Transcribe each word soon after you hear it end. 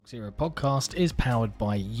Xbox podcast is powered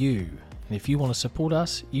by you. And if you want to support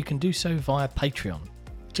us, you can do so via Patreon.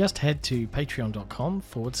 Just head to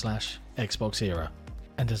patreon.com/Xbox.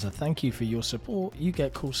 And as a thank you for your support, you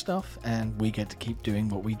get cool stuff and we get to keep doing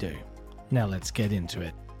what we do. Now let's get into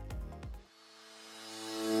it.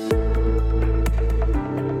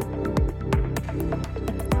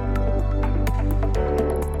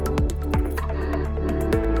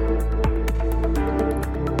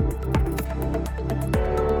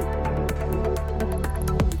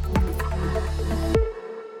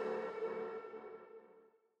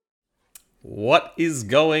 What is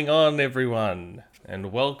going on, everyone?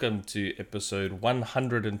 And welcome to episode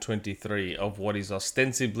 123 of what is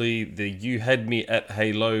ostensibly the You Had Me at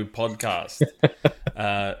Halo podcast.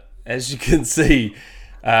 As you can see,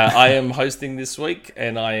 I am hosting this week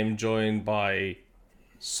and I am joined by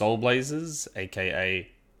Soulblazerz, a.k.a.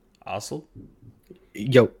 Aarsal.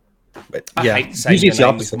 Yo. I hate saying your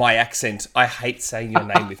name with my accent. I hate saying your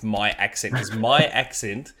name with my accent because my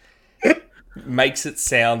accent makes it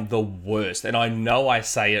sound the worst, and I know I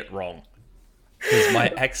say it wrong because my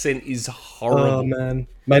accent is horrible. Oh man,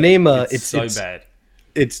 my name it's so bad.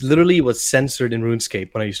 It's literally was censored in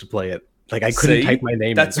RuneScape when I used to play it. Like I couldn't type my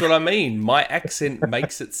name. That's what I mean. My accent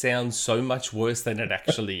makes it sound so much worse than it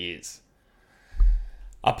actually is.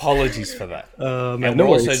 Apologies for that. Man, and we're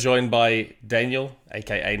also joined by Daniel,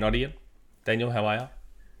 aka Knottian. Daniel, how are you?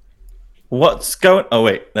 What's going? Oh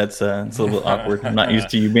wait, it's a little bit awkward. I'm not used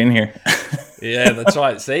to you being here. Yeah, that's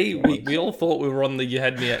right. See, we all thought we were on the You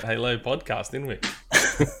Had Me at Halo podcast, didn't we?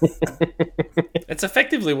 It's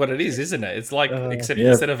effectively what it is, isn't it? It's like, except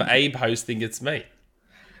instead of Abe hosting, it's me.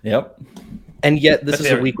 Yep. And yet, this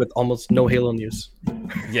is a week with almost no Halo news.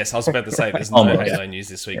 Yes, I was about to say there's no Halo news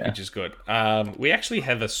this week, which is good. We actually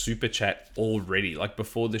have a super chat already, like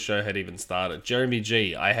before the show had even started. Jeremy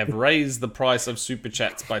G, I have raised the price of super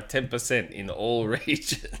chats by 10% in all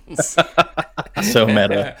regions. So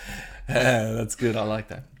meta. That's good. I like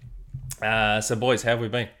that. So, boys, how have we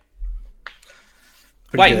been?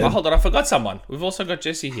 Pretty good. Hold on. I forgot someone. We've also got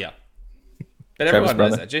Jesse here. But everyone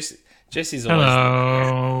knows that. Jesse's always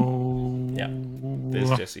there. Yeah, there's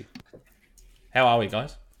Jesse. How are we,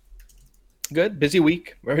 guys? Good. Busy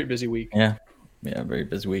week. Very busy week. Yeah, very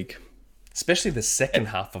busy week. Especially the second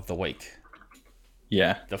half of the week.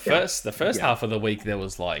 Yeah. The first half of the week, there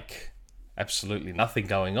was like absolutely nothing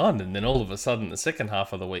going on. And then all of a sudden, the second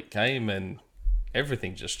half of the week came and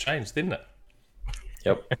everything just changed, didn't it?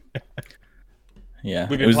 Yep. Yeah.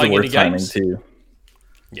 We've been playing any games too.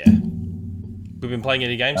 Yeah. We've been playing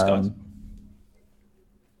any games, guys?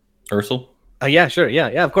 Aarsal? Yeah, sure.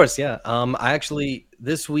 Yeah, of course. Yeah. I actually,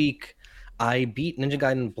 this week, I beat Ninja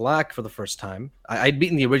Gaiden Black for the first time. I'd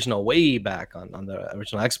beaten the original way back on the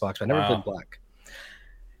original Xbox, but I never played Black.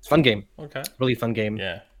 It's a fun game. Okay. Really fun game.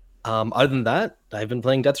 Yeah. Other than that, I've been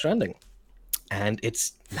playing Death Stranding. And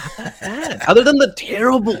it's not that bad. Other than the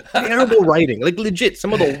terrible writing. Like, legit,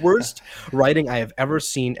 some of the worst writing I have ever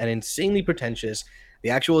seen and insanely pretentious.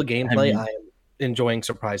 The actual gameplay, I am enjoying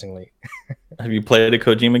surprisingly. Have you played a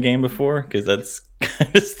Kojima game before? Because that's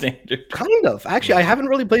kind of standard. Kind of. Actually, I haven't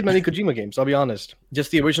really played many Kojima games, I'll be honest.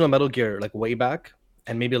 Just the original Metal Gear, like way back,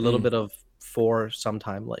 and maybe a little bit of 4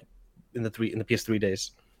 sometime, like in the PS3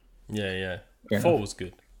 days. Yeah. 4 was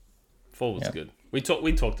good. 4 was good. We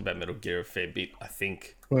talked about Metal Gear a fair bit, I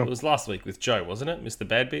think. It was last week with Joe, wasn't it? Mr.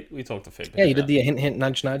 Badbit? We talked a fair bit. Yeah, you did the hint,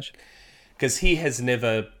 nudge, nudge. Because he has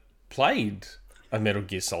never played a Metal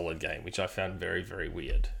Gear Solid game, which I found very, very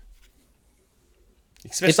weird.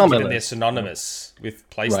 Especially given they're synonymous with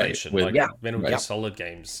PlayStation. Right, Metal Gear Solid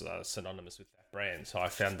games are synonymous with that brand. So I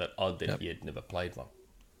found that odd that he had never played one.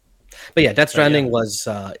 But yeah, Death Stranding was...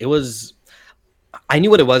 I knew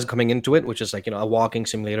what it was coming into it, which is like, a walking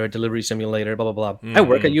simulator, a delivery simulator, blah, blah, blah. I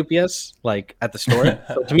work at UPS, like at the store.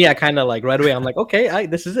 So to me, I kind of like right away, I'm like, okay,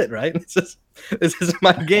 this is it, right? This is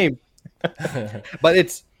my game.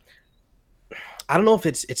 But I don't know if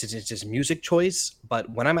it's just music choice, but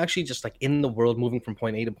when I'm actually just like in the world moving from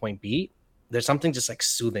point A to point B, there's something just like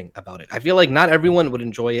soothing about it. I feel like not everyone would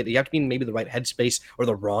enjoy it. You have to be in maybe the right headspace or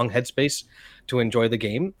the wrong headspace to enjoy the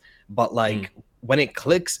game. But like when it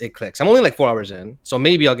clicks, it clicks. I'm only like 4 hours in, so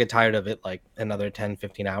maybe I'll get tired of it like another 10,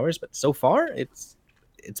 15 hours. But so far, it's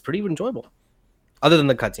pretty enjoyable. Other than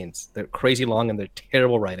the cutscenes, they're crazy long and they're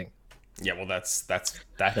terrible writing. Yeah, well, that's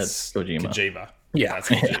Kojima. Yeah, that's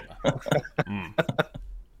Kojima.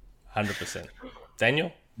 100%.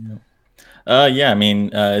 Daniel? I mean,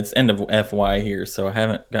 it's end of FY here, so I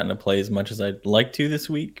haven't gotten to play as much as I'd like to this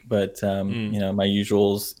week. But my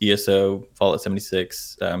usuals: ESO, Fallout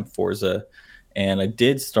 76, Forza, and I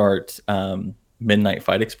did start Midnight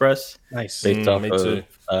Fight Express. Nice. Based off me too.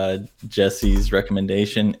 of Jesse's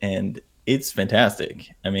recommendation, and it's fantastic.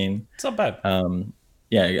 I mean, It's not bad.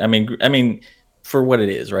 yeah, I mean, for what it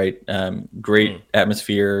is, right? Great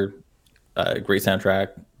atmosphere, great soundtrack.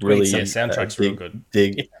 Really, soundtrack's real good.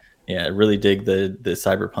 Really dig the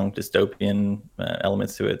cyberpunk dystopian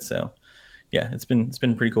elements to it. So, yeah, it's been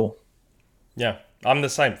pretty cool. Yeah, I'm the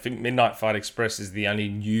same. Midnight Fight Express is the only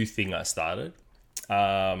new thing I started.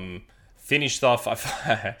 Finished off.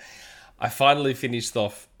 I finally finished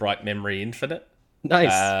off Bright Memory Infinite.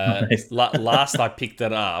 Nice. Last I picked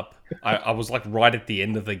it up, I was like right at the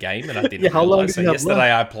end of the game, and I didn't. How long realize. did you have yesterday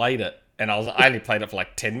left? I played it, and I only played it for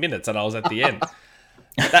like 10 minutes, and I was at the end.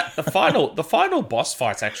 The final boss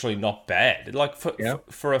fight's actually not bad. Like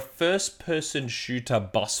for a first person shooter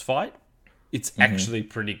boss fight, it's actually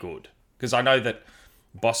pretty good. Because I know that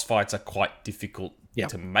boss fights are quite difficult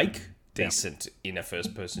to make decent in a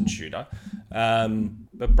first person shooter.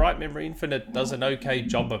 But Bright Memory Infinite does an okay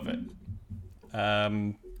job of it.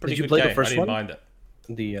 Pretty Did you good play game. the first I didn't one? mind it.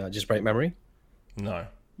 The just Bright Memory. No, I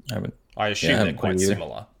haven't. I assume they're quite either.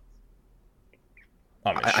 similar.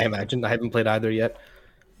 I imagine. I haven't played either yet.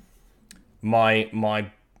 My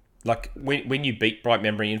like when you beat Bright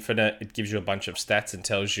Memory Infinite, it gives you a bunch of stats and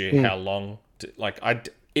tells you how long.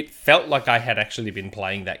 It felt like I had actually been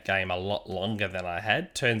playing that game a lot longer than I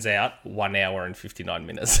had. Turns out 1 hour and 59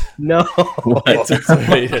 minutes. No.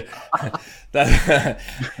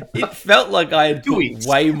 It felt like I had put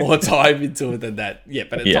way more time into it than that. Yeah,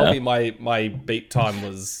 but it told me my beat time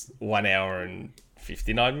was 1 hour and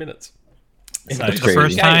 59 minutes. So The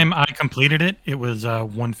first time I completed it, it was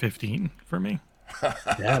 1:15 for me.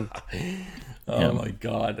 Damn. Oh my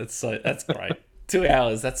god, that's great. 2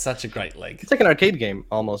 hours, that's such a great leg. It's like an arcade game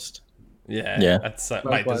almost. Yeah. That's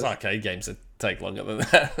mate, there's arcade games that take longer than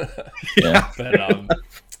that. Yeah.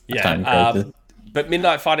 But but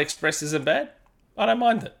Midnight Fight Express isn't bad. I don't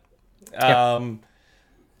mind it. I'm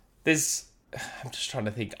just trying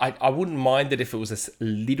to think. I wouldn't mind it if it was a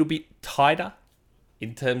little bit tighter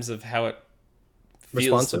in terms of how it feels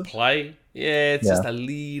Responsive? to play. Yeah, it's just a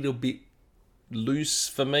little bit loose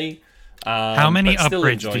for me. How many but still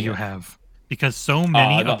upgrades do enjoying you it. have? Because so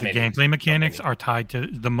many not of the many. gameplay mechanics are tied to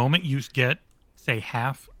the moment you get, say,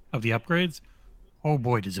 half of the upgrades. Oh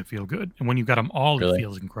boy, does it feel good! And when you got them all, Really? it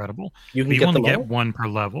feels incredible. You can But you get only them get all? one per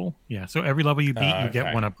level. Yeah, so every level you beat, you get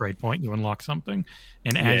okay. one upgrade point. You unlock something,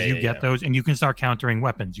 and as you get yeah. those, and you can start countering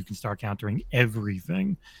weapons. You can start countering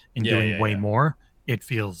everything and doing way yeah. more. It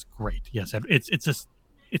feels great. Yes,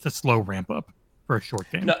 it's a slow ramp up for a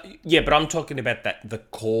short game. No, yeah, but I'm talking about the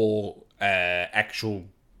core actual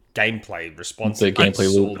gameplay response, The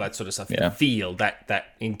gameplay all loop. that sort of stuff. Yeah. Feel that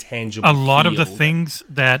intangible. A lot of the feel things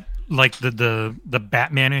that like the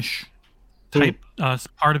Batmanish type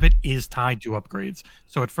part of it is tied to upgrades.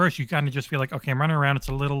 So at first you kind of just feel like, okay, I'm running around, it's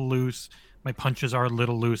a little loose, my punches are a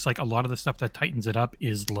little loose. Like a lot of the stuff that tightens it up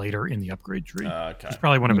is later in the upgrade tree. Okay. It's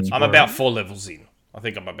probably one of its I'm core- about 4 levels in. I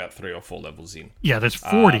think I'm about 3 or 4 levels in. Yeah, there's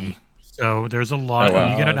 40. So there's a lot. Oh,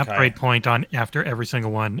 wow. You get an Okay. upgrade point on after every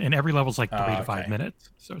single one, and every level's like 3 to 5 okay. minutes.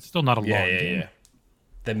 So it's still not a long game.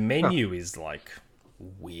 The menu is like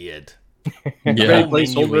weird. Yeah. The menu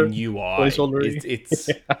Placeholder- in UI.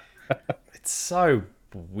 placeholder-y. It's so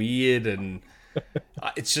weird, and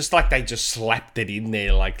it's just like they just slapped it in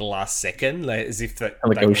there like last second, like, as if that. I'm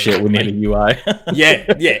like, they oh were shit, we like, need a UI.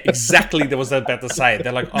 Yeah, exactly. That was about to say it.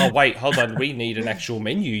 They're like, oh wait, hold on, we need an actual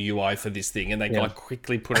menu UI for this thing, and they like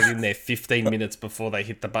quickly put it in there 15 minutes before they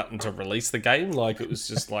hit the button to release the game. Like it was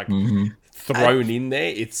just like thrown in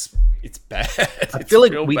there. It's bad. I feel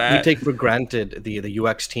like we take for granted the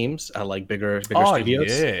UX teams at like bigger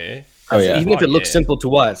studios. Yeah. Oh, yeah. Even if it looks Yeah. simple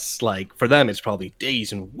to us, like for them, it's probably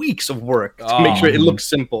days and weeks of work to make sure it looks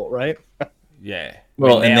simple, right? Yeah.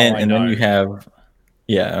 Well, Now and I then know. you have,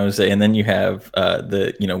 I would say, and then you have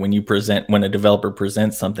when a developer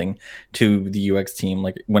presents something to the UX team,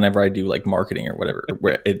 like whenever I do like marketing or whatever,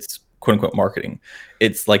 where it's quote unquote marketing,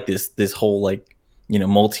 it's like this whole like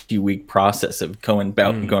multi-week process of going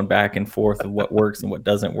back and forth of what works and what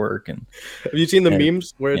doesn't work. And Have you seen the And,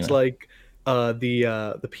 memes where it's like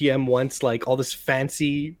the PM wants like all this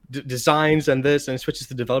fancy designs and this, and it switches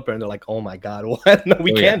to developer, and they're like, "Oh my god, what? No,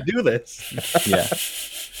 we can't do this."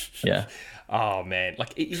 yeah. Oh man,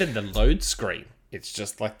 like even the load screen, it's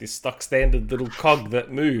just like this stock standard little cog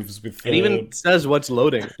that moves with. It even says what's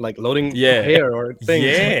loading, like loading Yeah. hair or things.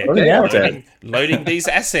 Yeah, Okay, Yeah. loading these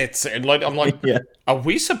assets, and I'm like, Yeah. are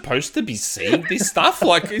we supposed to be seeing this stuff?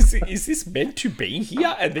 Like, is this meant to be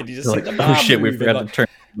here? And then you just see Like, the oh bar shit, we move, forgot and to turn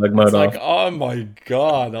Bug mode It's like, off. oh my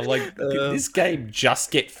god! I'm like, did this game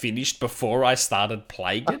just get finished before I started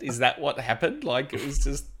playing it? Is that what happened? Like, it was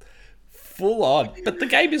just full on. But the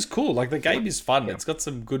game is cool. Like, the game is fun. It's got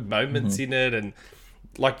some good moments in it, and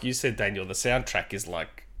like you said, Daniel, the soundtrack is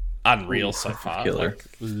like unreal so far. killer. Like,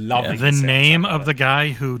 loving The name soundtrack of the guy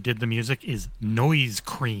who did the music is Noise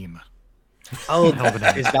Cream. Oh, Hell of a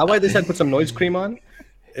name. is that why they said put some noise cream on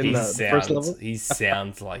in the first level? He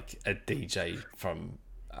sounds like a DJ from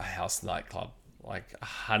a house nightclub, like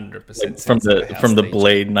 100% From the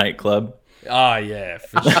Blade nightclub. Oh yeah,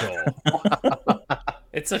 for sure.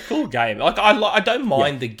 It's a cool game. Like I don't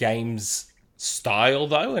mind the game's style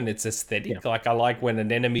though, and its aesthetic. Like I like when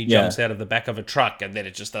an enemy jumps out of the back of a truck and then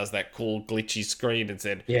it just does that cool glitchy screen and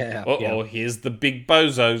said, here's the big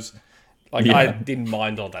bozos." Like I didn't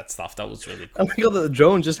mind all that stuff. That was really cool. I think the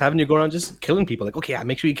drone just having you go around just killing people. Like, okay,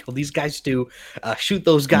 make sure you kill these guys too. Shoot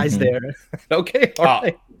those guys there. Okay, all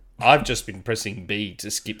right. I've just been pressing B to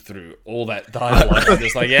skip through all that dialogue. I'm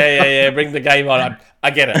just like, yeah, bring the game on.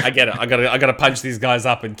 I get it. I gotta punch these guys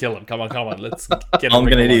up and kill them. Come on. Let's get. All I'm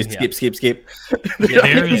gonna do is skip.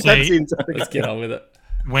 There is Let's get on with it.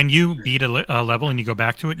 When you beat a level and you go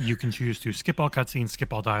back to it, you can choose to skip all cutscenes,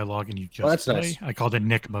 skip all dialogue, and you just that's play. nice. I called it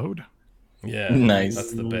Nick mode. Yeah, Nice.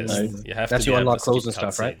 That's the best. Nice. You have That's to you be able unlock to clothes skip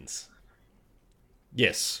and stuff, right? cutscenes.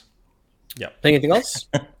 Yes. Yep. Anything else?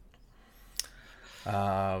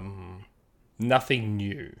 Nothing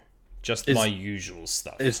new. Just my usual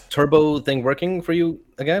stuff. Is turbo thing working for you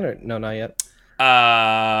again, or no, not yet?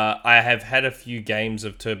 I have had a few games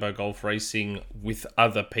of Turbo Golf Racing with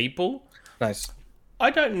other people. Nice. I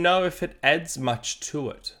don't know if it adds much to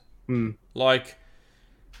it. Like,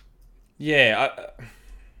 yeah,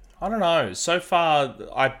 I don't know. So far,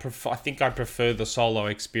 I think I prefer the solo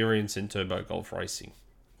experience in Turbo Golf Racing,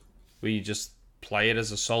 where you just play it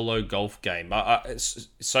as a solo golf game.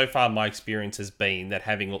 So far, my experience has been that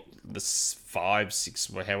having the 5,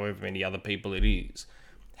 6, or however many other people it is,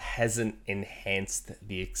 hasn't enhanced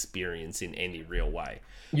the experience in any real way.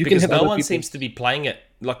 Because no one seems to be playing it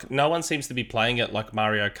like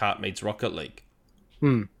Mario Kart meets Rocket League.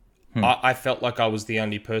 I felt like I was the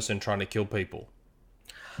only person trying to kill people.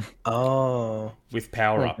 Oh. With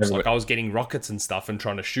power-ups. Like I was getting rockets and stuff and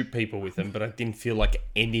trying to shoot people with them, but I didn't feel like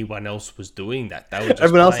anyone else was doing that. They were just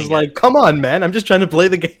everyone else is like, come on, man, I'm just trying to play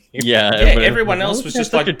the game. Yeah, everyone else was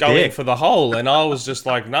just like going for the hole, and I was just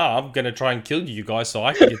like, nah, I'm going to try and kill you guys so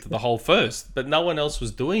I can get to the hole first. But no one else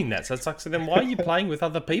was doing that. So it's like, so then why are you playing with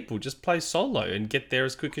other people? Just play solo and get there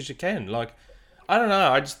as quick as you can. Like, I don't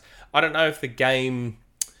know. I don't know if the game...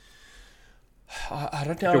 I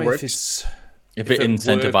don't know if it's... If it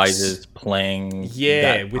incentivizes playing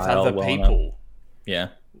with other people. Yeah.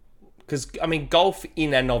 Because, I mean, golf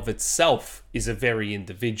in and of itself is a very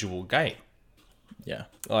individual game. Yeah.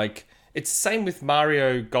 Like, it's the same with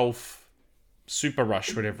Mario Golf Super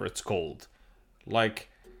Rush, whatever it's called. Like,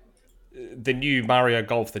 the new Mario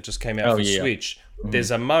Golf that just came out for Switch,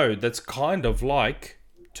 there's a mode that's kind of like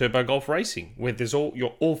Turbo Golf Racing, where there's all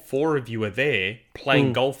 4 of you are there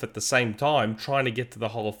playing golf at the same time, trying to get to the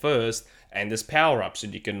hole first, and there's power-ups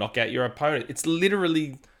and you can knock out your opponent. It's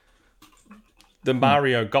literally the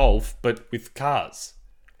Mario Golf, but with cars.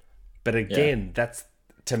 But again, that's,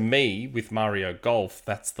 to me, with Mario Golf,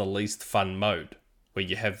 that's the least fun mode, where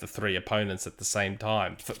you have the 3 opponents at the same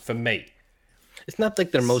time, for me. Isn't that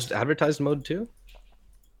like their most advertised mode too?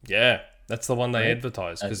 Yeah, that's the one they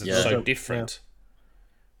advertise, because it's so different.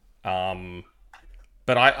 But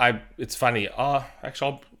it's funny.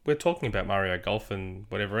 Actually, we're talking about Mario Golf and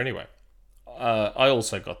whatever anyway. I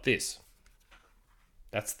also got this.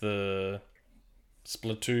 That's the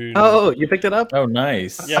Splatoon. Oh, you picked it up? Oh,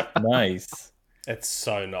 nice. Yep. Nice. It's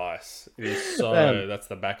so nice. It is so... That's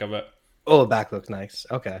the back of it. Oh, the back looks nice.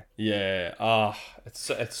 Okay. Yeah.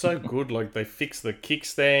 It's so good. Like, they fixed the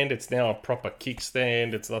kickstand. It's now a proper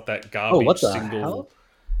kickstand. It's not that garbage what the single... hell?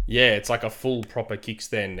 Yeah, it's like a full proper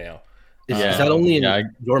kickstand now. Is that only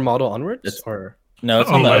in your model onwards? Or no, it's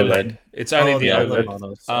on the OLED. It's only the OLED.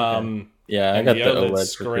 models. Okay. Yeah, I got the OLED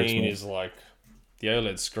screen is like... The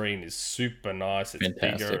OLED screen is super nice. It's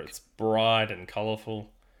bigger. It's bright and colourful.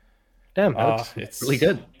 Damn, it's really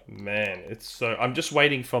good. Man, it's so... I'm just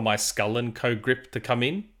waiting for my Skull and Co grip to come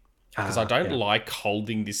in, because I don't like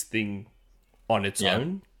holding this thing on its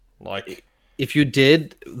own. Like, if you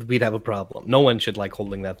did, we'd have a problem. No one should like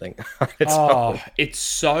holding that thing on its own. It's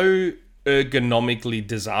so ergonomically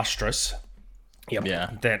disastrous. Yep.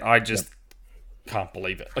 Yeah. That I just can't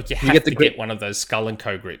believe it. Like, you have to get one of those Skull and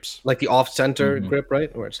Co grips, like the off-center grip,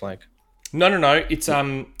 right? Where it's like... No. It's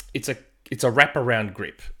a wraparound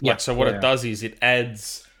grip. Like, so what it does is it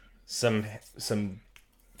adds some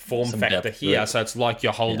form Some factor depth to here. it. So it's like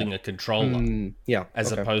you're holding a controller Yeah.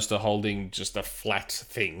 as okay. opposed to holding just a flat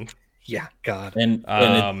thing. Yeah. God. And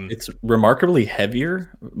it's remarkably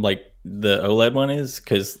heavier, like the OLED one is,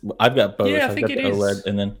 because I've got both. Yeah, I I've think got it the is. OLED,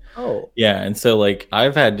 and then Yeah. and so like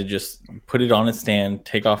I've had to just put it on a stand,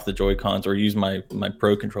 take off the Joy-Cons, or use my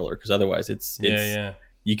Pro controller, because otherwise it's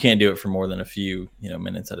you can't do it for more than a few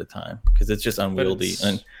minutes at a time, because it's just unwieldy.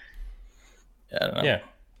 And I don't know. Yeah,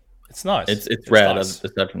 it's nice. It's rad. Nice.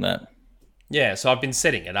 Aside from that. Yeah, so I've been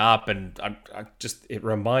setting it up, and it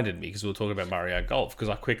reminded me, because we were talking about Mario Golf, because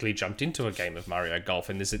I quickly jumped into a game of Mario Golf,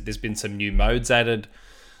 and there's been some new modes added.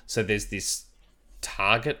 So there's this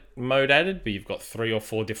target mode added, but you've got 3 or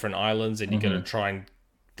 4 different islands, and you're going to try and,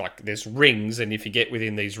 like, there's rings, and if you get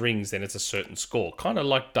within these rings, then it's a certain score, kind of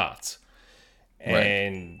like darts.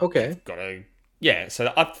 And Okay. got to,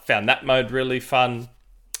 so I found that mode really fun.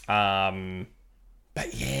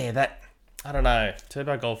 But yeah, I don't know,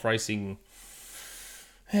 Turbo Golf Racing.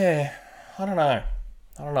 Yeah, I don't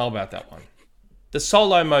know about that one. The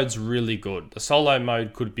solo mode's really good. The solo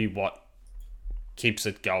mode could be what keeps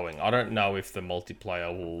it going. I don't know if the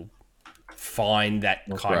multiplayer will find that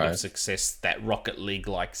kind of success, that Rocket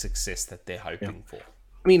League-like success that they're hoping for.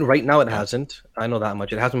 I mean, right now it hasn't. I know that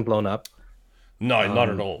much. It hasn't blown up. No, not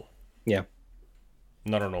at all. Yeah.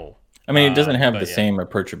 Not at all. I mean, it doesn't have the same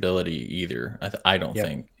approachability either. I don't Yep.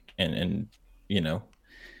 think, and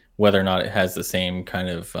whether or not it has the same kind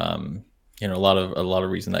of a lot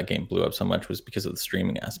of reason that game blew up so much was because of the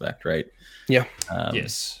streaming aspect, right? Yeah.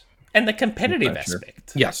 Yes, and the competitive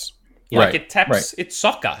aspect. Yes. Like it taps. It's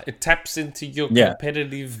soccer. It taps into your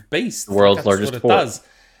competitive beast. The world's That's largest what sport. It does.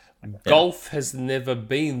 Golf has never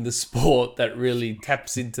been the sport that really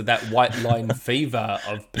taps into that white line fever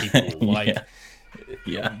of people,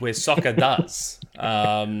 where soccer does.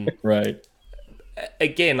 Right.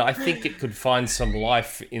 Again, I think it could find some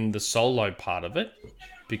life in the solo part of it,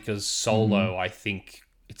 because solo, I think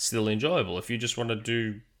it's still enjoyable. If you just want to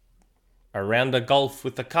do a round of golf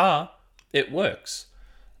with a car, it works.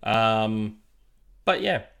 But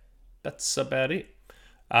yeah, that's about it.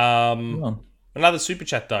 Another super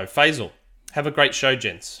chat though. Faisal, have a great show,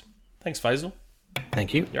 gents. Thanks, Faisal.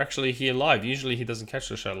 Thank you. You're actually here live. Usually he doesn't catch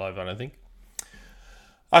the show live, I don't think.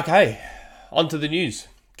 Okay, on to the news.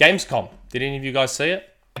 Gamescom. Did any of you guys see it?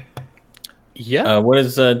 Yeah. What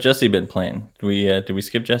has Jesse been playing? Did we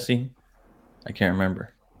skip Jesse? I can't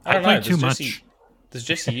remember. I don't know. played too much. Does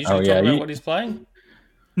Jesse usually talk about what he's playing?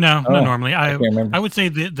 No, not normally. I can't remember. I would say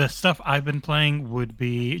the stuff I've been playing would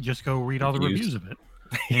be just go read all the reviews of it.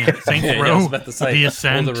 Yeah, Saints I Row, was about to say, The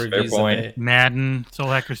Ascent, all the reviews are there. Madden, Soul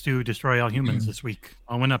Hackers 2, Destroy All Humans this week.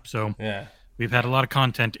 All went up, so Yeah. we've had a lot of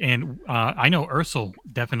content. And I know Aarsal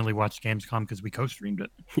definitely watched Gamescom because we co-streamed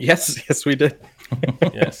it. Yes, we did.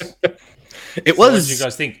 Yes. It What was. did you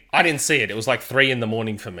guys think? I didn't see it. It was like 3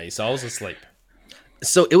 a.m. for me, so I was asleep.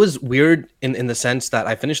 So it was weird in the sense that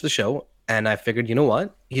I finished the show and I figured, you know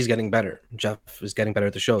what? He's getting better. Jeff is getting better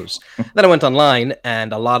at the shows. Then I went online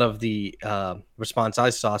and a lot of the response I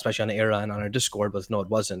saw, especially on the Era and on our Discord, was no, it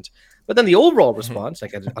wasn't. But then the overall response,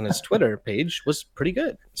 like on his Twitter page, was pretty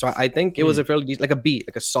good. So I think it was a fairly like a B,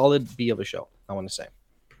 like a solid B of a show, I want to say.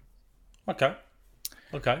 Okay.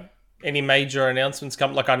 Any major announcements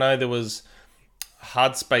come? Like, I know there was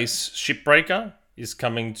Hard Space Shipbreaker is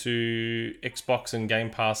coming to Xbox and Game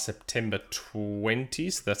Pass September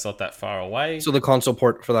 20th. That's not that far away. So the console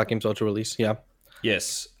port for that game's about to release, yeah.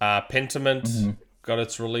 Yes. Pentiment got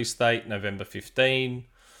its release date, November 15.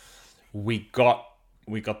 We got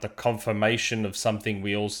the confirmation of something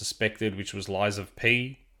we all suspected, which was Lies of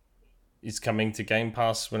P is coming to Game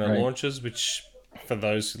Pass when it launches, which for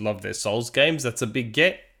those who love their Souls games, that's a big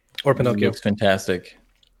get. Or Pinocchio. Looks fantastic.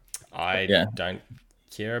 I don't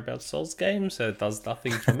care about Souls games, so it does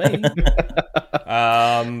nothing for me. But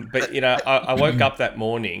I woke up that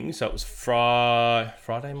morning, so it was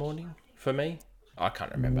Friday morning for me. I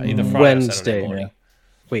can't remember, either Friday or Saturday morning.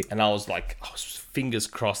 Wait, and I was fingers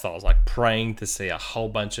crossed. I was like praying to see a whole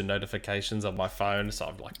bunch of notifications on my phone. So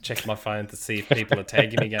I've like checked my phone to see if people are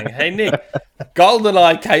tagging me, going, "Hey Nick,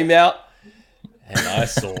 GoldenEye came out," and I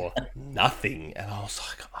saw nothing, and I was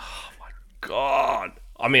like, "Oh my god!"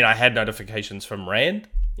 I mean, I had notifications from Rand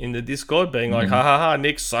in the Discord being like, "Ha ha ha,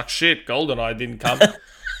 Nick sucks shit. GoldenEye didn't come,"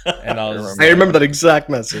 and I was, I remember that exact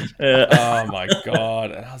message. "Oh my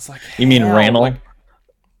god!" And I was like, "You mean how? Randall?" Like,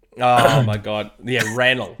 oh my god! Yeah,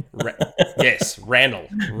 Randall. Yes, Randall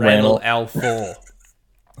L4.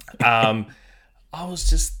 I was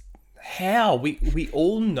just, how we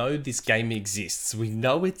all know this game exists. We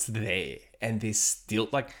know it's there, and there's still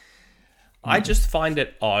like, I just find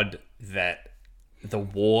it odd that the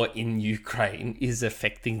war in Ukraine is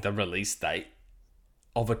affecting the release date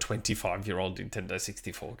of a 25-year-old Nintendo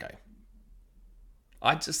 64 game.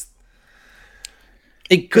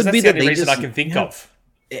 It could be that's the that only reason I can think of.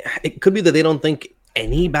 It could be that they don't think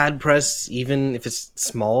any bad press, even if it's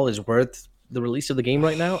small, is worth the release of the game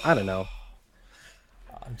right now. I don't know.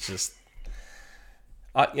 I'm just,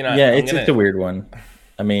 it's just a weird one.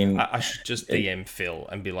 I mean, I should just DM Phil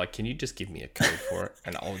and be like, "Can you just give me a code for it,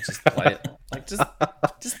 and I'll just play it? Like,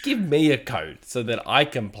 just give me a code so that I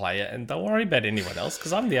can play it, and don't worry about anyone else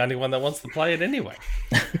because I'm the only one that wants to play it anyway."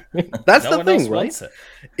 That's no the one thing, else right? wants it.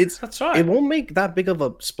 That's right. It won't make that big of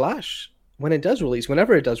a splash when it does release,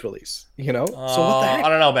 whenever it does release. You know. So what the heck? I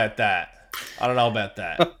don't know about that.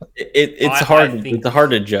 It's hard. It's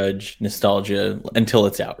hard to judge nostalgia until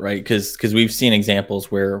it's out, right? Because we've seen examples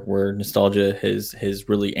where nostalgia has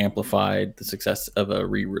really amplified the success of a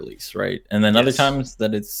re-release, right? And then other times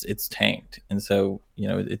that it's tanked. And so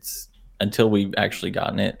it's until we've actually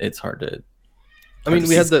gotten it, it's hard to. I mean,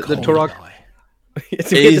 we had the Turok.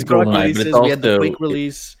 It is GoldenEye, but it's also, we had the Quake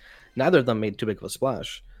release. Neither of them made too big of a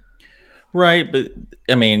splash. Right, but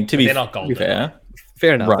I mean, to be fair.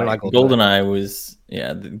 Fair enough. Right. GoldenEye was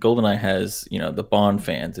GoldenEye has the Bond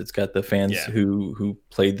fans. It's got the fans who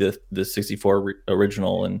played the 64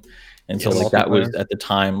 original and so like that was at the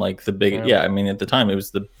time like the big I mean at the time it was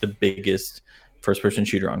the biggest first person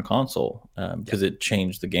shooter on console because it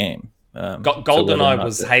changed the game. GoldenEye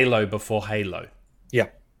was Halo before Halo. Yeah.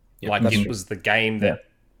 Like it was the game that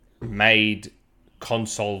made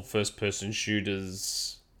console first person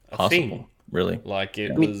shooters a thing. Really? Like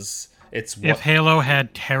it was. If Halo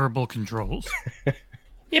had terrible controls.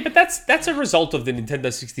 Yeah, but that's a result of the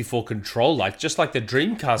Nintendo 64 controller. Like just like the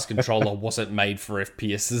Dreamcast controller wasn't made for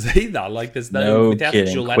FPSs either. Like there's no without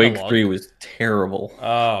kidding. dual Quake analog. 3 was terrible.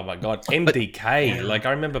 Oh my god, MDK. Like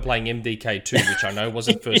I remember playing MDK 2, which I know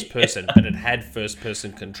wasn't first person, but it had first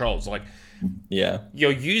person controls. Like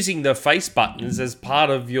you're using the face buttons as part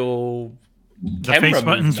of your the face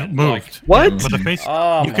buttons movement. moved. What? But the face,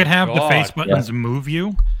 you could have the face buttons move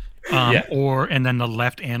you. And then the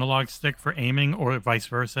left analog stick for aiming, or vice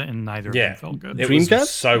versa, and neither of them felt good. It was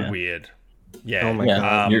so weird. Yeah. Oh my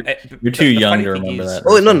god. You're too young to remember that.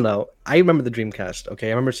 Oh no! I remember the Dreamcast. Okay, I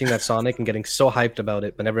remember seeing that Sonic and getting so hyped about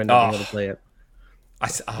it, but never ended up being able to play it.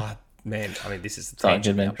 Man, I mean, this is a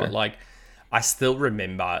tangent now, but like, I still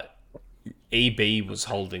remember EB was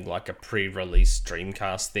holding like a pre-release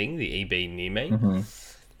Dreamcast thing, the EB near me. Mm-hmm.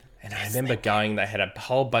 And I remember going, they had a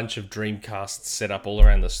whole bunch of Dreamcasts set up all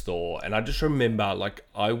around the store. And I just remember, like,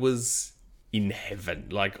 I was in heaven.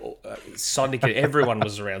 Like, Sonic, everyone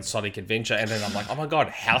was around Sonic Adventure. And then I'm like, oh my God,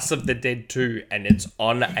 House of the Dead 2. And it's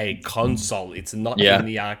on a console. It's not in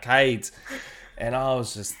the arcades. And I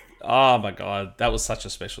was just, oh my God, that was such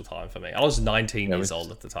a special time for me. I was 19 years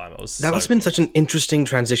old at the time. That must have been such an interesting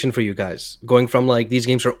transition for you guys. Going from, like, these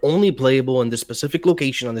games are only playable in this specific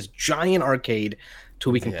location on this giant arcade to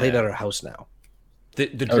we can play it at our house now. The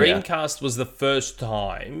Dreamcast was the first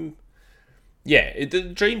time. Yeah, the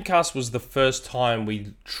Dreamcast was the first time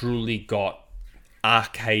we truly got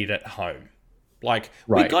arcade at home. Like,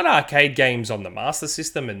 we got arcade games on the Master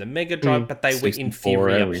System and the Mega Drive, but they were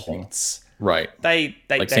inferior ports. Right. They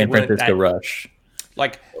like San Francisco Rush.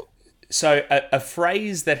 Like, so a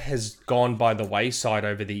phrase that has gone by the wayside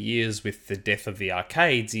over the years with the death of the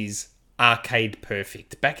arcades is arcade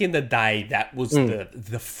perfect. Back in the day, that was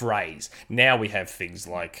the phrase. Now we have things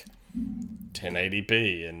like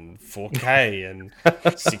 1080p and 4K and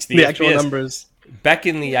 60 the FPS. actual numbers. Back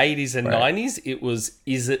in the 80s and 90s, it was,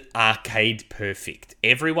 is it arcade perfect?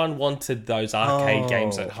 Everyone wanted those arcade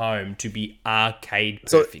games at home to be arcade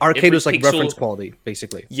perfect. So arcade was like reference quality,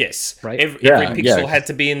 basically. Yes. Right? Every pixel had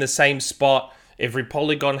to be in the same spot. Every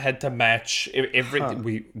polygon had to match.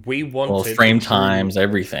 We wanted frame times,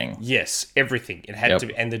 everything. Yes, everything. It had to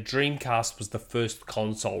be, and the Dreamcast was the first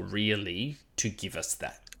console really to give us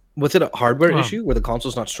that. Was it a hardware issue? Were the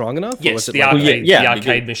consoles not strong enough? Yes, or was it the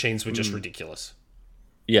arcade machines were just ridiculous.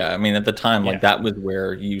 Yeah, I mean, at the time, like that was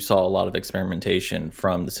where you saw a lot of experimentation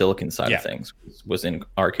from the silicon side of things. Was in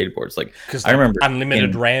arcade boards, like I remember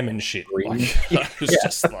unlimited RAM and shit. Like, it was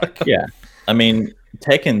just like I mean,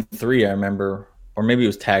 Tekken 3. I remember, or maybe it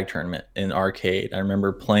was Tag Tournament in arcade. I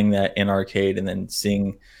remember playing that in arcade and then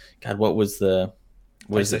seeing, God, what was the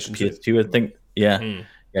PS2? I think,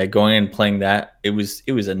 going in and playing that. It was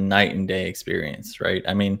a night and day experience, right?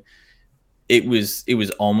 I mean, it was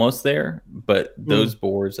almost there, but those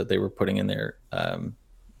boards that they were putting in there,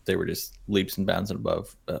 they were just leaps and bounds and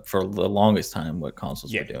above for the longest time what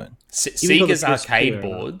consoles were doing. Sega's arcade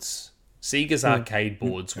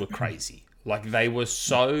boards were crazy. Like, they were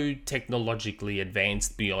so technologically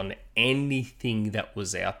advanced beyond anything that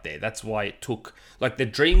was out there. That's why it took, like, the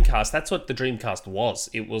Dreamcast. That's what the Dreamcast was.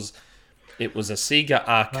 It was a Sega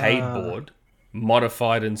arcade board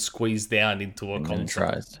modified and squeezed down into a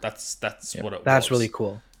console. That's what it was. That's really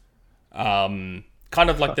cool. Kind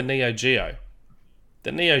of like the Neo Geo.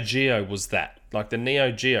 The Neo Geo was that. Like, the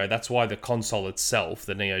Neo Geo, that's why the console itself,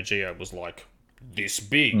 the Neo Geo, was like this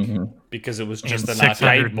big, because it was just an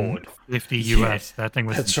arcade board. 50 US. That thing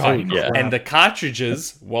was That's right. Yeah. And the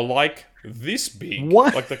cartridges were like this big.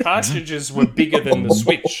 What? Like, the cartridges were bigger than the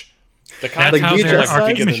Switch. The That's cartridges how were their like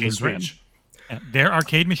arcade bigger than the machines ran. Switch. Yeah, their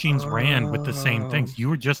arcade machines ran with the same things. You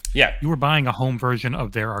were just you were buying a home version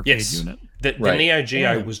of their arcade unit. The Neo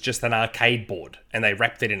Geo was just an arcade board, and they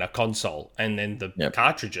wrapped it in a console, and then the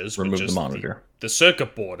cartridges were just the monitor, the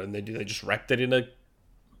circuit board, and they just wrapped it in a.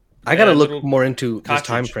 I gotta look more into cartridge. this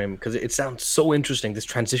time frame because it sounds so interesting. This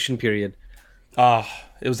transition period. Oh,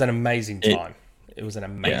 it was an amazing time. It was an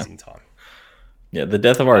amazing time. Yeah, the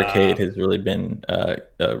death of arcade has really been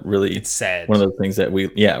really it's sad. One of those things that we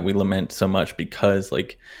lament so much, because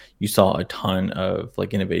like you saw a ton of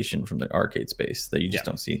like innovation from the arcade space that you just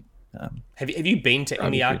don't see. Have you been to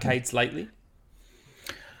any arcades lately?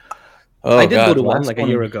 I did go to one like a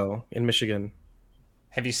year ago in Michigan.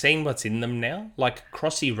 Have you seen what's in them now? Like,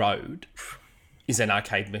 Crossy Road is an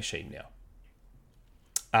arcade machine now.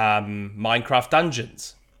 Minecraft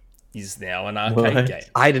Dungeons is now an arcade game.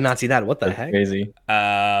 I did not see that. What the heck? Crazy.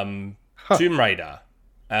 Tomb Raider.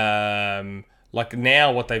 Like,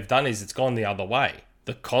 now what they've done is it's gone the other way.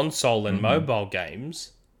 The console and mobile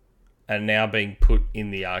games are now being put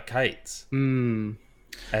in the arcades.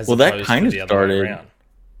 As that kind of started. around.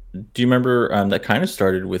 Do you remember that kind of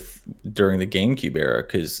started with during the GameCube era,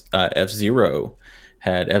 because F-Zero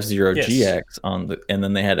had F-Zero GX on the, and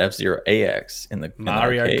then they had F-Zero AX in the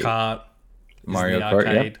Mario arcade. Kart. Mario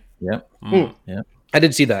Kart. Yep. I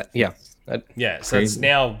did see that. Yeah. So it's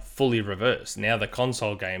now fully reversed. Now the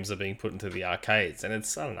console games are being put into the arcades, and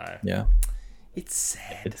it's, I don't know. Yeah. It's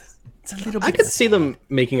sad. It's a little bit. I could see them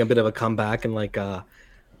making a bit of a comeback and like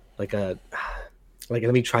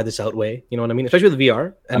let me try this out way. You know what I mean? Especially with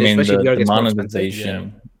VR. And especially the VR gets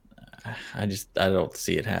monetization. I don't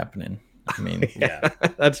see it happening. I mean,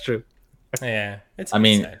 that's true. Yeah,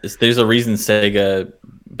 there's a reason Sega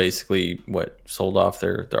basically sold off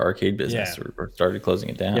their arcade business or started closing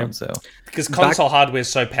it down. Yeah. So because console hardware is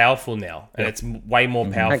so powerful now, and it's way more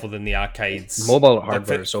powerful than the arcades. Mobile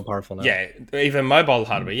hardware is so powerful now. Yeah, even mobile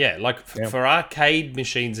hardware. Yeah, like for arcade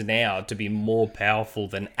machines now to be more powerful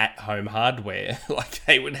than at-home hardware, like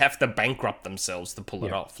they would have to bankrupt themselves to pull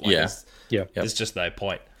it off. Like, there's just no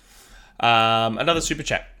point. Another super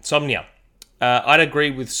chat, Somnia. I'd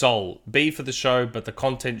agree with Soul. B for the show, but the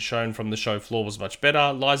content shown from the show floor was much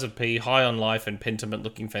better. Lies of P, High on Life, and Pentiment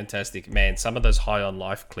looking fantastic. Man, some of those High on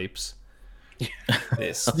Life clips. Did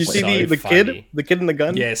you see the kid? The kid in the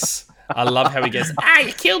gun? Yes. I love how he goes,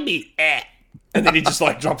 you killed me. And then he just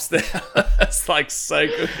like drops down. It's like so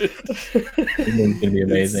good. It's going to be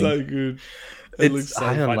amazing. It's so good. It's so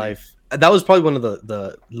High on Life. That was probably one of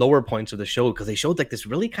the lower points of the show, because they showed like this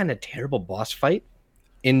really kind of terrible boss fight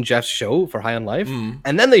in Jeff's show for High on Life,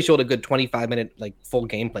 and then they showed a good 25-minute like full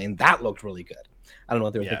gameplay, and that looked really good. I don't know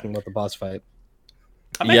what they were thinking about the boss fight.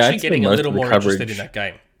 I'm actually getting a little more interested in that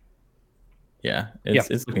game. Yeah,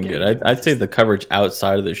 it's looking good. I'd say the coverage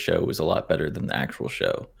outside of the show was a lot better than the actual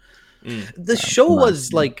show. The show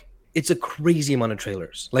was like, it's a crazy amount of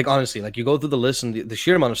trailers. Like, honestly, like you go through the list, and the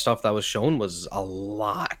sheer amount of stuff that was shown was a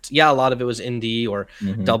lot. Yeah, a lot of it was indie or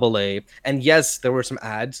AA, and yes, there were some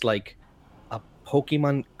ads like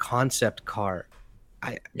Pokemon concept car.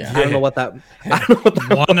 I don't know what that. I don't know what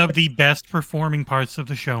that one of the best performing parts of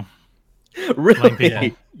the show. Really? Yeah.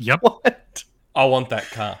 Yep. What? I want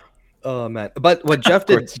that car. Oh man! But what Jeff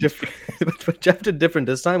did different. What Jeff did different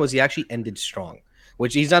this time was he actually ended strong,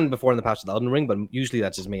 which he's done before in the past with Elden Ring, but usually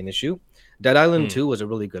that's his main issue. Dead Island 2 was a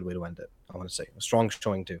really good way to end it. I want to say a strong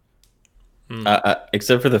showing too.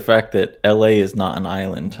 Except for the fact that LA is not an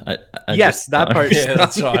island. That part. Yeah,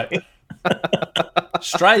 that's right.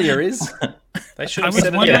 Australia is. They should have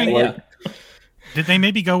said it. Did they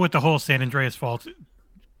maybe go with the whole San Andreas Fault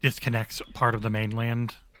disconnects part of the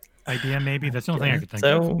mainland idea? Maybe that's the only thing I could think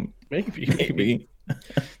of. Maybe.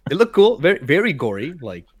 It looked cool. Very, very gory.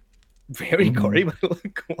 Like very gory, but it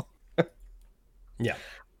looked cool. Yeah.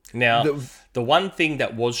 Now, the one thing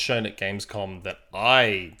that was shown at Gamescom that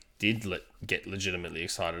I did get legitimately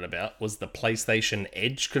excited about was the PlayStation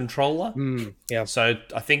Edge controller. Yeah. So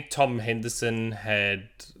I think Tom Henderson had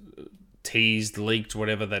teased, leaked,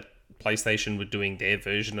 whatever, that PlayStation were doing their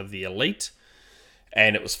version of the Elite.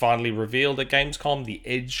 And it was finally revealed at Gamescom, the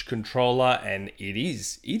Edge controller, and it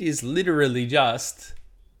is literally just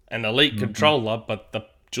an Elite controller, but the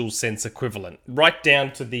DualSense equivalent. Right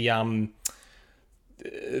down to the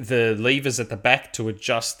levers at the back to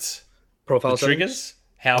adjust Profile the triggers,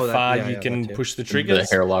 how far you can push the triggers.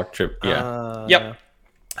 The hairlock trip, yeah. Yep.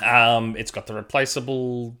 It's got the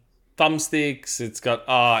replaceable thumbsticks. It's got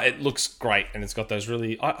it looks great, and it's got those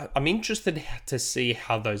really. I'm interested to see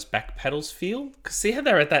how those back pedals feel. Cause see how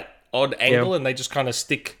they're at that odd angle and they just kind of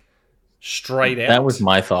stick straight out. That was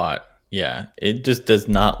my thought. Yeah, it just does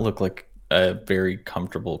not look like a very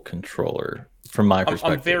comfortable controller from my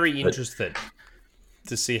perspective. I'm very interested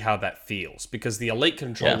to see how that feels, because the Elite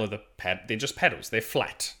controller, they're just pedals. They're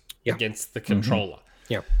flat against the controller.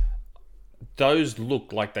 Yeah. Those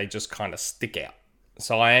look like they just kind of stick out.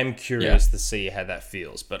 So I am curious to see how that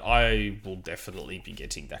feels, but I will definitely be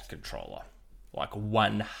getting that controller. Like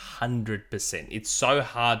 100%. It's so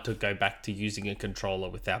hard to go back to using a controller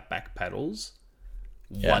without back pedals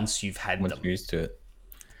once you've had them. Once you're used to it.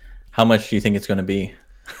 How much do you think it's going to be?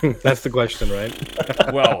 That's the question, right?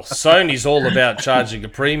 Well, Sony's all about charging a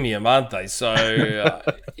premium, aren't they? So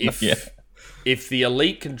if the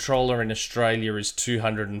Elite controller in Australia is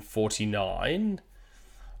 $249,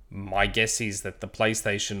 my guess is that the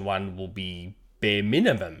PlayStation 1 will be bare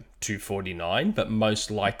minimum $249, but most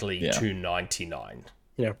likely $299.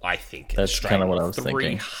 Yeah, I think that's kind of what I was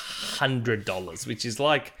thinking. $300, which is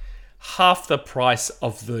like half the price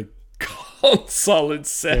of the console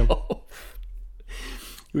itself.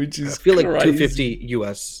 Which is I feel crazy. like $250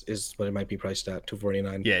 US is what it might be priced at.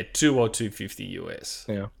 $249. Yeah, $2 or $250 US.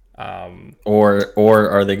 Yeah. Or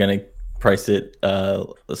are they going to price it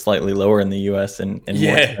slightly lower in the US and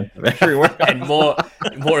more expensive everywhere, and more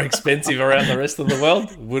expensive around the rest of the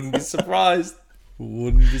world? Wouldn't be surprised.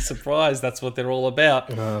 That's what they're all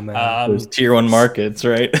about. Oh, man. Those tier 1 markets,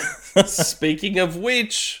 right? Speaking of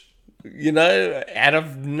which, out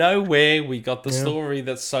of nowhere, we got the story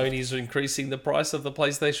that Sony's increasing the price of the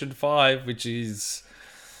PlayStation 5, which is...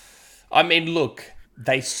 I mean, look,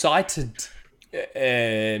 they cited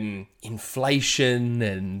inflation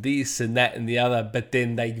and this and that and the other, but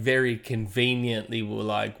then they very conveniently were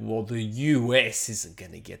like, well, the US isn't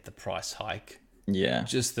going to get the price hike. Yeah.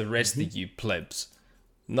 Just the rest of you plebs,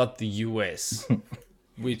 not the US,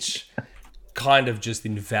 which... kind of just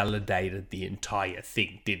invalidated the entire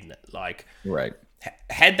thing, didn't it? Like, right.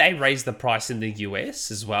 Had they raised the price in the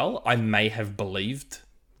US as well, I may have believed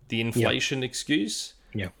the inflation excuse.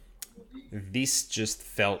 Yeah. This just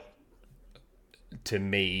felt, to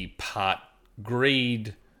me, part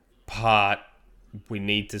greed, part we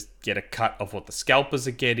need to get a cut of what the scalpers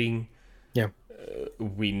are getting. Yeah.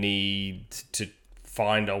 We need to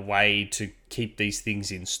find a way to keep these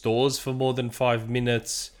things in stores for more than 5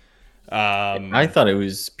 minutes. I thought it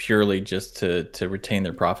was purely just to retain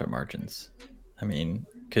their profit margins. I mean,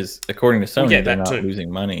 because according to Sony, they're not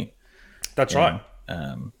losing money. That's right.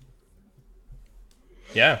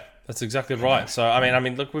 Yeah, that's exactly right. So, I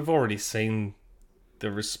mean, look, we've already seen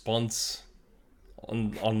the response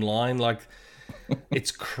online. Like,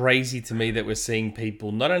 it's crazy to me that we're seeing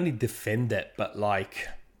people not only defend it, but like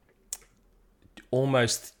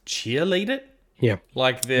almost cheerlead it. Yeah.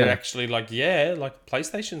 Like they're actually like, like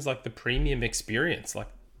PlayStation's like the premium experience. Like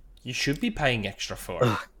you should be paying extra for it.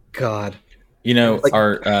 Oh, God.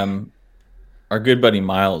 Our good buddy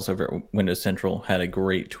Miles over at Windows Central had a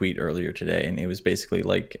great tweet earlier today, and it was basically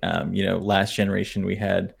like, last generation we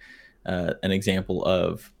had an example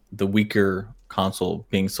of the weaker console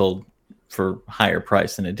being sold for higher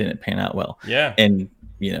price and it didn't pan out well. Yeah. And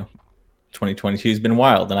 2022 has been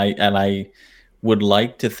wild, and I would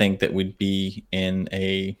like to think that we'd be in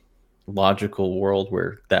a logical world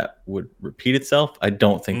where that would repeat itself. I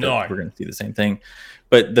don't think that we're going to see the same thing.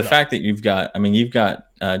 But the fact that you've got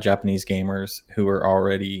Japanese gamers who are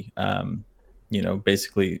already,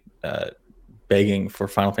 basically begging for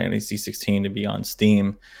Final Fantasy 16 to be on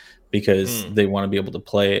Steam because they want to be able to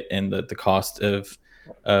play it, and the cost of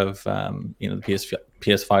the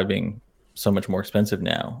PS5 being so much more expensive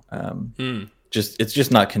now. It's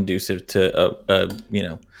just not conducive to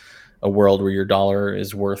a world where your dollar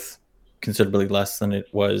is worth considerably less than it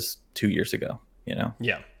was 2 years ago.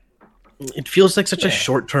 Yeah. It feels like such a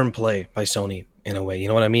short-term play by Sony in a way. You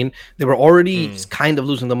know what I mean? They were already kind of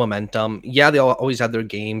losing the momentum. Yeah, they always had their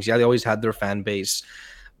games. Yeah, they always had their fan base.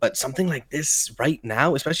 But something like this right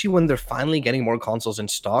now, especially when they're finally getting more consoles in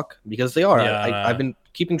stock, because they are. Yeah. I've been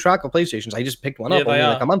keeping track of PlayStations. I just picked one up only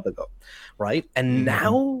like a month ago, right? And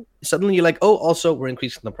now suddenly you're like, oh, also we're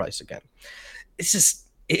increasing the price again. It's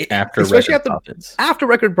After especially record profits. after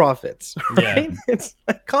record profits, Yeah. right? It's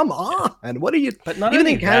like, come on, what are you? But not Even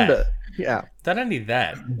only in Canada, that, not only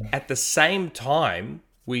that, at the same time,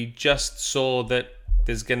 we just saw that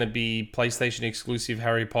there's going to be PlayStation exclusive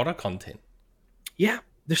Harry Potter content. yeah,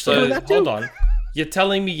 they're still So doing that too. hold on, you're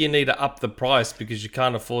telling me you need to up the price because you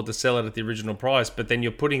can't afford to sell it at the original price, but then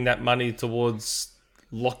you're putting that money towards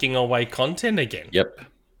locking away content again. Yep.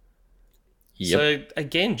 So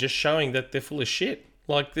again, just showing that they're full of shit.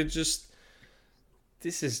 Like they're just.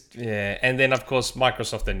 This is and then of course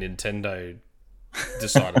Microsoft and Nintendo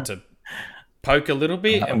decided to poke a little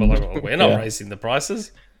bit, and we're like, well, we're not raising the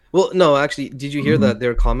prices. Well, no, actually, did you hear that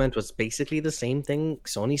their comment was basically the same thing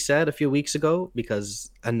Sony said a few weeks ago?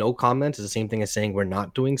 Because a no comment is the same thing as saying we're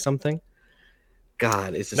not doing something.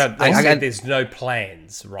 God, it's just... No, they said there's no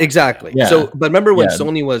plans, right? Exactly. Yeah. So, but remember when Yeah.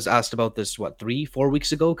 Sony was asked about this, 3-4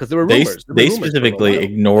 weeks ago? Because there were They rumors. they specifically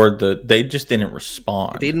ignored they just didn't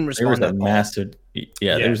respond. They didn't There was respond a at all. massive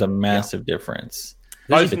there's a massive difference.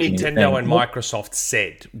 Both between the Nintendo thing. and Microsoft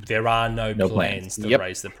said there are no plans to Yep.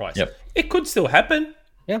 raise the price. Yep. It could still happen.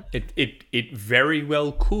 Yeah. It very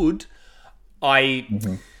well could.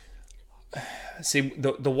 See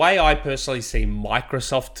the way I personally see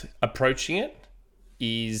Microsoft approaching it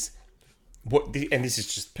is and this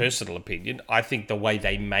is just personal opinion. I think the way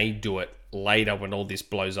they may do it later when all this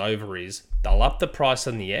blows over is they'll up the price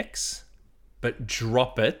on the X, but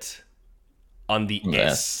drop it on the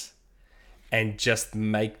S, and just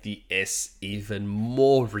make the S even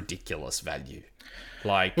more ridiculous value.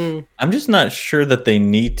 Like, I'm just not sure that they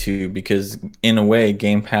need to, because in a way,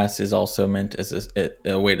 Game Pass is also meant as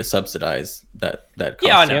a way to subsidize that cost.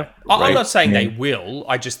 yeah, I know. I'm right? not saying they will.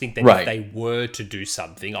 I just think that if they were to do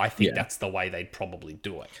something, I think that's the way they'd probably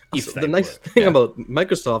do it. If The nice thing about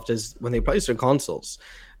Microsoft is when they price their consoles,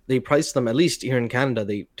 they price them, at least here in Canada,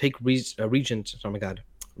 they take regions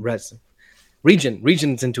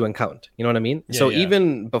into account. You know what I mean? Yeah, so yeah.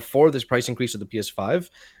 even before this price increase of the PS5,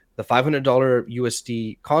 the $500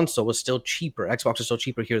 USD console was still cheaper. Xbox is still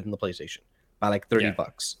cheaper here than the PlayStation by like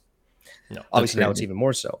 $30. No, Obviously now it's even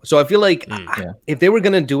more so. So I feel like if they were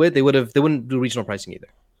gonna do it, they wouldn't do regional pricing either.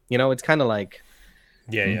 You know, it's kind of like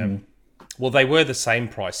Well, they were the same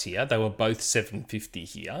price here. They were both $750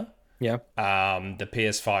 here. yeah. The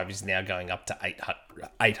PS5 is now going up to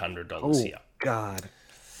 $800 here. God.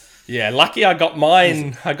 Yeah, lucky I got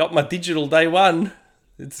mine. I got my digital day one.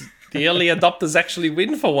 It's the early adopters actually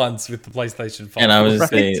win for once with the PlayStation 5. And I was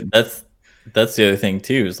saying that's the other thing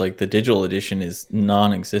too, is like the digital edition is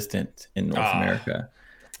non-existent in North America.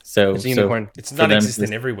 So It's a unicorn. It's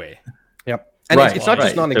non-existent everywhere. Yep. And it's not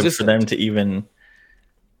just So non-existent. for them to even,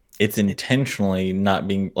 it's intentionally not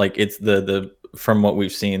being like, it's the from what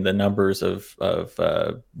we've seen, the numbers of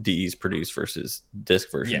DEs produced versus disc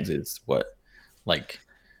versions is what, like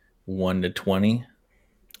 1 to 20.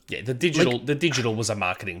 Yeah, the digital was a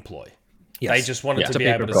marketing ploy. Yes. They just wanted It's to a be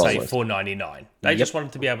paper able to say product. $4.99. They just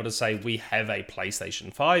wanted to be able to say we have a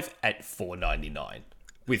PlayStation 5 at $4.99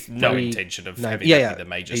 with no intention of having that be the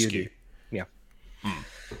major AUD. SKU. Yeah.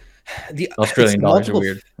 Australian it's dollars are multiple-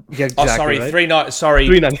 weird. Yeah, exactly, Oh, sorry,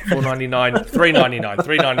 right? $4.99,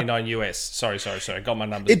 $3.99 US. Sorry. Got my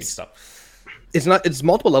numbers mixed up. It's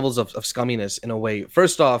multiple levels of scumminess in a way.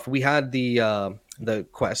 First off, we had the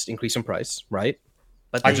Quest increase in price, right?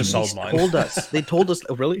 But I just sold mine. They told us,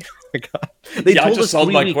 oh, really? Oh my God. I just sold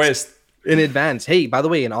 3 my weeks Quest. in advance. Hey, by the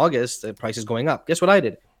way, in August, the price is going up. Guess what I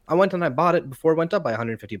did? I went and I bought it before it went up by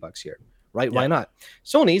 $150 here, right? Why not?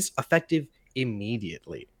 Sony's effective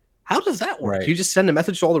immediately. How does that work? Right. You just send a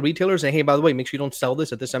message to all the retailers saying, hey, by the way, make sure you don't sell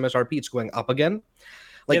this at this MSRP. It's going up again.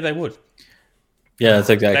 Yeah, they would. Yeah, that's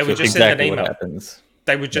exactly, They would just send an exactly what email. happens.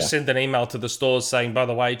 They would just send an email to the stores saying, by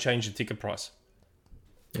the way, change the ticket price.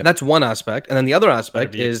 And that's one aspect. And then the other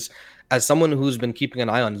aspect That'd be is, as someone who's been keeping an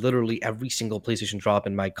eye on literally every single PlayStation drop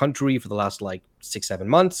in my country for the last like 6-7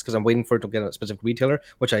 months, because I'm waiting for it to get a specific retailer,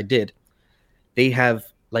 which I did. They have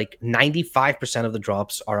like 95% of the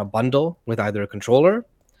drops are a bundle with either a controller,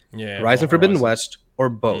 Horizon Forbidden West, or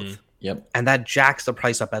both. Yep. And that jacks the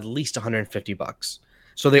price up at least $150.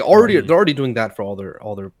 So they're already doing that for all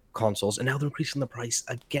their consoles, and now they're increasing the price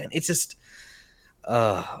again. It's just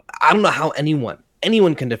I don't know how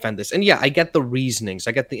anyone can defend this. And yeah, I get the reasonings,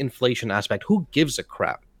 I get the inflation aspect. Who gives a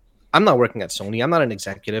crap? I'm not working at Sony. I'm not an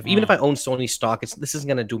executive. Even if I own Sony stock, this isn't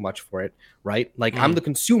going to do much for it, right? Like, I'm the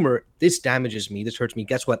consumer. This damages me. This hurts me.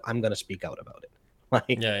 Guess what? I'm going to speak out about it. Like,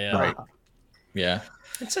 Right. Yeah.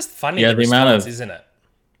 It's just funny. Yeah, the amount response, of isn't it?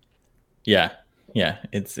 Yeah.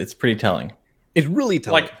 It's pretty telling. It's really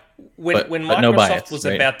telling. Like when Microsoft no bias, was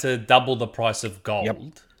right? about to double the price of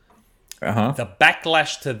gold, Uh-huh. the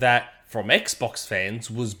backlash to that from Xbox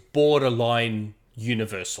fans was borderline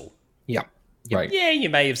universal. Yeah. Right. Yeah, you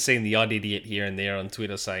may have seen the odd idiot here and there on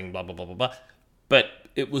Twitter saying blah, blah, blah, blah, blah. But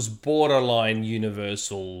it was borderline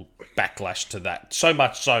universal backlash to that. So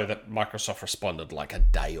much so that Microsoft responded like a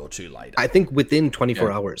day or two later. I think within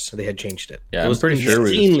 24 hours they had changed it. Yeah, it I'm was pretty sure it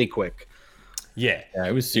was insanely quick. Yeah. Yeah,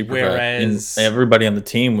 it was super Whereas- fast. And everybody on the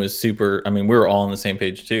team was super. I mean, we were all on the same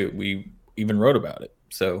page too. We even wrote about it.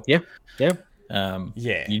 So Yeah. Yeah.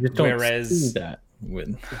 you just don't Whereas- see that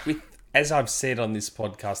with As I've said on this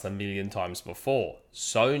podcast a million times before,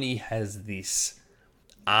 Sony has this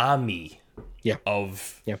army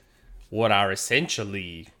of what are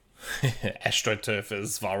essentially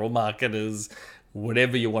astroturfers, viral marketers,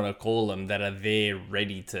 whatever you want to call them, that are there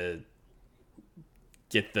ready to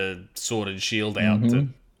get the sword and shield out to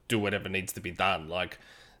do whatever needs to be done. Like,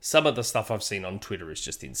 some of the stuff I've seen on Twitter is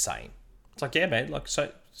just insane. It's like, yeah, man, like,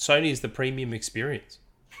 Sony is the premium experience.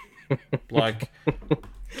 Like,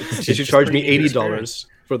 They should charge me $80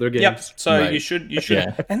 for their games. yep. So Right. you should,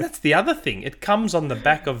 Yeah. and that's the other thing. It comes on the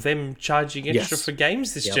back of them charging extra Yes. for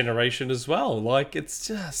games this generation as well. Like, it's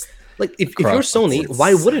just Like, if you're Cross- Sony, it's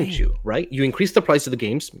why wouldn't insane. you, right? You increase the price of the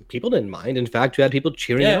games. People didn't mind. In fact, you had people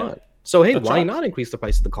cheering Yeah. on. So, hey, That's why right. not increase the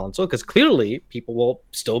price of the console? Because clearly people will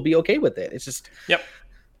still be okay with it. It's just... yep.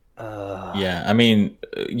 Yeah, I mean,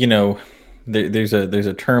 there's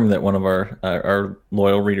a term that one of our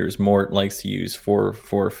loyal readers, Mort, likes to use for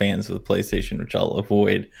fans of the PlayStation, which I'll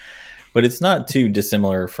avoid. But it's not too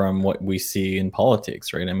dissimilar from what we see in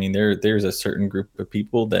politics, right? I mean, there's a certain group of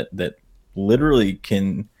people that literally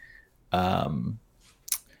can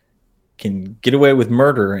get away with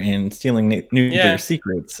murder and stealing nuclear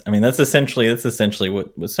secrets. I mean, that's essentially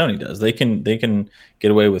what Sony does. They can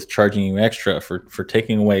get away with charging you extra for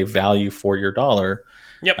taking away value for your dollar.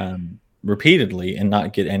 Yep. Repeatedly and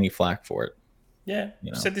not get any flack for it. Yeah,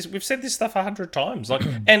 You know. we've said this stuff 100 times. Like,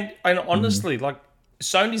 and honestly, like,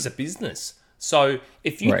 Sony's a business, so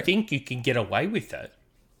if you Right. think you can get away with it,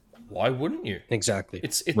 why wouldn't you? Exactly.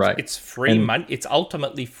 It's Right. it's free And- money. It's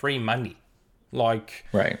ultimately free money. Like,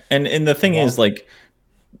 Right. And the thing is, like,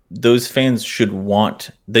 those fans should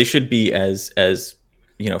be as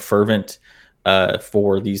fervent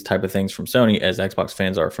for these type of things from Sony as Xbox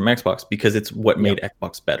fans are from Xbox, because it's what made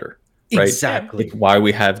Xbox better. Right? Exactly. It's why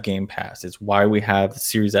we have Game Pass. It's why we have the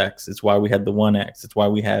Series X. It's why we had the One X. It's why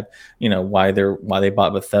we have, why they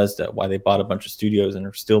bought Bethesda, why they bought a bunch of studios and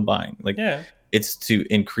are still buying. Like, yeah, it's to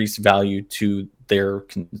increase value to their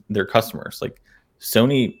customers. Like,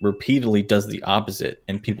 Sony repeatedly does the opposite,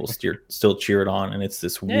 and people still cheer it on, and it's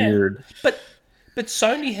this weird. But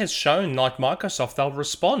Sony has shown, like Microsoft, they'll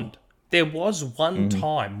respond. There was one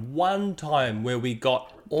time where we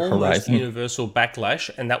got almost Horizon. universal backlash,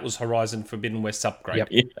 and that was Horizon Forbidden West upgrade. Yep.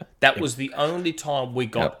 Yeah. That was the only time we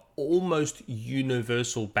got almost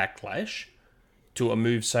universal backlash to a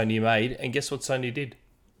move Sony made, and guess what Sony did?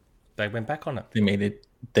 They went back on it.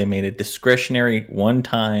 They made a discretionary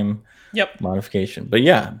one-time Yep. modification. But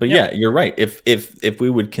yeah, you're right. If we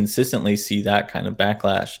would consistently see that kind of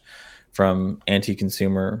backlash from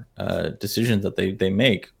anti-consumer decisions that they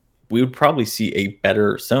make, we would probably see a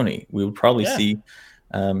better Sony. We would probably see,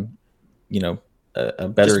 a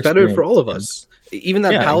better. It's better for all of experience. us. Even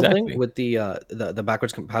that Yeah, PAL exactly. thing with the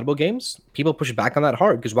backwards compatible games, people push back on that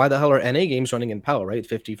hard because why the hell are NA games running in PAL, right?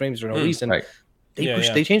 50 frames for no reason. Right.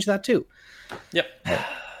 They changed that too. Yep.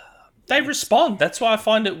 They respond. That's why I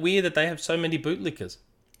find it weird that they have so many bootlickers,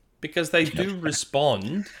 because they do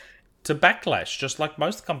respond to backlash, just like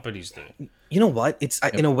most companies do. You know what? It's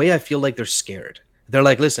in a way I feel like they're scared. They're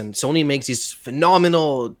like, listen, Sony makes these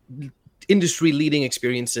phenomenal industry-leading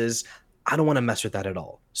experiences. I don't want to mess with that at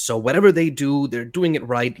all. So whatever they do, they're doing it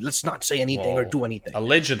right. Let's not say anything or do anything.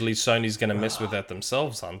 Allegedly, Sony's going to mess with that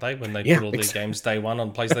themselves, aren't they? When they Yeah, put all their exactly. games day one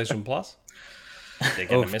on PlayStation Plus, they're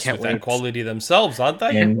going to mess can't with that wait. quality themselves, aren't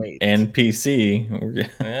they? wait. And PC.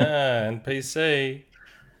 Yeah, and PC,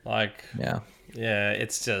 like, Yeah.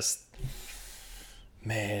 it's just,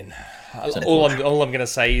 man. All I'm gonna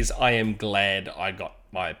say is I am glad I got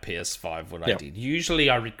my PS5 when I did. Usually,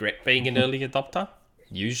 I regret being an early adopter.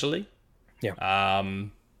 Usually,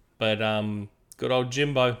 but good old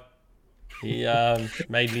Jimbo, he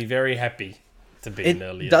made me very happy to be an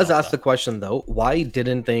early It does adopter. ask the question, though, why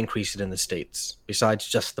didn't they increase it in the States besides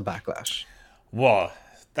just the backlash? Well,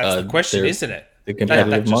 that's the question, they're- isn't it? The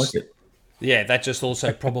competitive market. Yeah, that just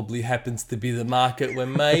also probably happens to be the market where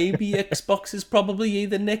maybe Xbox is probably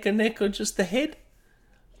either neck and neck or just ahead.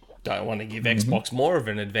 Don't want to give Xbox more of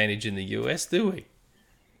an advantage in the US, do we?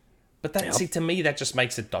 But that, see, to me, that just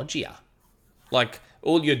makes it dodgier. Like,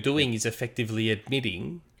 all you're doing is effectively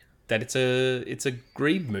admitting that it's a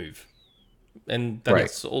greed move. And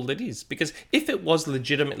that's all it is. Because if it was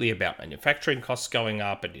legitimately about manufacturing costs going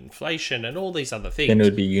up and inflation and all these other things, then it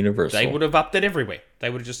would be universal. They would have upped it everywhere. They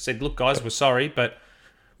would have just said, look, guys, we're sorry, but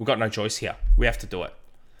we've got no choice here. We have to do it.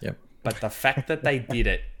 Yep. But the fact that they did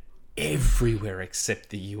it everywhere except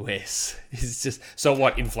the US is just... So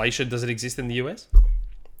what, inflation doesn't exist in the US?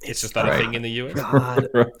 It's just not a thing in the US? God.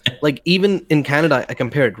 Like, even in Canada, I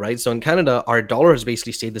compared, right? So in Canada, our dollar has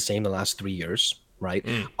basically stayed the same the last 3 years. Right,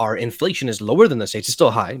 our inflation is lower than the States. It's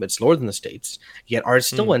still high, but it's lower than the States. Yet ours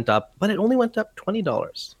still went up, but it only went up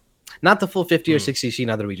 $20, not the full 50 or 60 you see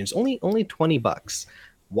in other regions. Only $20.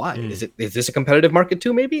 Why is it? Is this a competitive market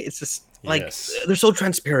too? Maybe it's just like they're so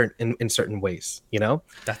transparent in certain ways. You know,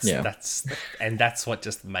 that's what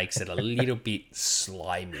just makes it a little bit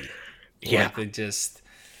slimy. Yeah, like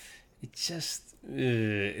it's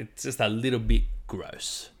just a little bit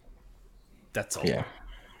gross. That's all. Yeah.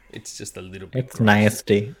 It's just a little bit. It's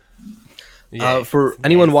nasty. Yeah, for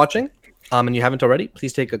anyone watching, and you haven't already,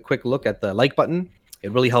 please take a quick look at the like button.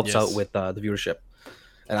 It really helps out with the viewership.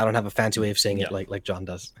 And I don't have a fancy way of saying it like John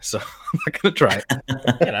does, so I'm not gonna try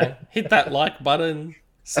it. Hit that like button,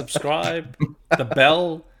 subscribe, the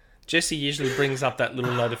bell. Jesse usually brings up that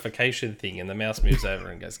little notification thing, and the mouse moves over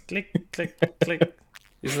and goes click, click, click.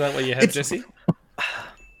 Isn't that what you have, Jesse?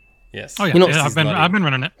 Yes. Oh yeah, I've been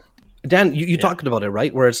running it. Dan, you talked about it,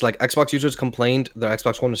 right? Where it's like Xbox users complained their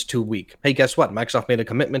Xbox One was too weak. Hey, guess what? Microsoft made a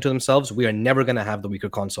commitment to themselves. We are never going to have the weaker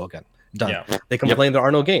console again. Done. Yeah. They complained there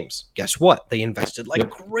are no games. Guess what? They invested like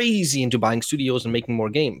crazy into buying studios and making more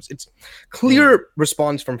games. It's clear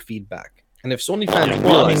response from feedback. And if Sony fans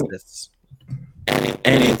realize this... And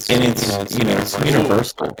it's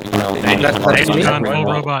universal. Full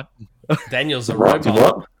robot. Daniel's a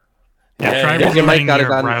robot. Yeah, try your mic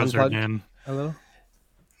got browser, Dan. Hello?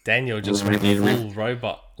 Daniel just went full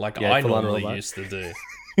robot, like I normally used to do.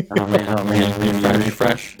 Oh man,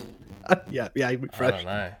 refresh. Yeah, refresh. I don't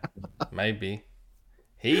know, maybe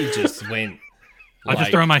he just went. I'll just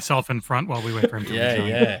throw myself in front while we wait for him to rejoin.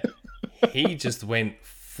 Yeah. He just went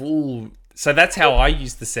full. So that's how I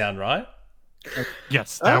used to sound, right?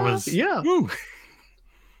 Yes, that was. Yeah.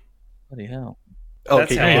 Bloody hell.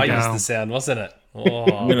 That's how I used to sound, wasn't it? Oh,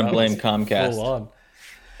 I'm gonna blame Comcast. Full on.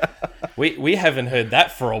 We haven't heard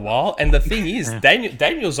that for a while, and the thing is,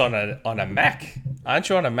 Daniel's on a Mac, aren't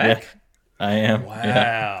you on a Mac? Yeah, I am. Wow,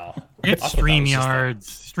 yeah. It's StreamYard's.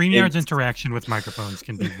 StreamYard's interaction with microphones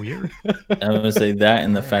can be weird. I would say that,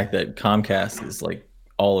 and the fact that Comcast is like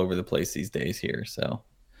all over the place these days here. So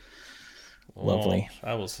lovely.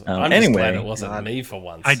 I'm just glad it wasn't me for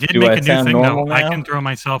once. I did make a new thing though. Now? I can throw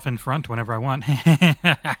myself in front whenever I want.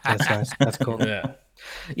 That's nice. That's cool. Yeah.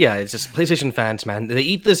 Yeah, it's just PlayStation fans, man. They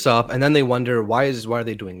eat this up, and then they wonder why are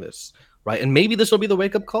they doing this, right? And maybe this will be the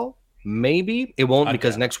wake up call. Maybe it won't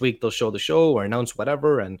because next week they'll show the show or announce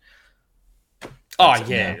whatever. And like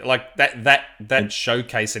that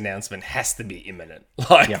showcase announcement has to be imminent.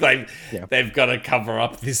 Like they've got to cover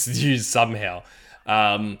up this news somehow.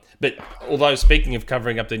 But although speaking of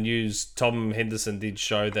covering up the news, Tom Henderson did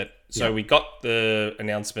show that. So we got the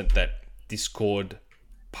announcement that Discord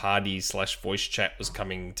party/voice chat was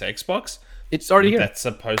coming to Xbox. It's already here. That's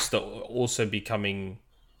supposed to also be coming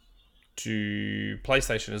to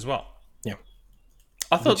PlayStation as well. Yeah.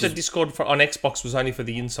 I thought the Discord on Xbox was only for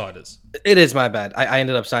the insiders. It is my bad. I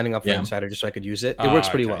ended up signing up for Insider just so I could use it. It works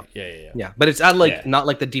pretty well. Yeah. But it's at not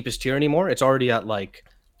like the deepest tier anymore. It's already at like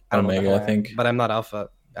Omega, I think. But I'm not alpha.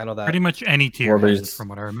 I know that. Pretty much any tier from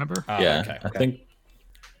what I remember. I think.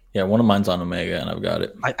 Yeah, one of mine's on Omega, and I've got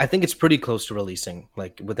it. I think it's pretty close to releasing,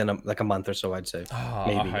 like within a month or so, I'd say.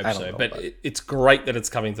 Maybe. I hope so. But it's great that it's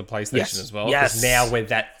coming to PlayStation as well. Yes. Now we're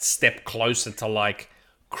that step closer to like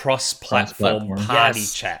cross-platform party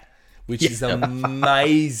chat, which is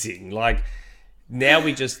amazing. Like now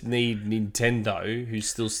we just need Nintendo, who's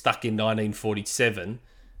still stuck in 1947,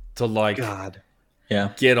 to like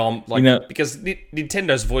get on, like, because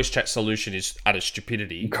Nintendo's voice chat solution is utter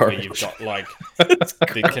stupidity. Where you've got like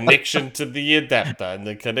the connection to the adapter and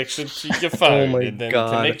the connection to your phone, and then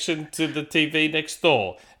connection to the TV next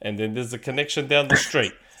door, and then there's a connection down the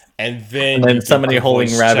street, and then somebody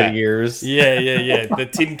holding rabbit ears. Yeah. The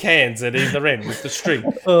tin cans at either end with the string.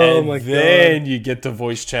 Then you get the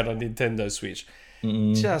voice chat on Nintendo Switch.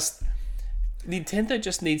 Nintendo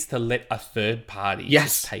just needs to let a third party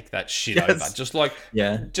just take that shit over. Just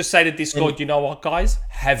just say to Discord, you know what, guys?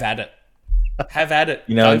 Have at it. Have at it.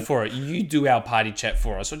 Go for it. You do our party chat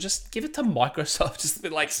for us. Or just give it to Microsoft. Just be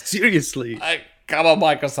like, seriously. Come on,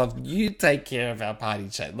 Microsoft. You take care of our party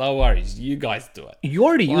chat. No worries. You guys do it. You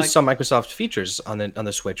already use some Microsoft features on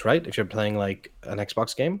the Switch, right? If you're playing like an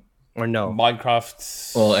Xbox game. Or no?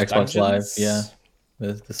 Minecraft. Well, Xbox Live, Dungeons yeah,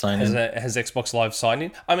 the sign in. has Xbox Live sign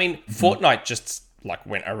in. I mean, Fortnite just like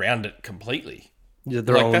went around it completely. Their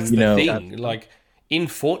Like own, that's the thing. Like in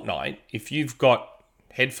Fortnite, if you've got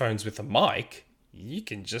headphones with a mic, you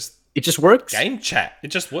can just it just works. game chat. It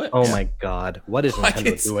just works. Oh my god, what is Like,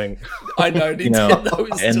 Nintendo doing? I know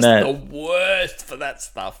Nintendo is and just that- the worst for that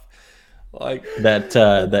stuff. Like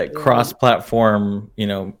that cross-platform,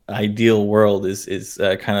 ideal world is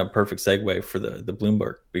kind of perfect segue for the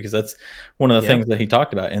Bloomberg, because that's one of the things that he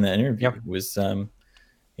talked about in that interview was,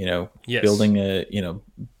 Yes. building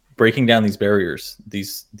breaking down these barriers,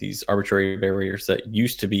 these arbitrary barriers that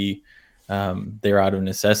used to be they're out of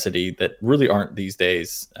necessity that really aren't these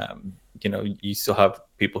days. You still have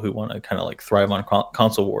people who want to kind of like thrive on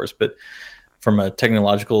console wars, but from a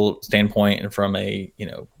technological standpoint and from a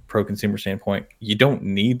pro-consumer standpoint, you don't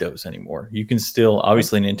need those anymore. You can still,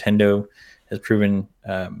 obviously Nintendo has proven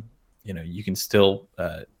you can still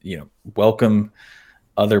welcome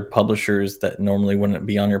other publishers that normally wouldn't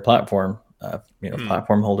be on your platform,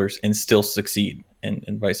 platform holders, and still succeed, and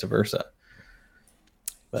vice versa.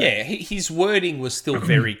 But, yeah, his wording was still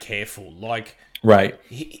very careful. Like, right.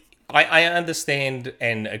 I understand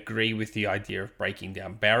and agree with the idea of breaking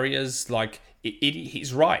down barriers. Like,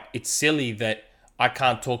 he's right. It's silly that I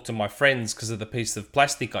can't talk to my friends because of the piece of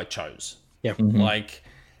plastic I chose. Yeah. Like,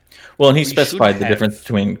 well, and he we specified should the have- difference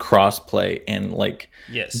between cross-play and like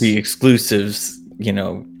Yes. the exclusives,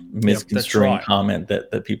 misconstruing right. comment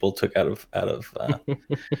that people took out of out of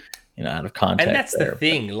context. And that's there. the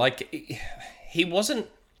thing. Like, he wasn't.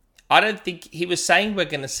 I don't think he was saying we're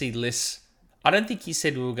going to see less. I don't think he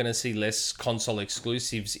said we were going to see less console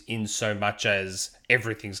exclusives in so much as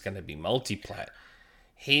everything's going to be multiplat.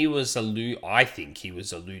 I think he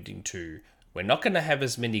was alluding to, we're not going to have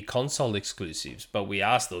as many console exclusives, but we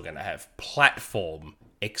are still going to have platform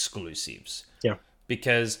exclusives. Yeah.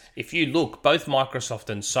 Because if you look, both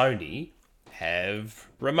Microsoft and Sony have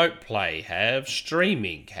remote play, have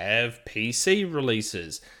streaming, have PC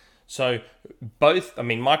releases. So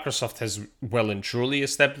Microsoft has well and truly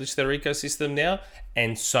established their ecosystem now,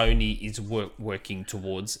 and Sony is working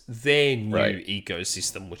towards their new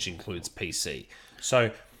ecosystem, which includes PC.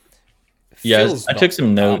 So, I took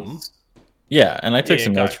some notes. Yeah, and I took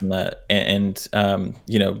some go. notes from that, and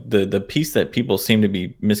the piece that people seem to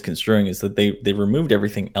be misconstruing is that they removed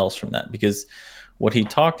everything else from that, because what he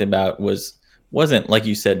talked about wasn't like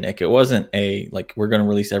you said, Nick. It wasn't a like we're going to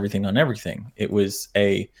release everything on everything. It was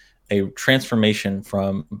a transformation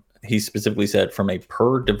from, he specifically said, from a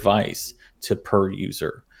per device to per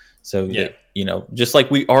user. So that, just like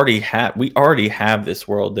we already have this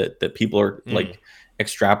world that people are like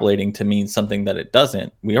extrapolating to mean something that it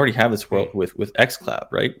doesn't. We already have this world with xCloud,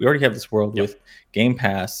 right? We already have this world with Game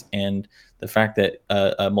Pass, and the fact that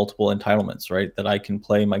multiple entitlements, right? That I can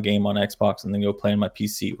play my game on Xbox and then go play on my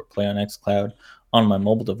PC or play on xCloud on my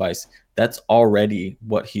mobile device. That's already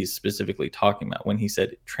what he's specifically talking about when he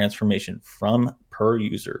said transformation from per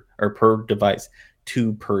user or per device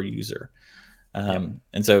to per user. And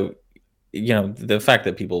so, the fact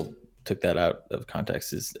that people took that out of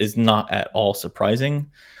context is not at all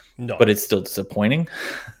surprising, but it's still disappointing.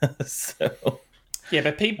 So yeah,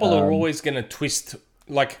 but people are always going to twist,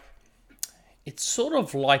 like, it's sort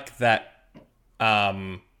of like that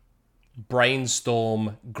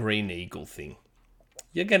brainstorm Green Eagle thing.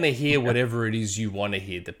 You're going to hear whatever it is you want to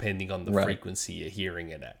hear, depending on the frequency you're hearing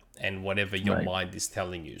it at and whatever your mind is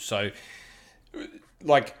telling you. So,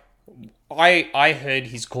 like, I heard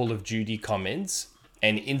his Call of Duty comments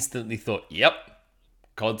and instantly thought, yep,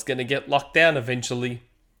 COD's going to get locked down eventually.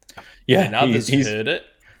 Yeah, and others heard it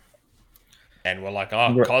and were like,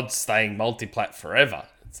 oh, COD's staying multiplat forever.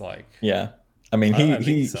 It's like... Yeah. I mean,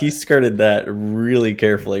 he skirted that really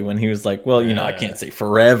carefully when he was like, well, I can't say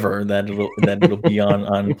forever that it'll be on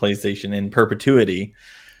PlayStation in perpetuity.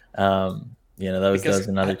 That was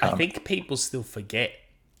another comment. I think people still forget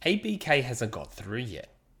ABK hasn't got through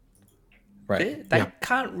yet. Right. They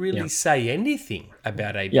can't really say anything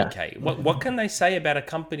about ABK. Yeah. What can they say about a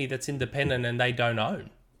company that's independent and they don't own?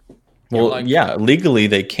 Well, legally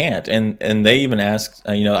they can't, and they even asked.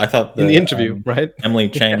 I thought in the interview, right? Emily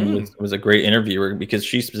Chang was a great interviewer, because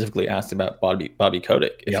she specifically asked about Bobby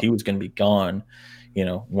Kotick, if he was going to be gone,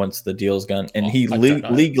 once the deal's done, and he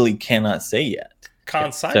legally cannot say yet.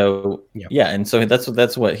 Can't say. So and so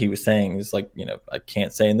that's what he was saying is like, I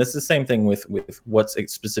can't say, and this is the same thing with what's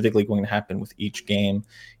specifically going to happen with each game,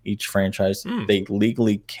 each franchise. They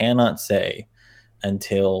legally cannot say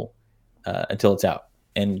until it's out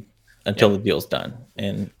and until the deal's done.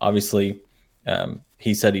 And obviously,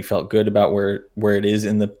 He said he felt good about where it is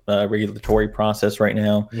in the regulatory process right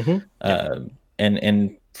now.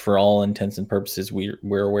 And for all intents and purposes,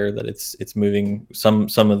 we're aware that it's moving. Some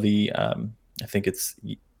of the I think it's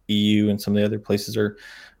EU and some of the other places are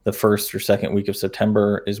the first or second week of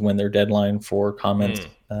September is when their deadline for comments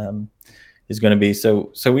is going to be.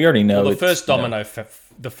 So we already know the first domino fell.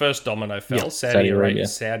 Yeah,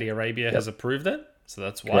 Saudi Arabia has approved it, so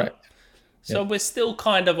that's one. Correct. So we're still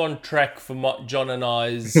kind of on track from what John and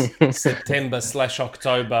I's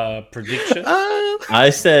September/October prediction. I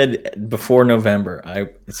said before November.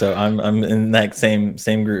 I'm in that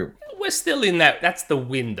same group. We're still in that. That's the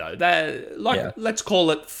window. Let's call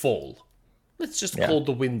it fall. Let's just call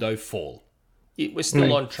the window fall. We're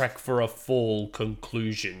still on track for a fall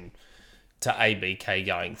conclusion to ABK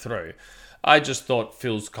going through. I just thought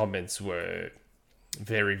Phil's comments were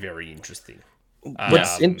very, very interesting.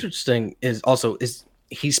 What's interesting is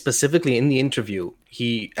he specifically in the interview,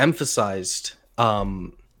 he emphasized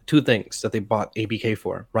two things that they bought ABK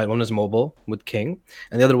for, right? One was mobile with King,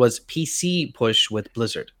 and the other was PC push with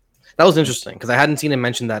Blizzard. That was interesting because I hadn't seen him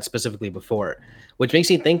mention that specifically before, which makes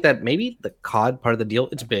me think that maybe the COD part of the deal,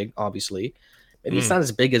 it's big, obviously. Maybe it's not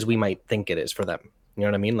as big as we might think it is for them. You know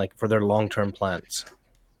what I mean? Like for their long-term plans.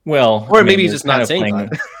 Well, or maybe he's just not saying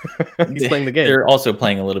that. He's playing the game. They're also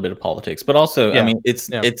playing a little bit of politics, but also, I mean, it's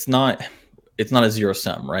not a zero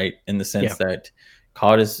sum, right? In the sense that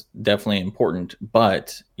COD is definitely important,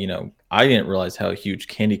 but I didn't realize how huge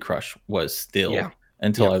Candy Crush was still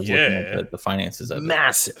until I was looking at the finances of it.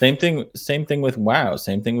 Massive. Same thing with WoW.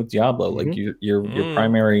 Same thing with Diablo. Like your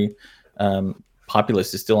primary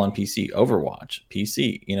populace is still on PC. Overwatch,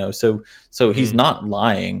 PC. So he's not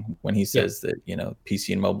lying when he says that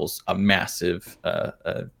PC and mobile's a massive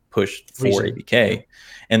push for ABK,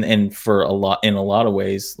 and for in a lot of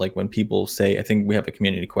ways, like when people say, I think we have a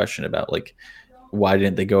community question about like why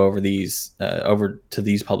didn't they go over to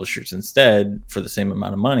these publishers instead for the same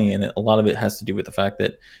amount of money, and a lot of it has to do with the fact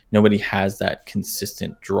that nobody has that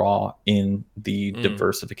consistent draw in the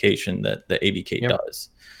diversification that the ABK does.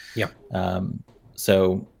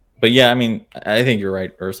 So, but yeah, I mean, I think you're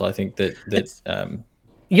right, Aarsal. I think that it's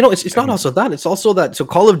not also that. It's also that. So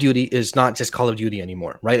Call of Duty is not just Call of Duty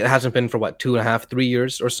anymore, right? It hasn't been for 2.5, 3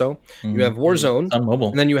 years or so. You have Warzone on mobile,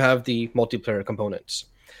 and then you have the multiplayer components,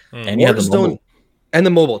 and you have the mobile. And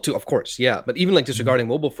the mobile too, of course, yeah. But even like disregarding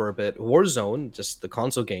mobile for a bit, Warzone, just the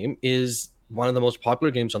console game, is one of the most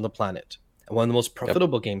popular games on the planet. One of the most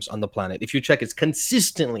profitable games on the planet. If you check, it's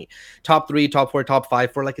consistently top 3, top 4, top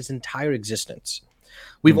 5 for like its entire existence.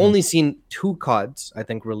 We've only seen 2 CODs, I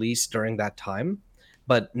think, released during that time,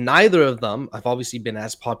 but neither of them have obviously been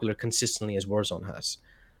as popular consistently as Warzone has.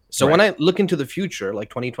 So when I look into the future, like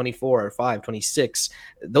 2024 or 5, 26,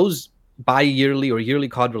 those bi-yearly or yearly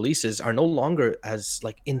COD releases are no longer as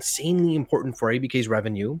like insanely important for ABK's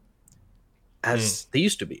revenue as they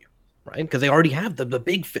used to be. Right, because they already have the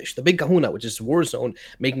big fish, the big kahuna, which is Warzone,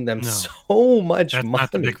 making them so much money.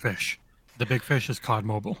 Not the big fish. The big fish is COD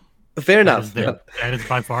Mobile. Fair enough. That is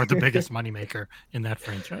by far the biggest moneymaker in that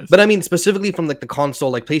franchise. But I mean, specifically from like the console,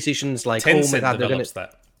 like PlayStation's like, Tencent oh my god, they're gonna.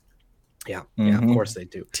 That. Yeah, of course they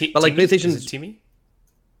do. But like PlayStation's is it Timmy?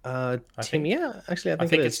 Timmy, yeah, actually, I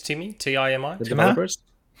think it's Timmy, TIMI. The developers.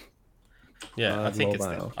 Yeah, I think it's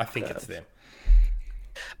them. It's them.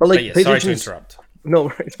 But like, yeah, sorry to interrupt. No,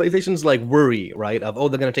 PlayStation's like worry, right? Of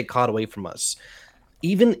they're gonna take COD away from us.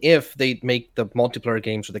 Even if they make the multiplayer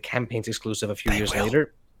games or the campaigns exclusive a few years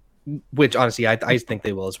later, which honestly I think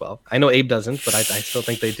they will as well. I know Abe doesn't, but I still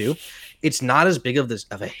think they do. It's not as big of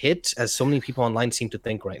a hit as so many people online seem to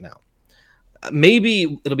think right now.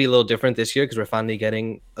 Maybe it'll be a little different this year because we're finally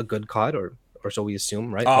getting a good COD, or so we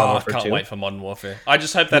assume, right? Oh, I can't wait for Modern Warfare. I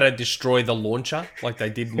just hope that I destroy the launcher like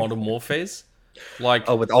they did Modern Warfare's. Like,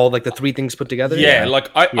 with all like the 3 things put together.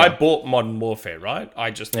 I bought Modern Warfare, right?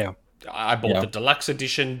 I bought the deluxe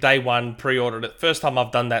edition day one, pre-ordered it. First time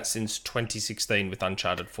I've done that since 2016 with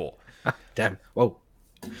Uncharted 4. Damn. Whoa.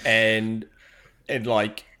 And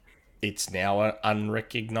like, it's now an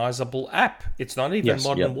unrecognizable app. It's not even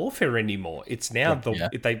Modern Warfare anymore. It's now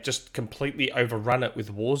they've just completely overrun it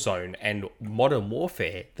with Warzone, and Modern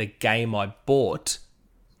Warfare, the game I bought,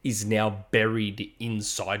 is now buried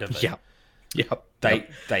inside of it.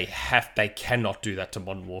 They cannot do that to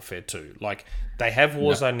Modern Warfare 2. Like, they have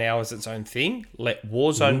Warzone now as its own thing. Let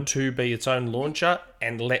Warzone 2 be its own launcher,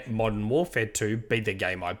 and let Modern Warfare 2 be the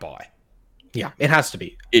game I buy. Yeah, it has to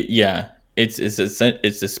be. It's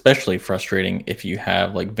especially frustrating if you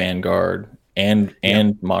have like Vanguard and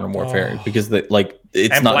Modern Warfare, because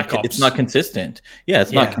And Black Ops. it's not consistent. Yeah,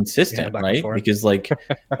 it's not consistent, right? Because like,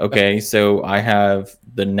 okay, so I have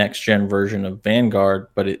the next gen version of Vanguard,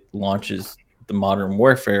 but it launches the Modern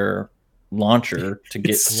Warfare launcher to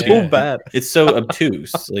get so bad. It's so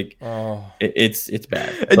obtuse. Like it's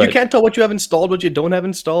bad. And you can't tell what you have installed, what you don't have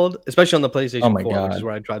installed, especially on the PlayStation 4, which is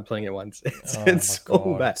where I tried playing it once. It's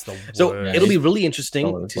so bad. So it'll be really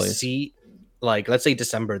interesting to see, like, let's say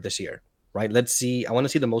December this year, right? Let's see. I want to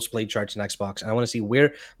see the most played charts in Xbox, and I want to see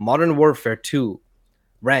where Modern Warfare 2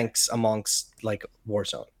 ranks amongst like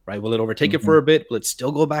Warzone, right? Will it overtake it for a bit? Will it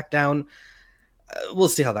still go back down? We'll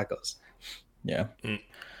see how that goes. Yeah.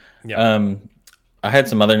 Yeah. I had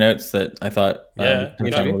some other notes that I thought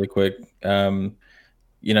really quick.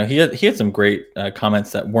 You know, he had some great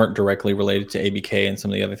comments that weren't directly related to ABK and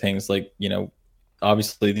some of the other things. Like, you know,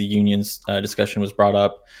 obviously the unions discussion was brought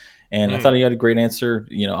up, and I thought he had a great answer.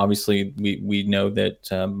 You know, obviously we know that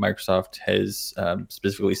Microsoft has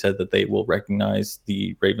specifically said that they will recognize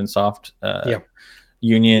the Ravensoft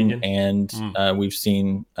union. And we've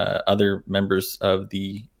seen other members of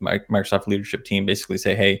the Microsoft leadership team basically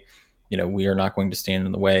say, hey, you know, we are not going to stand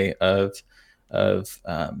in the way of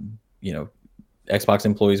you know, Xbox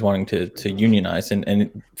employees wanting to unionize.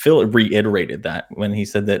 And Phil reiterated that when he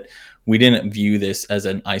said that we didn't view this as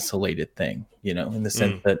an isolated thing, you know, in the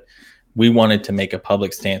sense that we wanted to make a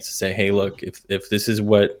public stance to say, hey, look, if this is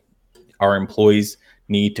what our employees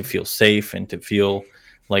need to feel safe and to feel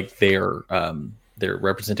like their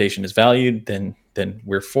representation is valued, then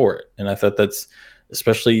we're for it. And I thought that's,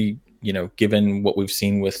 especially, you know, given what we've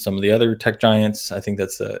seen with some of the other tech giants, I think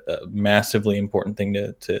that's a massively important thing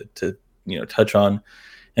to you know, touch on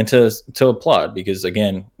and to applaud, because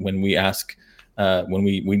again, when we ask, when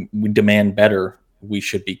we demand better, we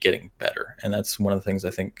should be getting better. And that's one of the things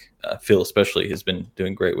I think Phil especially has been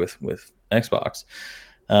doing great with Xbox.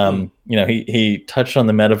 You know, he touched on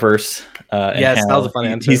the metaverse. Yes, that was a fun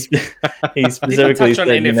answer. He specifically said,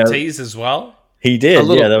 NFTs as well. He did.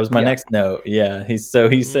 Yeah, that was my next note. Yeah, he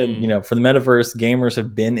said, you know, for the metaverse, gamers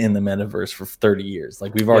have been in the metaverse for 30 years.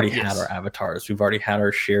 Like, we've already had our avatars, we've already had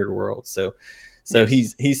our shared world. So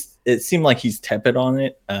he's it seemed like he's tepid on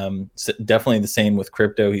it. So definitely the same with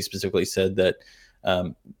crypto. He specifically said that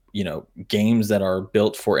you know, games that are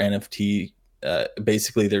built for NFT,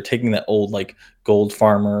 basically they're taking that old like gold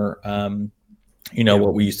farmer, you know,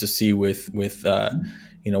 what we used to see with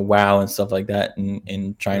you know, WoW and stuff like that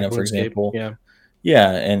in China, for example.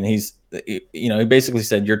 Yeah, and he's, you know, he basically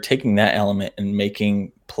said you're taking that element and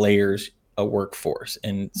making players a workforce,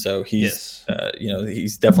 and so he's you know,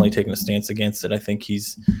 he's definitely taking a stance against it. I think he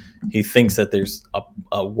thinks that there's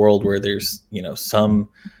a world where there's, you know, some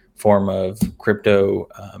form of crypto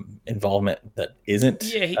involvement that isn't.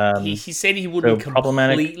 Yeah, he said he wouldn't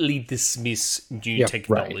completely dismiss new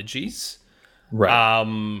technologies.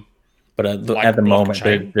 Right. But at the moment,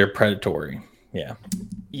 they're predatory. Yeah.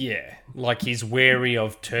 Yeah, like he's wary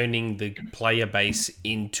of turning the player base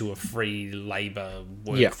into a free labor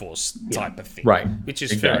workforce type of thing. Right. Which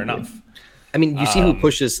is fair enough. I mean, you see who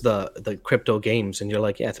pushes the crypto games, and you're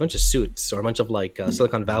like, yeah, it's a bunch of suits or a bunch of like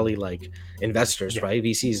Silicon Valley like investors, right?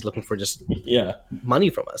 VCs looking for just money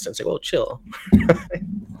from us, and say, well, chill.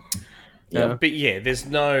 But yeah, there's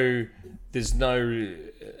no.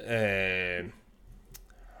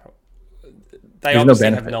 They obviously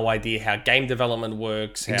have no idea how game development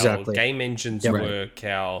works, how game engines work,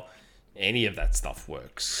 how any of that stuff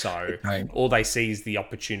works. So all they see is the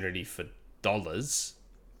opportunity for dollars,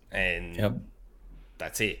 and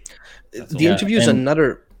that's it. The interview is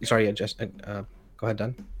another. Sorry, just go ahead,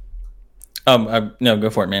 Dan. No, go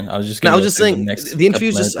for it, man. I was just saying the interview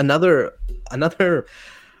is just another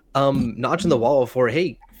notch in the wall for,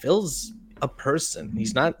 hey, Phil's a person.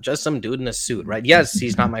 He's not just some dude in a suit, right? Yes,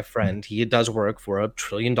 he's not my friend. He does work for $1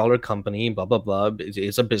 trillion company, blah blah blah.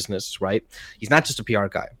 It's a business, right? He's not just a PR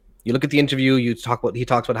guy. You look at the interview. He talks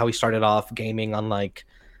about how he started off gaming on like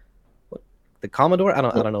the Commodore. I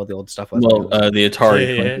don't know what the old stuff was. Well, the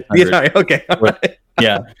Atari. The Atari. Okay. Right.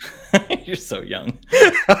 Yeah. You're so young.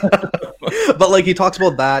 But like he talks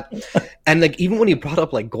about that, and like even when he brought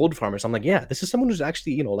up like gold farmers, I'm like, yeah, this is someone who's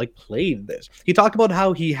actually, you know, like played this. He talked about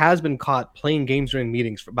how he has been caught playing games during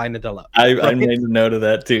meetings by Nadella. I made a note of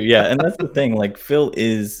that too. Yeah, and that's the thing. Like Phil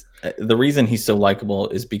is the reason he's so likable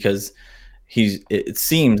is because it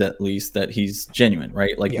seems at least that he's genuine,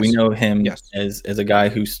 right? Like we know him as a guy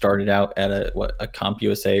who started out at a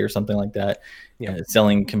CompUSA or something like that,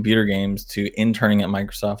 selling computer games, to interning at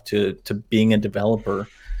Microsoft, to being a developer,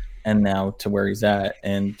 and now to where he's at,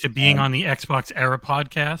 and to being on the Xbox Era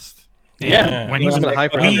podcast. Yeah. When he was a high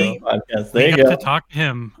we podcast. There we you got go. to talk to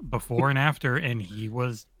him before and after, and he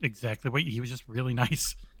was exactly what he was. Just really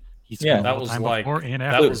nice. He spent Yeah. a That lot was of time like before and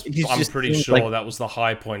that after. was. He's I'm just pretty seems sure like- that was the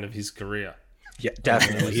high point of his career. Yeah,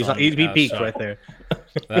 definitely. He Sony, peaked so- right there.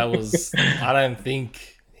 That was. I don't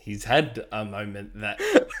think he's had a moment that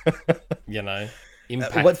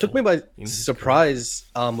impactful. What took me by in his surprise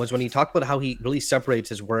was when he talked about how he really separates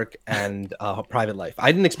his work and private life.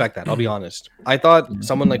 I didn't expect that. I'll be honest. I thought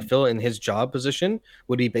someone like Phil in his job position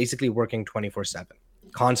would be basically working 24/7,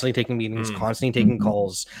 constantly taking meetings, constantly taking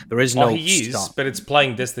calls. There is no he is, stop. but it's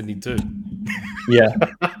playing Destiny 2. Yeah.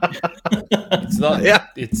 It's not. Yeah.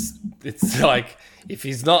 It's like if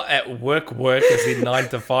he's not at work, as in 9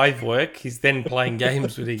 to 5 work, he's then playing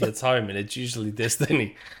games when he gets home, and it's usually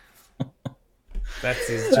Destiny. That's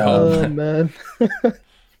his job. Oh man,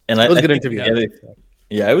 And it was a good think interview.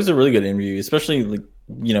 Yeah, it was a really good interview, especially like,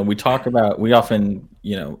 we often,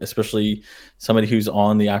 especially somebody who's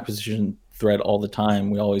on the acquisition thread all the time,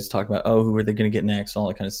 we always talk about, who are they going to get next, all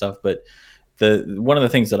that kind of stuff. But one of the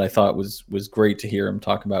things that I thought was great to hear him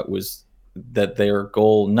talk about was that their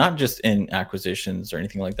goal, not just in acquisitions or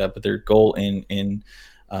anything like that, but their goal in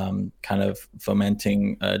kind of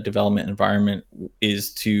fomenting a development environment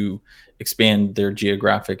is to expand their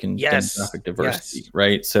geographic and demographic diversity,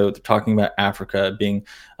 right? So they're talking about Africa being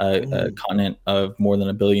a continent of more than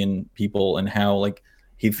 1 billion people, and how like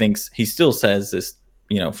he still says this,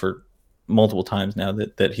 for multiple times now,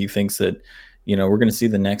 that he thinks that, we're going to see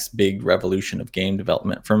the next big revolution of game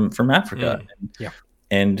development from Africa.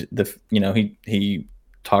 And he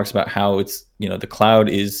talks about how it's, the cloud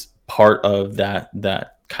is part of that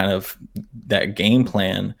kind of that game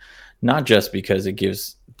plan, not just because it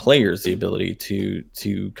gives players the ability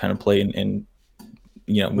to kind of play in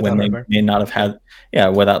when they may not have had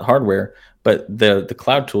without hardware, but the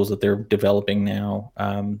cloud tools that they're developing now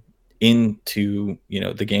into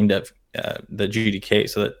the game dev the GDK,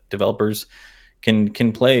 so that developers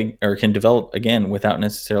can play or can develop again without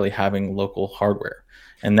necessarily having local hardware.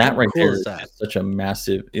 And that there is such a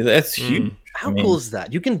massive, that's huge. How cool is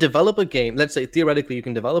that? You can develop a game. Let's say theoretically, you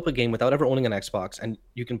can develop a game without ever owning an Xbox, and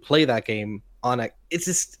you can play that game on a.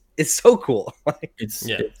 It's so cool. It's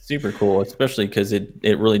super cool, especially because it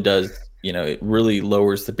really does. It really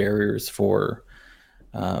lowers the barriers for,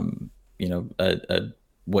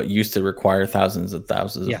 what used to require thousands of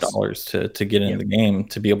dollars to get into the game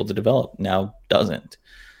to be able to develop now doesn't.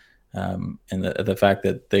 And the fact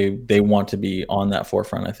that they want to be on that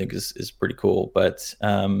forefront, I think is pretty cool. But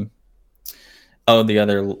the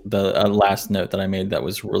last note that I made that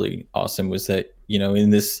was really awesome was that, in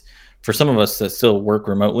this, for some of us that still work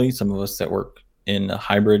remotely, some of us that work in a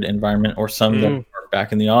hybrid environment, or some that are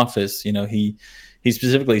back in the office, he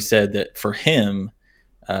specifically said that for him,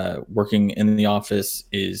 working in the office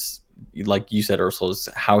is, like you said, Aarsal, is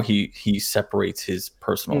how he separates his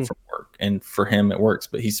personal from work. And for him, it works.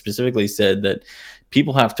 But he specifically said that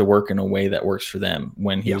people have to work in a way that works for them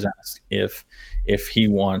when he was asked if he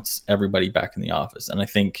wants everybody back in the office. And I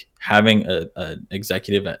think having an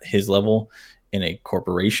executive at his level in a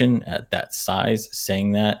corporation at that size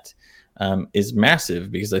saying that is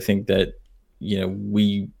massive, because I think that,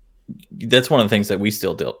 that's one of the things that we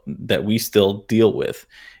still deal with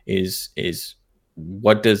is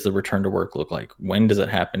what does the return to work look like? When does it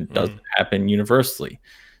happen? Does it happen universally?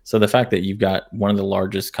 So the fact that you've got one of the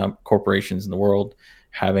largest corporations in the world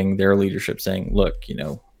having their leadership saying, look,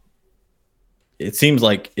 it seems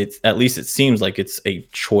like it's a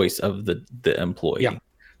choice of the employee.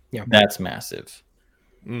 Yeah. That's massive.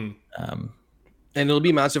 And it'll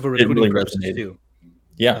be massive for recruiting purposes too.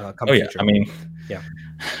 Yeah. Future. I mean, yeah.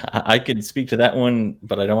 I could speak to that one,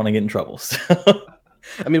 but I don't want to get in trouble. So.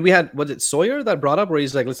 I mean, was it Sawyer that brought up where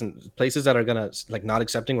he's like, listen, places that are gonna like not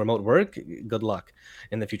accepting remote work, good luck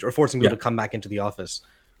in the future, or forcing people to come back into the office.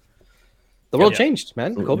 The world changed, man.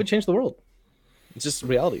 Absolutely. COVID changed the world. It's just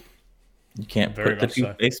reality. You can't put the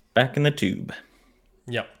toothpaste back in the tube.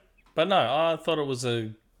 Yep. But no, I thought it was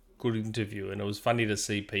a good interview, and it was funny to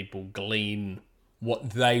see people glean what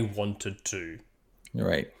they wanted to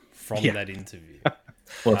from that interview.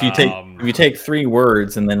 Well, if you take 3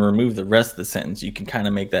 words and then remove the rest of the sentence, you can kind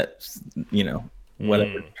of make that,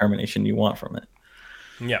 whatever determination you want from it.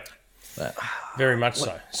 Yeah, but, very much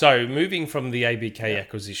so. So moving from the ABK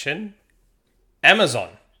acquisition, Amazon.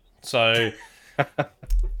 So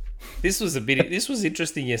this was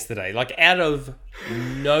interesting yesterday. Like out of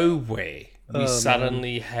nowhere, we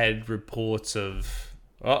suddenly had reports of,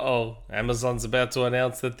 Amazon's about to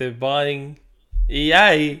announce that they're buying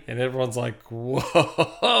EA, and everyone's like,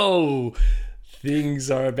 whoa,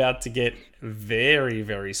 things are about to get very,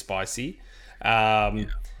 very spicy.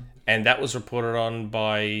 And that was reported on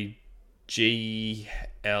by GLHF,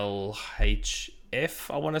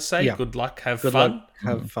 I want to say. Yeah. Good luck, have Good fun. luck,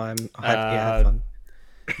 have fun. Have fun.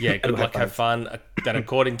 Yeah, good luck, have fun. fun. That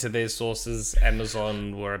according to their sources,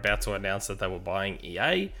 Amazon were about to announce that they were buying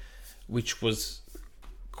EA, which was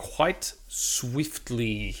quite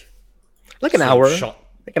swiftly Like an sort of hour. shot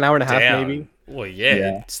Like an hour and a half, down. maybe. Well,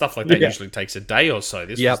 yeah, stuff like that usually takes a day or so.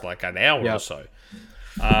 This was like an hour or so.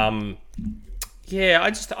 Yeah,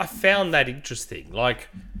 I found that interesting. Like,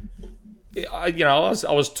 I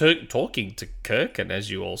was talking to Kirk, and as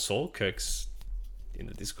you all saw, Kirk's in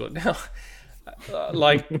the Discord now.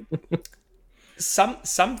 Like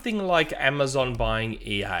something like Amazon buying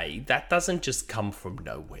EA, that doesn't just come from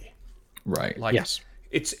nowhere. Right. Like,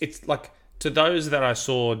 it's like, to those that I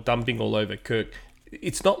saw dumping all over Kirk,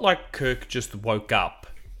 it's not like Kirk just woke up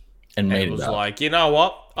and made was it up. like, you know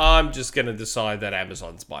what? I'm just going to decide that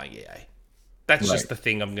Amazon's buying EA. That's just the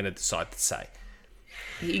thing I'm going to decide to say.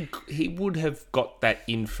 He would have got that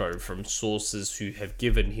info from sources who have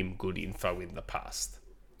given him good info in the past.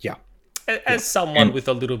 Yeah. As someone with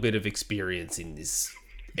a little bit of experience in this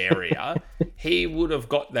area, he would have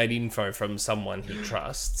got that info from someone he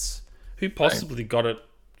trusts, who possibly got it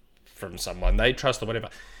from someone they trust or whatever.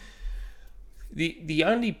 The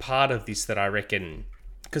only part of this that I reckon,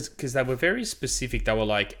 because they were very specific, they were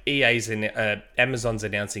like, Amazon's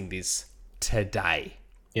announcing this today.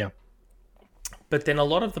 Yeah. But then a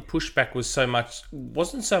lot of the pushback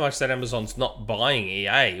wasn't so much that Amazon's not buying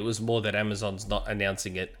EA, it was more that Amazon's not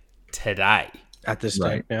announcing it today. At this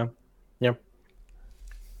time, yeah.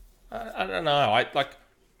 I don't know.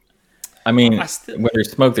 Where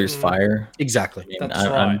there's smoke, there's fire. Exactly. That's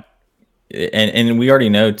right. And we already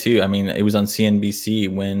know too. I mean, it was on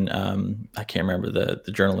CNBC when I can't remember the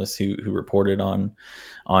journalist who reported on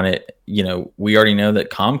it. You know, we already know that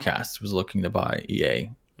Comcast was looking to buy EA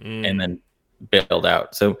and then bailed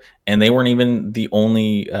out. So, and they weren't even the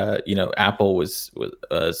only. Apple was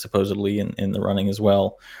supposedly in the running as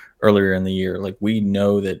well earlier in the year. Like, we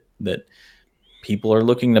know that people are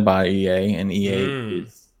looking to buy EA, and EA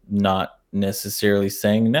is not necessarily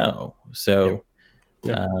saying no. So. Yeah.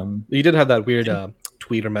 You did have that weird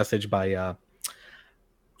tweet or message by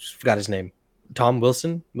forgot his name, Tom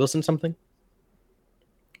Wilson something,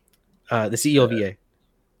 the CEO of EA.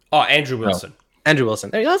 Oh, Andrew Wilson. Andrew Wilson.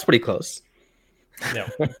 Hey, that's pretty close. No.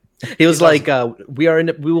 He was like,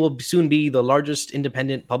 we will soon be the largest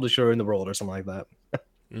independent publisher in the world, or something like that.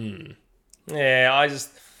 Yeah, I just,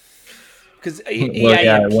 because EA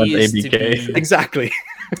appears to be exactly.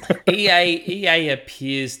 EA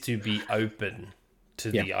appears to be open to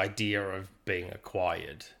the idea of being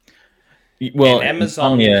acquired. Well, and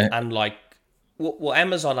Amazon, unlike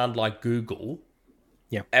Google,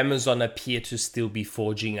 Amazon appear to still be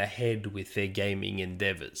forging ahead with their gaming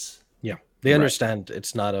endeavors. Yeah, they understand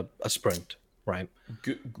it's not a sprint, right?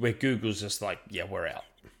 Where Google's just like, yeah, we're out.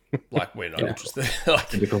 Like, we're not interested. Like,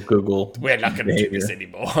 typical Google. We're not going to do this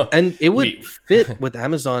anymore. And it would fit with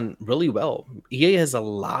Amazon really well. EA has a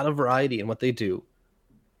lot of variety in what they do.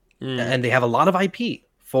 And they have a lot of IP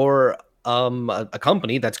for a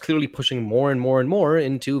company that's clearly pushing more and more and more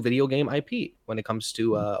into video game IP when it comes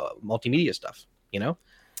to multimedia stuff, you know?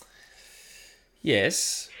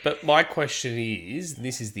 Yes, but my question is,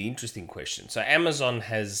 this is the interesting question. So Amazon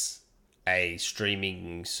has a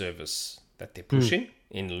streaming service that they're pushing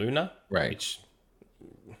in Luna, which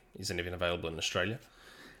isn't even available in Australia.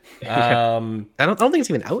 I don't think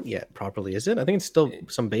it's even out yet properly, is it? I think it's still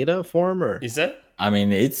some beta form, or is it? I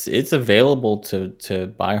mean, it's available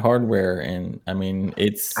to buy hardware, and I mean,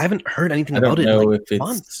 I haven't heard anything about it in like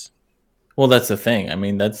months. Well, that's the thing. I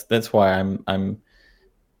mean, that's why I'm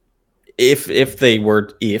if they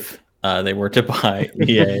were to buy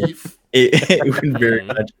EA, it would very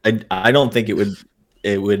much. I don't think it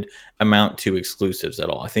would amount to exclusives at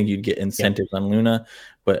all. I think you'd get incentives on Luna,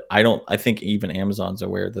 but I think even Amazon's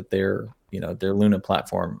aware that their Luna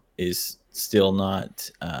platform is still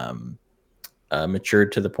not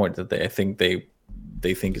matured to the point that they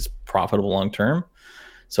think is profitable long term.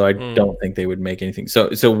 So I don't think they would make anything. So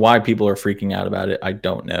why people are freaking out about it, I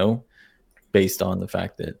don't know, based on the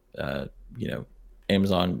fact that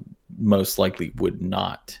Amazon most likely would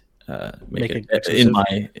not make it in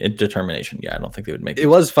my determination. Yeah, I don't think they would make it. It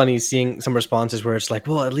was funny seeing some responses where it's like,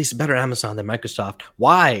 well, at least better Amazon than Microsoft.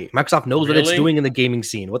 Why? Microsoft knows what it's doing in the gaming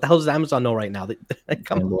scene. What the hell does Amazon know right now?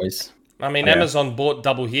 Come on, boys. I mean, Amazon bought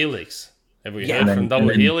Double Helix. Have we heard from Double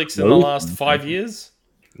Helix in the last 5 years?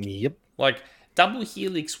 Yep. Like, Double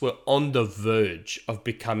Helix were on the verge of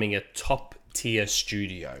becoming a top tier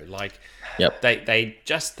studio. Like, they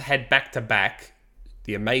just had back to back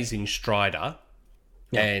the amazing Strider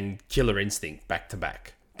and Killer Instinct back to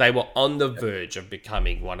back. They were on the verge of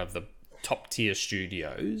becoming one of the top tier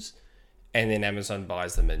studios, and then Amazon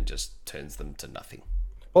buys them and just turns them to nothing.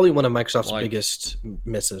 Probably one of Microsoft's biggest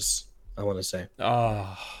misses, I want to say.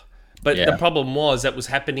 But the problem was that was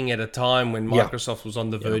happening at a time when Microsoft was on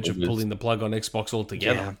the verge of pulling the plug on Xbox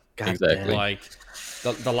altogether. Yeah, Exactly. Like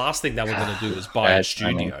the last thing they were going to do was buy a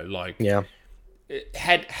studio.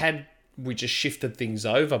 Had we just shifted things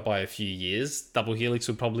over by a few years, Double Helix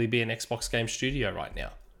would probably be an Xbox game studio right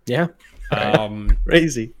now. Yeah.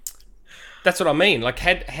 Crazy. That's what I mean. Like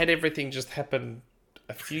had everything just happened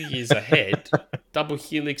a few years ahead, Double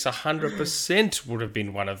Helix 100% would have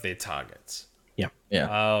been one of their targets. Yeah.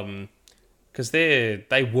 Because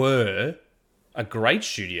they were a great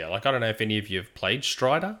studio. Like, I don't know if any of you have played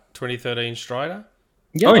Strider, 2013 Strider.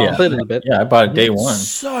 Yeah, I played it a bit. Yeah, I bought it day one.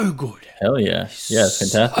 So good. Hell yeah. Yeah,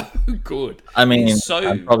 it's fantastic. So good. I mean,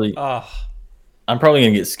 I'm probably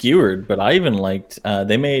gonna get skewered, but I even liked.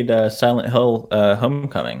 They made Silent Hill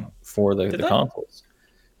Homecoming for the consoles.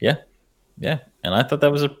 Yeah, and I thought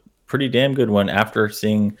that was a pretty damn good one after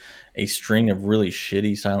seeing a string of really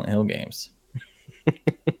shitty Silent Hill games.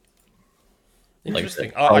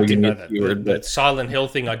 Interesting. I didn't know that. The Silent Hill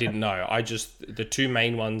thing, I didn't know. The two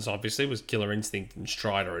main ones, obviously, was Killer Instinct and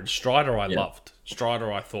Strider. And Strider I loved.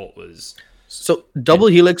 Strider I thought was... So Double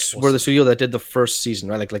Helix were the studio that did the first season,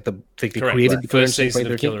 right? Like they created the first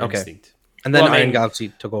season of Killer Instinct. And then Iron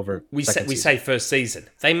Galaxy took over. We say first season.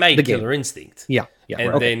 They made Killer Instinct. Yeah.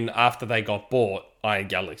 And then after they got bought, Iron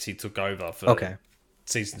Galaxy took over for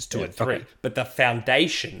seasons 2 and 3. But the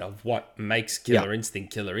foundation of what makes Killer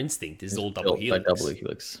Instinct is all Double Helix. By Double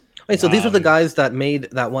Helix. Wait, so these are the guys that made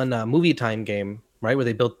that one Movie Time game, right? Where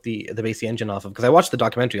they built the basic engine off of. Because I watched the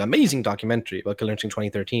documentary, amazing documentary about Killer Instinct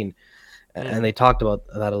 2013. And they talked about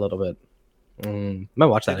that a little bit. Might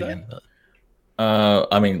watch that again.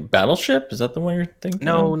 I mean, Battleship? Is that the one you're thinking?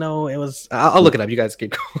 No, it was... I'll look it up. You guys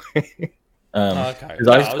keep going. Because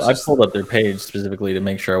I pulled up their page specifically to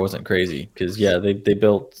make sure I wasn't crazy. Because they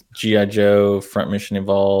built G.I. Joe, Front Mission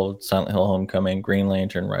Evolved, Silent Hill Homecoming, Green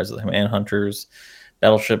Lantern, Rise of the Manhunters,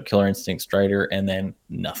 Battleship, Killer Instinct, Strider, and then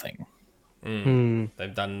nothing.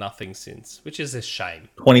 They've done nothing since, which is a shame.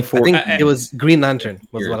 24. I think it was Green Lantern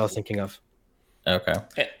was what I was thinking of. Okay.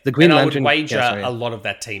 The Green Lantern. I would wager a lot of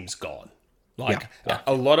that team's gone. Like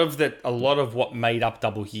a lot of what made up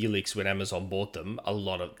Double Helix when Amazon bought them, a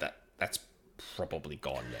lot of that's probably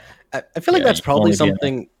gone now. I feel like that's probably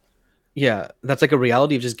something. Yeah, that's like a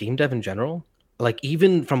reality of just game dev in general. Like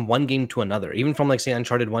even from one game to another, even from like say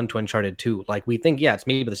Uncharted 1 to Uncharted 2, like we think it's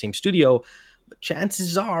maybe the same studio, but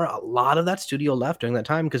chances are a lot of that studio left during that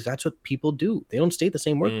time because that's what people do. They don't stay at the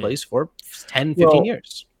same workplace for 10, 15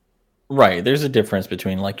 years. Right. There's a difference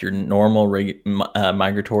between like your normal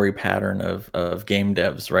migratory pattern of game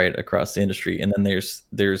devs, right, across the industry, and then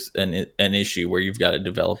there's an issue where you've got a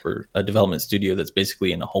development studio that's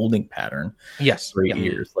basically in a holding pattern. Yes. For 8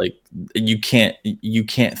 years. Like you can't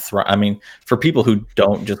thrive. I mean, for people who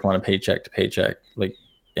don't just want to paycheck to paycheck, like,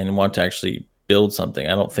 and want to actually build something,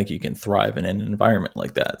 I don't think you can thrive in an environment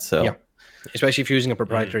like that. So especially if you're using a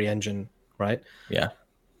proprietary engine, right? Yeah.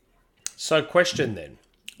 So question then.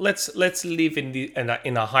 Let's live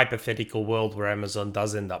in a hypothetical world where Amazon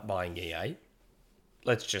does end up buying EA.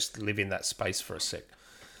 Let's just live in that space for a sec.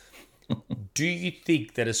 Do you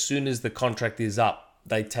think that as soon as the contract is up,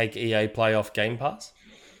 they take EA Play off Game Pass?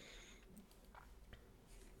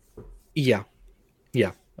 Yeah.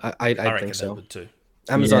 I think so. That would too.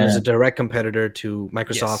 Amazon is a direct competitor to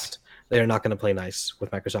Microsoft. Yes. They are not going to play nice with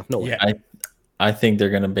Microsoft. No way. Yeah. I think they're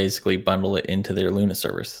going to basically bundle it into their Luna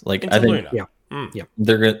service. Like into I think, Luna. Yeah.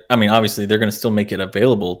 They're going. I mean, obviously, they're going to still make it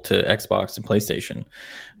available to Xbox and PlayStation,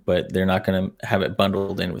 but they're not going to have it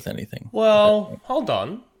bundled in with anything. Well, hold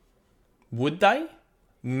on. Would they?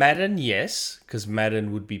 Madden, yes, because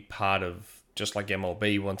Madden would be part of, just like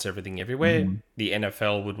MLB wants everything everywhere. Mm-hmm. The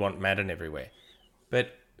NFL would want Madden everywhere,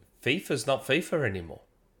 but FIFA's not FIFA anymore.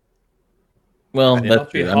 Well, that's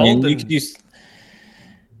true. I mean, you could use.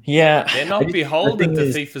 Yeah, they're not beholden to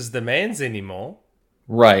FIFA's demands anymore.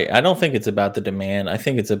 Right. I don't think it's about the demand. I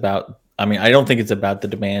think it's about. I mean, I don't think it's about the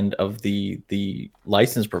demand of the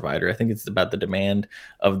license provider. I think it's about the demand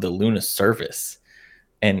of the Luna service,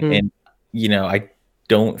 and you know, I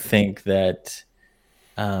don't think that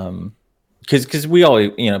because we all,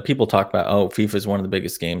 you know, people talk about FIFA is one of the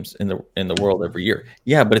biggest games in the world every year.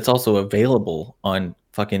 Yeah, but it's also available on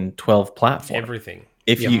fucking 12 platforms. Everything.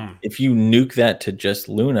 If you nuke that to just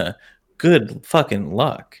Luna, good fucking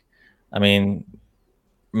luck. I mean,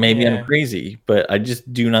 maybe I'm crazy, but I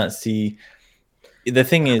just do not see. The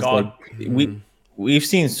thing is, like we've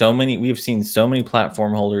seen so many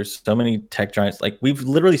platform holders, so many tech giants. Like we've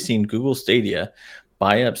literally seen Google Stadia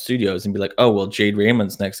buy up studios and be like, oh well, Jade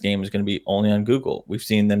Raymond's next game is going to be only on Google. We've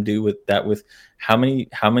seen them do with how many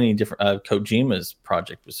different Kojima's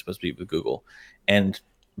project was supposed to be with Google, and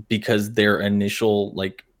because their initial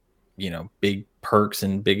big perks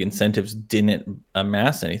and big incentives didn't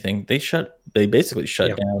amass anything, they basically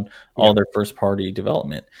shut down all their first party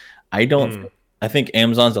development. I think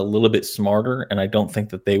Amazon's a little bit smarter, and I don't think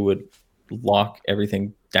that they would lock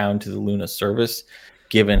everything down to the Luna service,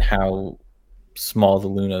 given how small the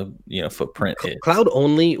Luna footprint is. Cloud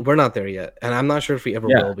only, we're not there yet, and I'm not sure if we ever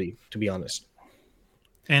will be, to be honest.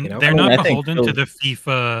 And they're not beholden to the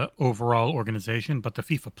FIFA overall organization, but the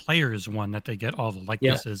FIFA players one that they get all the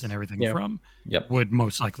likenesses and everything from would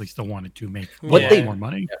most likely still want it to make more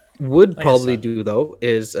money. Would probably do though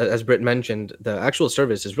is, as Britt mentioned, the actual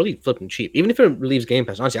service is really flipping cheap. Even if it leaves Game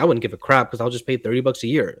Pass, honestly, I wouldn't give a crap because I'll just pay $30 a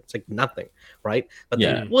year. It's like nothing, right? But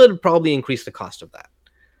they would probably increase the cost of that,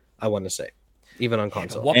 I want to say, even on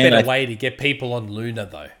console. What better way to get people on Luna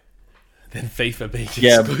though than FIFA being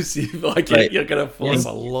exclusive? You're going to force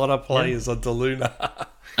a lot of players onto Luna.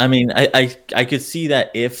 I mean, I could see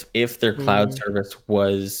that if their cloud service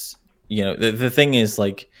was, the thing is,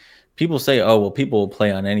 like, people say, oh well, people will play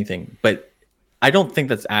on anything, but I don't think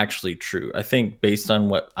that's actually true. I think based on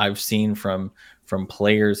what I've seen from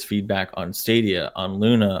players' feedback on Stadia, on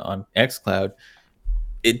Luna, on xCloud,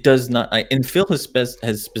 it does not. And Phil has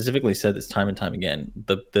specifically said this time and time again.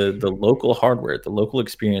 The local hardware, the local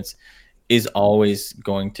experience, is always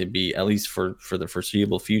going to be, at least for the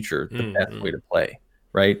foreseeable future, the best way to play,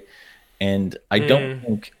 right? And I don't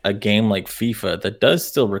think a game like FIFA that does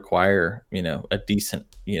still require, a decent,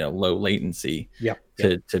 low latency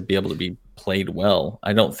to be able to be played well.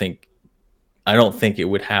 I don't think it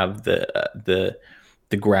would have the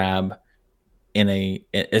grab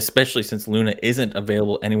especially since Luna isn't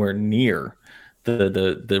available anywhere near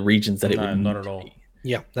the regions that it would not at all.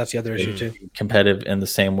 Yeah, that's the other issue too. Competitive in the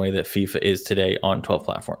same way that FIFA is today on 12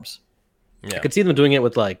 platforms. Yeah. I could see them doing it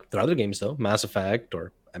with like their other games though, Mass Effect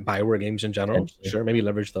or BioWare games in general. Sure, maybe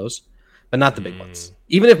leverage those, but not the big ones.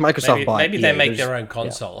 Even if Microsoft bought, maybe they make their own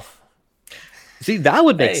console. Yeah. See, that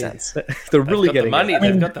would make sense. They're really getting the money.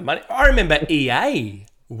 They've got the money. I remember EA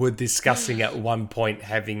were discussing at one point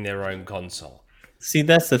having their own console. See,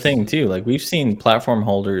 that's the thing too. Like, we've seen platform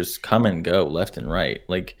holders come and go left and right.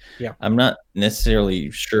 Like, I'm not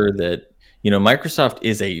necessarily sure that Microsoft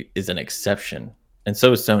is an exception, and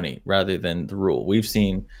so is Sony, rather than the rule. We've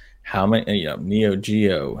seen how many Neo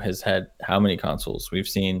Geo has had how many consoles. We've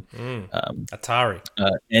seen Atari,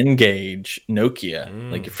 N-Gage,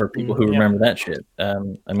 Nokia. Like, for people who remember that shit.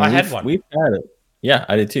 I had one. We've had it. Yeah,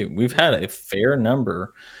 I did too. We've had a fair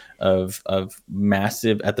number of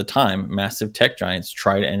massive tech giants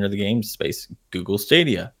try to enter the game space. Google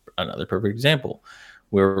Stadia, another perfect example,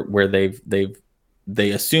 where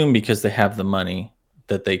they assume because they have the money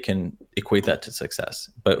that they can equate that to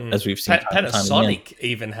success. But as we've seen, Panasonic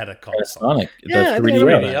even had a console. Panasonic, the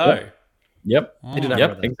 3DO. Yep.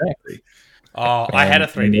 Exactly. Oh, I had a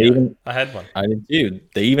 3DO. I had one. I did too.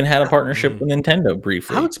 They even had a partnership with Nintendo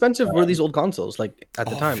briefly. How expensive were these old consoles? Like at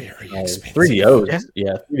the time, very expensive. 3DOs.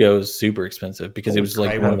 Yeah, 3DO is super expensive because it was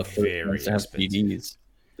like one of the first ones to have CDs.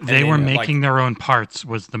 They were making their own parts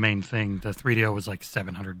was the main thing. The 3DO was like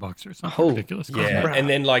 $700 or something ridiculous. Yeah, and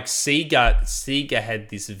then like Sega had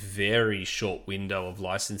this very short window of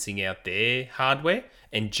licensing out their hardware,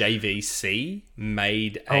 and JVC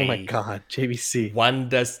made JVC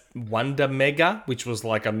Wonder Mega, which was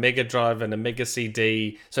like a Mega Drive and a Mega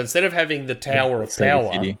CD. So instead of having the Tower of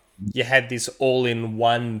Power, you had this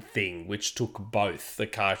all-in-one thing, which took both the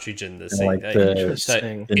cartridge and the CD. Like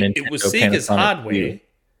it was Sega's hardware.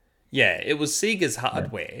 Yeah, it was Sega's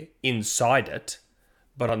hardware inside it,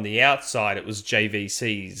 but on the outside it was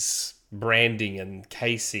JVC's branding and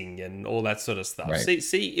casing and all that sort of stuff. Right.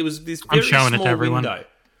 See, it was this very small window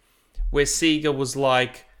where Sega was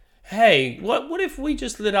like, "Hey, what if we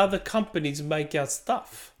just let other companies make our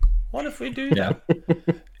stuff? What if we do that?"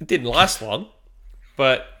 It didn't last long,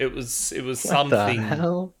 but it was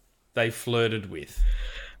something they flirted with.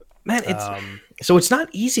 Man, it's not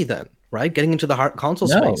easy then. Right, getting into the console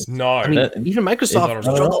space. No, I mean, even Microsoft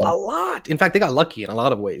struggled a lot. In fact, they got lucky in a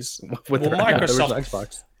lot of ways with their original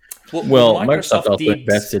Xbox. Well, Microsoft also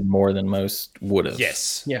invested more than most would have.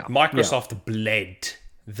 Yes, Microsoft bled.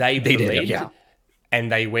 They bled,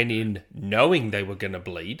 and they went in knowing they were going to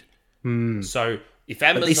bleed. So if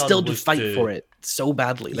Amazon, but they still did fight for it so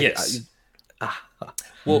badly. Like, yes.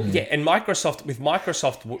 And Microsoft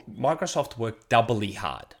worked doubly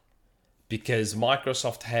hard because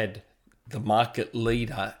Microsoft had the market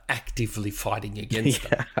leader actively fighting against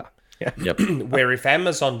them. Yeah. Where if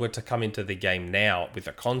Amazon were to come into the game now with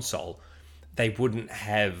a console, they wouldn't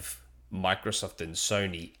have Microsoft and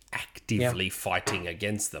Sony actively fighting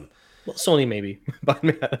against them. Well, Sony maybe, but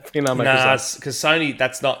not Microsoft. Nah, because Sony,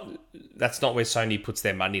 that's not where Sony puts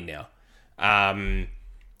their money now.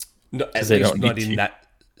 At least not in that.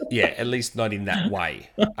 Yeah, at least not in that way.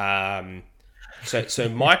 So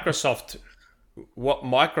Microsoft, what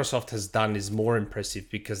Microsoft has done is more impressive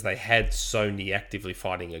because they had Sony actively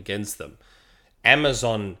fighting against them.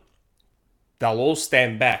 Amazon, they'll all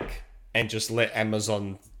stand back and just let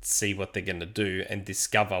Amazon see what they're going to do and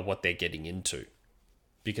discover what they're getting into.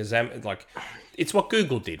 Because it's what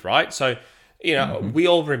Google did, right? So, we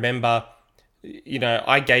all remember,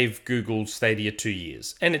 I gave Google Stadia 2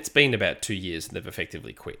 years, and it's been about 2 years and they've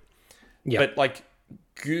effectively quit. Yeah. But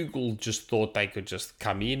Google just thought they could just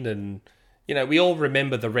come in and, we all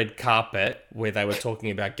remember the red carpet where they were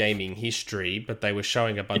talking about gaming history, but they were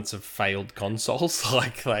showing a bunch of failed consoles.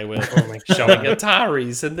 They were showing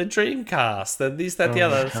Ataris and the Dreamcast and this, that, the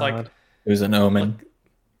other. It's it was an omen.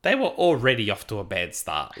 They were already off to a bad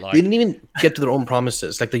start. They didn't even get to their own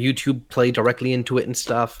promises. The YouTube play directly into it and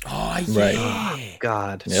stuff. Oh, yeah. Right. Oh,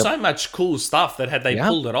 God. Yep. So much cool stuff that had they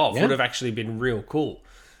pulled it off would have actually been real cool.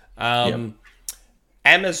 Amazon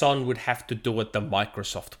would have to do it the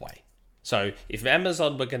Microsoft way. So if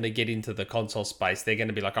Amazon were going to get into the console space, they're going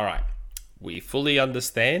to be like, all right, we fully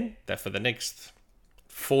understand that for the next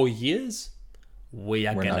 4 years, we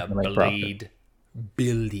are going to bleed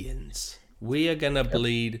billions. We are going to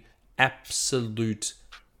bleed absolute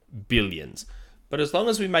billions. But as long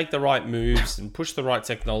as we make the right moves and push the right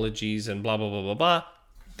technologies and blah, blah, blah, blah, blah,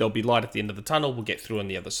 there'll be light at the end of the tunnel. We'll get through on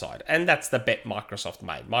the other side. And that's the bet Microsoft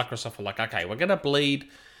made. Microsoft were like, okay, we're going to bleed,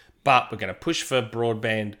 but we're going to push for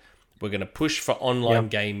broadband. We're going to push for online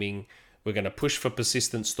gaming. We're going to push for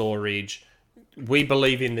persistent storage. We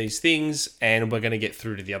believe in these things, and we're going to get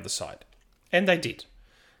through to the other side. And they did.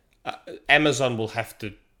 Amazon will have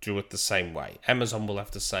to do it the same way. Amazon will have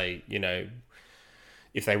to say,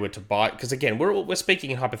 if they were to buy... Because, again, we're speaking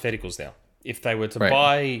in hypotheticals now. If they were to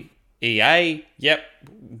buy EA,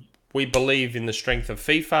 we believe in the strength of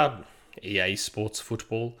FIFA, EA Sports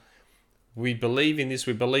Football. We believe in this,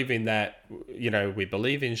 we believe in that, we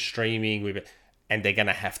believe in streaming, and they're going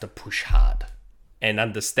to have to push hard and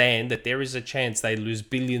understand that there is a chance they lose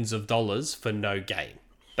billions of dollars for no gain.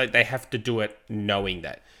 They have to do it knowing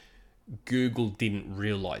that. Google didn't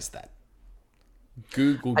realize that.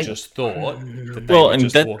 Google just thought that they would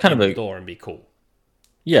just walk in the door and be cool.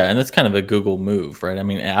 Yeah, and that's kind of a Google move, right? I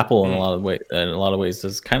mean, Apple in a lot of ways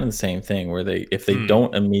does kind of the same thing, where if they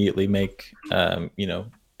don't immediately make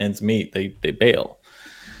ends meet, they bail.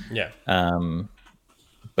 Yeah.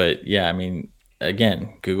 But yeah, I mean,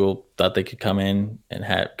 again, Google thought they could come in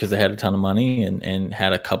and because they had a ton of money and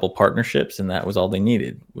had a couple partnerships, and that was all they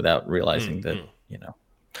needed, without realizing that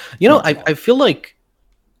I feel like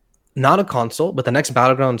not a console, but the next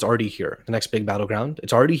Battleground's already here. The next big Battleground,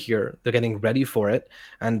 it's already here. They're getting ready for it,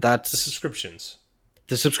 and that's the subscriptions.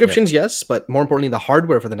 The subscriptions, yes, but more importantly, the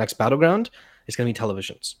hardware for the next Battleground is going to be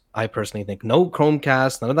televisions. I personally think no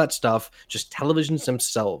Chromecast, none of that stuff, just televisions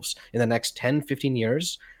themselves in the next 10, 15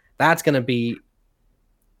 years. That's going to be,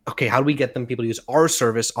 okay, how do we get people to use our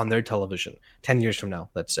service on their television 10 years from now,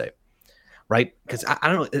 let's say, right? Because I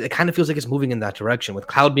don't know, it kind of feels like it's moving in that direction with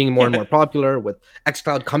cloud being more and more popular, with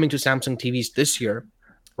xCloud coming to Samsung TVs this year,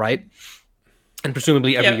 right? And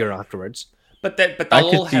presumably every year afterwards. But they'll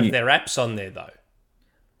all have their apps on there, though.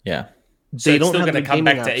 Yeah. So it's still going to come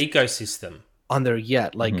back to ecosystem on there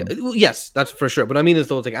yet. Yes, that's for sure. But I mean, as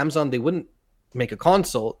though it's like Amazon, they wouldn't make a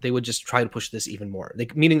console. They would just try to push this even more.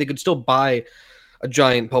 Meaning they could still buy a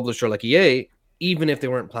giant publisher like EA, even if they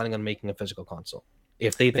weren't planning on making a physical console.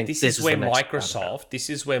 If they think this is where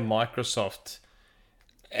Microsoft,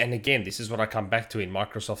 and again, this is what I come back to in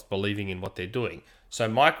Microsoft believing in what they're doing. So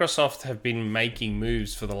Microsoft have been making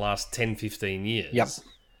moves for the last 10, 15 years. Yep.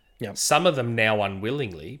 Some of them now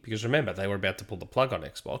unwillingly, because remember, they were about to pull the plug on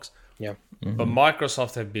Xbox. Yeah. Mm-hmm. But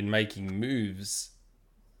Microsoft have been making moves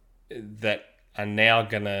that are now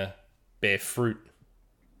going to bear fruit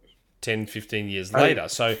 10, 15 years later.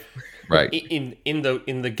 So in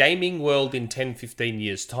the gaming world in 10, 15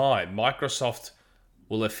 years' time, Microsoft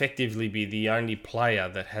will effectively be the only player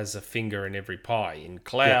that has a finger in every pie, in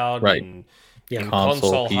cloud, in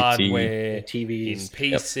console PC, hardware, in TVs, in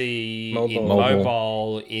PC, in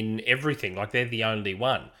mobile, in everything. They're the only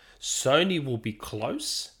one. Sony will be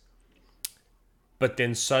close, but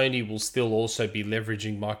then Sony will still also be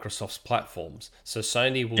leveraging Microsoft's platforms. So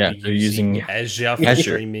Sony will be they're using Azure for Azure.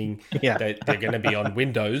 streaming. Yeah. They're going to be on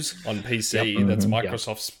Windows, on PC. That's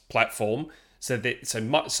Microsoft's platform. So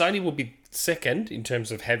Sony will be second in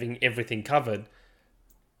terms of having everything covered,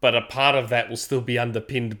 but a part of that will still be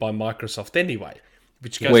underpinned by Microsoft anyway,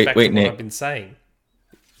 which goes back to what Nick. I've been saying.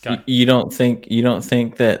 You don't think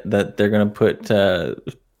that they're gonna put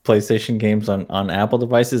PlayStation games on Apple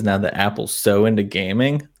devices now that Apple's so into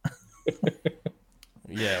gaming?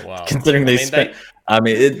 Yeah, wow. Considering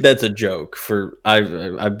that's a joke.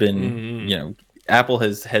 I've been Apple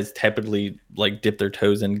has tepidly like dipped their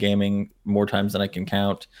toes in gaming more times than I can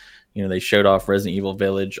count. They showed off Resident Evil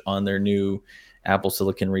Village on their new Apple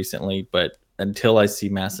Silicon recently, but until I see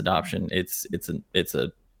mass adoption, it's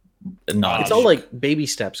not. It's all like baby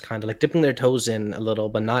steps, kind of like dipping their toes in a little,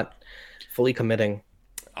 but not fully committing.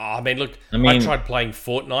 I tried playing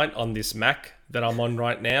Fortnite on this Mac that I'm on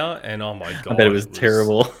right now, and oh my god, I bet it was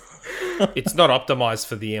terrible. It's not optimized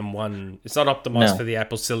for the M1. It's not optimized for the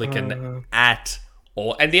Apple Silicon at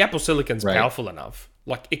all, and the Apple Silicon's powerful enough.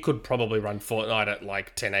 Like it could probably run Fortnite at like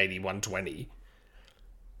 1080, 120,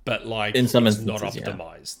 but like in some it's instances, not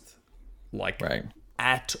optimized. Like right.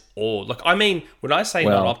 At all. Like, I mean, when I say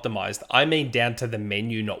not optimized, I mean down to the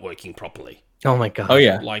menu not working properly. Oh my god. Oh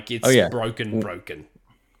yeah. Like it's broken.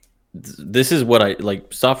 This is what I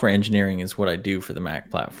like. Software engineering is what I do for the Mac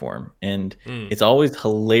platform, and it's always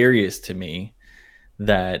hilarious to me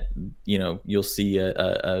that you'll see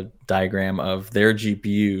a diagram of their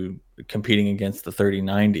GPU competing against the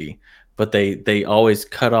 3090, but they always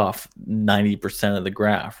cut off 90% of the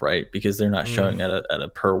graph, right? Because they're not showing at a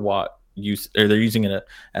per watt use, or they're using it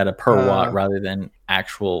at a per watt rather than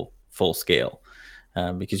actual full scale,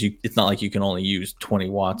 because it's not like you can only use 20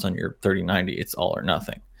 watts on your 3090. It's all or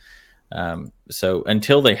nothing. So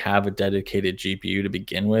until they have a dedicated GPU to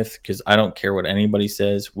begin with, because I don't care what anybody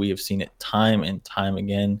says, we have seen it time and time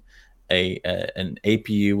again. An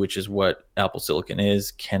APU, which is what Apple Silicon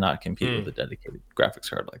is, cannot compete with a dedicated graphics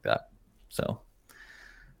card like that. So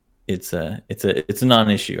it's a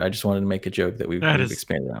non-issue. I just wanted to make a joke that we've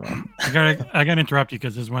expanded on. I gotta interrupt you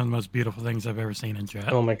because this is one of the most beautiful things I've ever seen in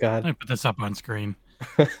chat. Oh my god! Let me put this up on screen.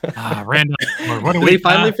 Random. What Did we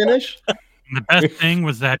finally finish? The best thing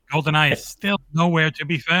was that GoldenEye is still nowhere to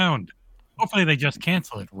be found. Hopefully they just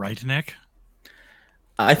cancel it, right, Nick?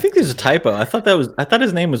 I think there's a typo. I thought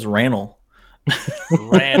his name was Rannel.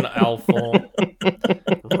 Ranel Alpha.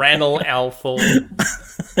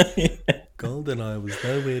 GoldenEye was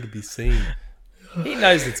nowhere to be seen. He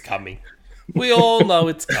knows it's coming. We all know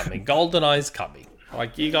it's coming. GoldenEye's coming.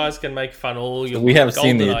 Like, you guys can make fun all your... We have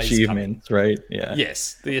seen the achievements, right? Yeah.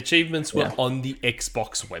 Yes, the achievements were on the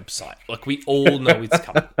Xbox website. Like, we all know it's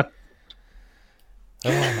coming. Oh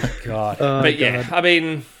my god! But yeah, I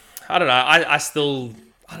mean, I don't know. I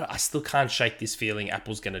still can't shake this feeling.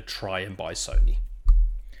 Apple's going to try and buy Sony.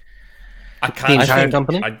 I can't. The entire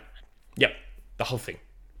company. Yep, the whole thing.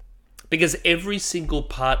 Because every single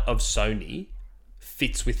part of Sony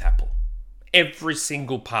fits with Apple. Every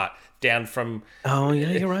single part, down from. Oh yeah,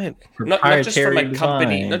 you're right. Not just from a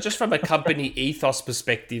company, not just from a company ethos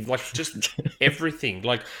perspective. Like just everything.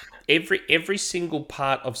 Like every single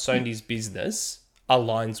part of Sony's business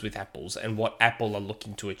aligns with Apple's and what Apple are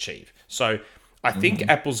looking to achieve. So I think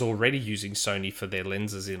Apple's already using Sony for their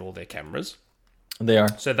lenses in all their cameras. They are.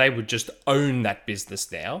 So they would just own that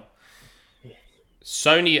business now.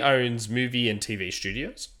 Sony owns movie and TV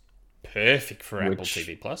studios. Perfect for Apple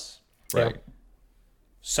TV Plus. Right.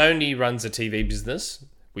 Sony runs a TV business.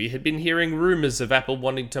 We had been hearing rumors of Apple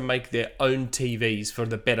wanting to make their own TVs for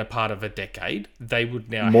the better part of a decade. They would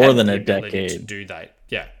now more than the a ability decade to do that.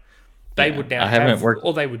 Yeah. They would now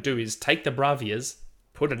all they would do is take the Bravias,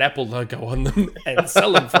 put an Apple logo on them, and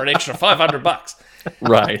sell them for an extra $500.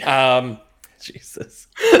 Right. Jesus.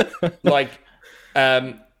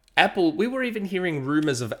 Apple, we were even hearing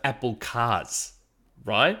rumors of Apple cars,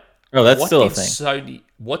 right? Oh, that's still a thing.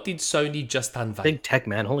 What did Sony just unveil? Big tech,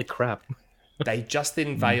 man. Holy crap. They just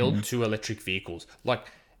unveiled 2 electric vehicles. Like,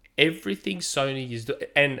 everything Sony is doing...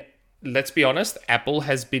 And let's be honest, Apple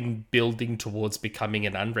has been building towards becoming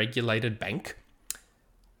an unregulated bank.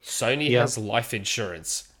 Sony has life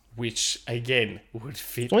insurance, which, again, would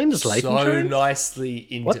fit so nicely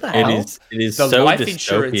into... What the hell? It is so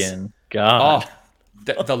dystopian. God.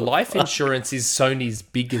 The life insurance is Sony's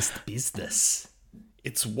biggest business.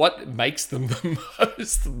 It's what makes them the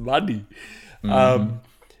most money.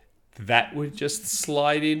 That would just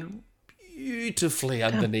slide in beautifully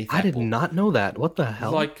underneath I Apple. did not know that. What the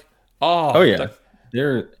hell? Like, oh yeah.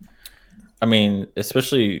 I mean,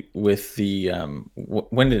 especially with the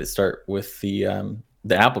when did it start with the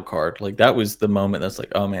Apple Card? Like that was the moment that's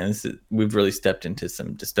like, oh man, we've really stepped into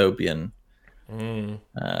some dystopian,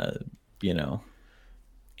 you know.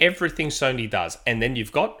 Everything Sony does, and then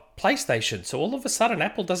you've got PlayStation. So all of a sudden,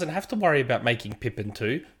 Apple doesn't have to worry about making Pippin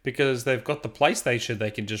 2 because they've got the PlayStation. They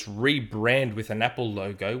can just rebrand with an Apple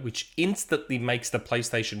logo, which instantly makes the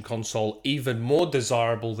PlayStation console even more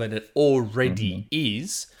desirable than it already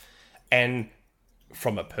is. And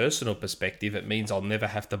from a personal perspective, it means I'll never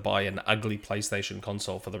have to buy an ugly PlayStation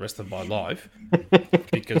console for the rest of my life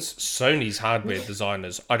because Sony's hardware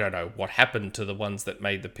designers, I don't know what happened to the ones that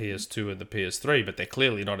made the PS2 and the PS3, but they're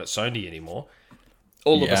clearly not at Sony anymore.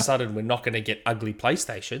 All of a sudden, we're not going to get ugly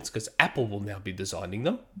PlayStations because Apple will now be designing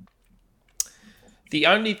them. The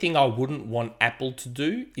only thing I wouldn't want Apple to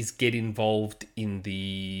do is get involved in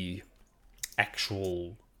the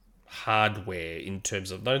actual hardware not in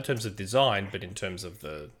terms of design, but in terms of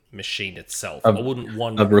the machine itself. I wouldn't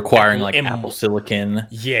want requiring Apple Silicon.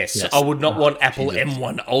 Yes, I would not want Apple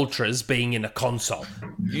M1 Ultras being in a console.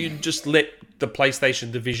 You just let the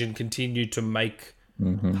PlayStation division continue to make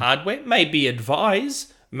hardware, maybe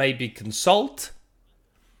advise, maybe consult,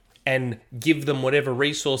 and give them whatever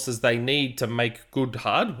resources they need to make good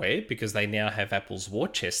hardware because they now have Apple's war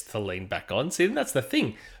chest to lean back on. See, and that's the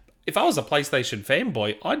thing. If I was a PlayStation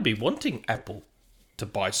fanboy, I'd be wanting Apple to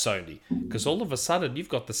buy Sony because all of a sudden you've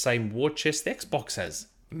got the same war chest Xbox has,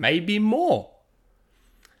 maybe more.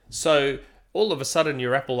 So all of a sudden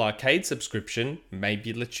your Apple Arcade subscription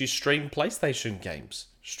maybe lets you stream PlayStation games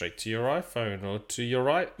straight to your iPhone or to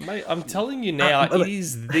your mate. I'm telling you now, it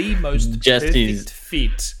is the most perfect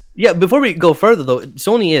fit. Yeah, before we go further though,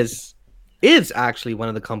 Sony is actually one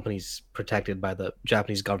of the companies protected by the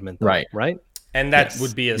Japanese government, though, right? And that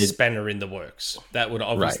would be a spanner in the works. That would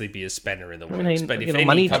obviously be a spanner in the works. But if any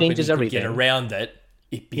money company changes could everything. get around it,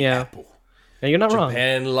 it'd be Apple. Yeah, you're not wrong.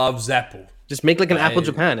 Japan loves Apple. Just make like an Apple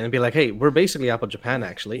Japan and be like, hey, we're basically Apple Japan,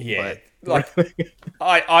 actually. Yeah. But...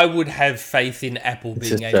 I would have faith in Apple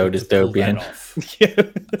being able to pull that off.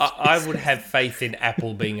 I would have faith in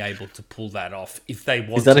Apple being able to pull that off if they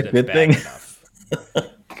wanted Is that a good thing? enough.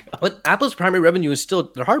 But Apple's primary revenue is still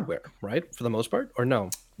their hardware, right? For the most part? Or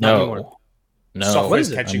no? Not anymore. No,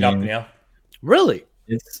 software's catching up now. Really?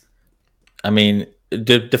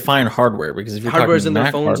 Define hardware because if you're hardware's talking in their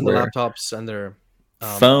Mac phones hardware, and their laptops and their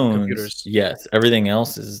phones, computers. Yes, everything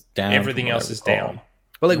else is down. Everything else is down.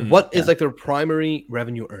 But like, what is like their primary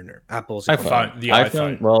revenue earner? Apple's iPhone. The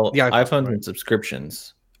iPhone. Well, the iPhone, iPhones and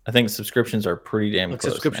subscriptions. I think subscriptions are pretty damn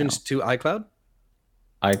close. Subscriptions now. to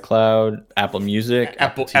iCloud, Apple Music,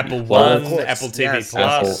 Apple TV One, Plus, Apple TV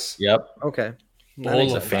Plus. Yep. Okay.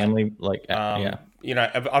 All of family, You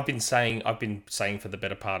know, I've been saying for the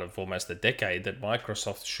better part of almost a decade that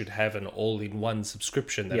Microsoft should have an all-in-one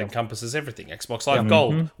subscription that encompasses everything. Xbox Live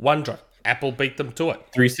Gold, OneDrive. Apple beat them to it.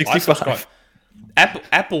 365.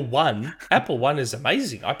 Apple One is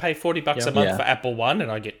amazing. I pay $40 a month for Apple One,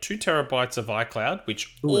 and I get 2 terabytes of iCloud,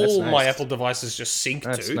 which my Apple devices just sync to.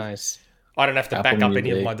 That's nice. I don't have to back Apple up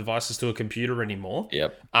any of Music. my devices to a computer anymore.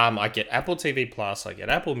 Yep. I get Apple TV Plus, I get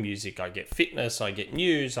Apple Music, I get Fitness, I get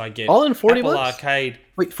News, I get all in 40 Apple bucks? Arcade.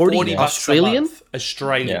 Wait, 40 bucks Australian? a month.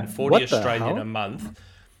 Australian, 40 What the Australian hell? a month.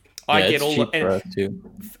 I get all cheap for us too.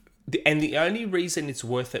 and the only reason it's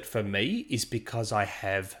worth it for me is because I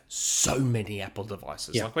have so many Apple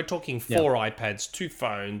devices. Yeah. Like we're talking 4 iPads, 2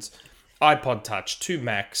 phones, iPod Touch, 2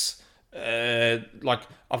 Macs. Like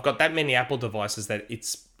I've got that many Apple devices that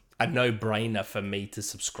it's a no-brainer for me to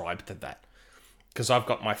subscribe to that. Because I've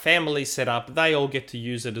got my family set up. They all get to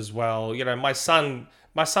use it as well. You know, my son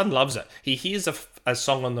loves it. He hears a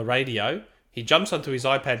song on the radio. He jumps onto his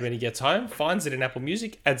iPad when he gets home, finds it in Apple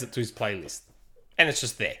Music, adds it to his playlist. And it's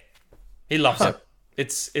just there. He loves it.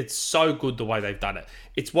 It's so good the way they've done it.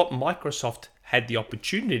 It's what Microsoft had the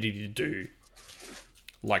opportunity to do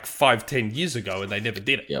like 5-10 years ago, and they never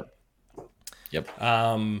did it. Yep.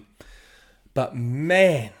 But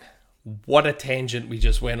man, what a tangent we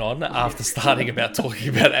just went on after starting about talking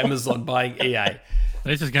about Amazon buying EA.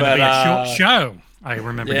 This is going to be a short show. I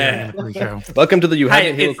remember hearing in the pre-show. Welcome to the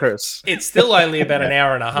Halo Curse. It's still only about an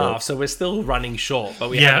hour and a half, so we're still running short.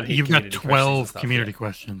 But you've got 12 community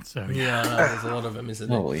questions. So there's a lot of them, isn't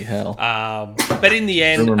there? Holy hell! But in the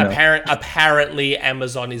end, apparently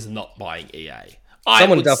Amazon is not buying EA.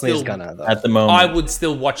 Someone definitely is gonna though. At the moment. I would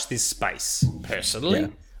still watch this space personally. Yeah.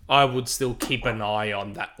 I would still keep an eye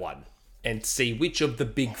on that one and see which of the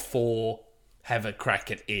big 4 have a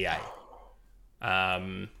crack at EA.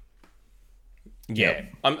 I'm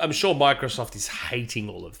sure Microsoft is hating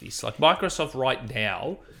all of this. Like Microsoft right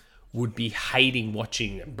now would be hating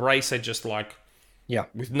watching Embracer just like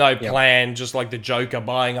with no Yeah. plan, just like the Joker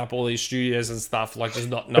buying up all these studios and stuff, like just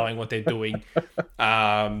not knowing what they're doing.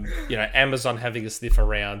 Amazon having a sniff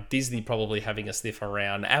around, Disney probably having a sniff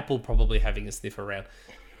around, Apple probably having a sniff around.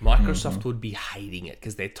 Microsoft would be hating it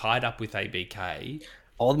because they're tied up with ABK.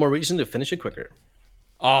 All the more reason to finish it quicker.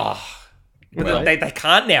 Oh, but Right. they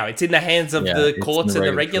can't now. It's in the hands of the it's courts in the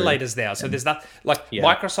and the regulators now. So there's not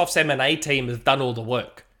Microsoft's M&A team has done all the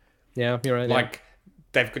work. Yeah, you're right. Like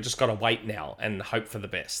they've just got to wait now and hope for the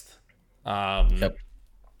best. Yep.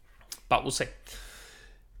 But we'll see.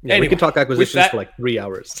 yeah, Anyway, we can talk acquisitions with that- for like 3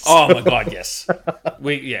 hours. Oh my god, yes.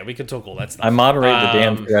 We can talk all that stuff. I moderate the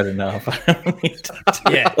damn thread enough. I don't need to.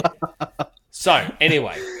 Yeah. So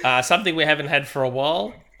anyway, something we haven't had for a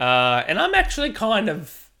while, and I'm actually kind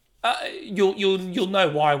of you'll know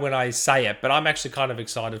why when I say it, but I'm actually kind of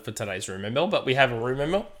excited for today's rumor mill. But we have a rumor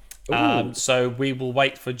mill, so we will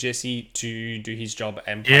wait for Jesse to do his job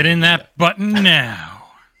and Get in that button now.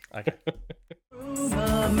 Okay.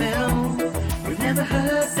 Rumor mill. We've never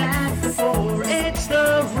heard that before. It's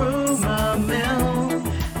the rumor mill.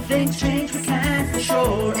 Things change, we can't be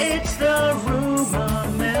sure. It's the rumor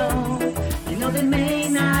mill. You know they may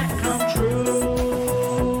not come true.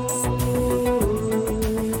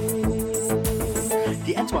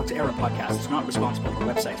 The Xbox Era podcast is not responsible for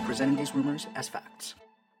websites presenting these rumors as facts.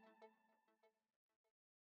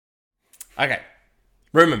 Okay,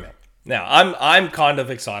 rumor mill. Now I'm kind of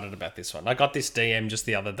excited about this one. I got this DM just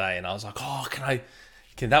the other day, and I was like, "Oh,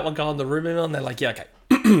 can that one go on the rumor mill?" And they're like, "Yeah, okay."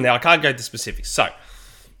 Now I can't go into specifics. So,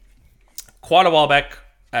 quite a while back,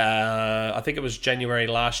 I think it was January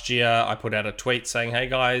last year, I put out a tweet saying, "Hey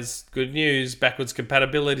guys, good news! Backwards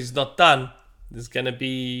compatibility is not done. There's going to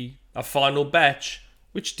be a final batch,"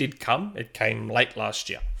 which did come. It came late last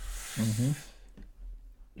year.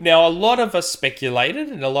 Now, a lot of us speculated,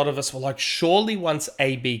 and a lot of us were like, surely once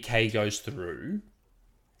ABK goes through,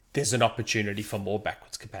 there's an opportunity for more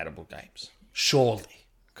backwards compatible games. Surely.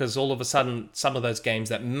 Because all of a sudden, some of those games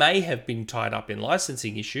that may have been tied up in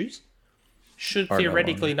licensing issues should Are no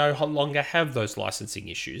theoretically no longer have those licensing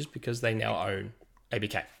issues because they now own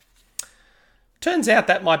ABK. Turns out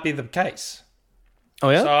that might be the case. Oh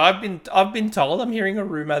yeah. So I've been told, I'm hearing a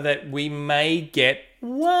rumor that we may get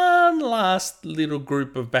one last little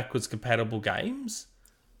group of backwards compatible games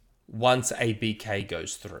once ABK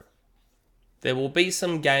goes through. There will be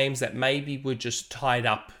some games that maybe were just tied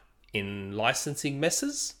up in licensing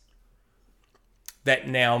messes that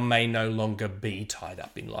now may no longer be tied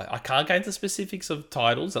up in I can't go into specifics of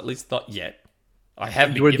titles, at least not yet. I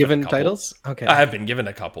have You were been given a couple. titles? Okay. I have been given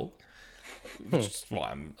a couple, which is why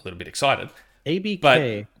I'm a little bit excited. ABK.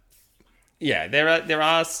 But yeah, there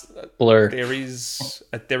are Blur. there is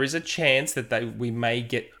a chance that we may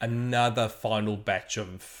get another final batch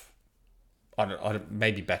of. I don't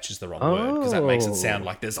maybe batch is the wrong word because that makes it sound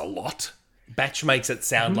like there's a lot. Batch makes it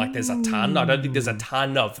sound like there's a ton. I don't think there's a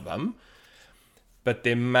ton of them, but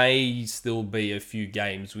there may still be a few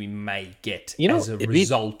games we may get as a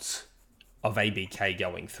result of ABK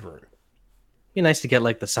going through. Be nice to get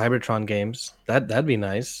like the Cybertron games. That'd be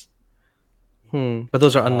nice. But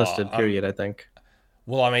those are unlisted. Period. I think.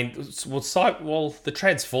 Well, I mean, the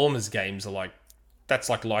Transformers games are like that's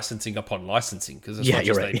like licensing upon licensing because it's not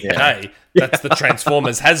just ABK. Yeah. That's the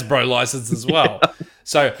Transformers Hasbro license as well.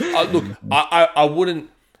 So look, I wouldn't.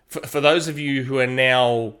 For those of you who are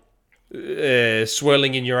now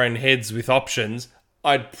swirling in your own heads with options,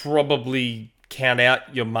 I'd probably count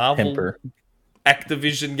out your Marvel,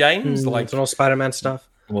 Activision games like some Spider-Man stuff.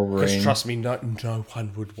 Because trust me, no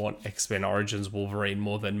one would want X-Men Origins Wolverine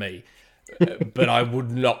more than me. But I would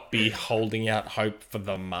not be holding out hope for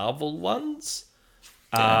the Marvel ones.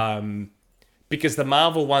 Because the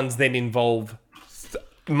Marvel ones then involve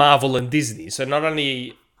Marvel and Disney. So not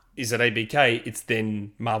only is it ABK, it's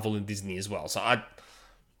then Marvel and Disney as well. So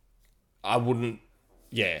I wouldn't,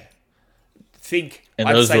 think.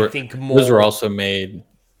 And think more. Those were also made.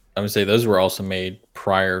 I would say those were also made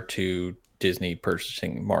prior to Disney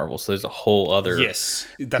purchasing Marvel, so there's a whole other that's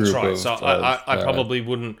right. So I probably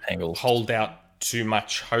wouldn't angles. hold out too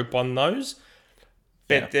much hope on those,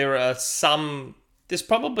 but there are some. There's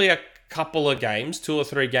probably a couple of games, 2 or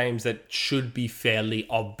 3 games that should be fairly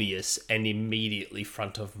obvious and immediately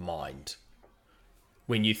front of mind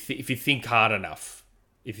when you if you think hard enough.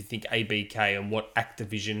 If you think ABK and what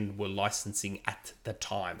Activision were licensing at the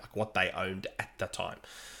time, like what they owned at the time.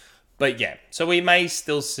 But yeah, so we may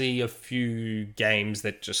still see a few games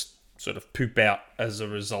that just sort of poop out as a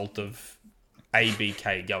result of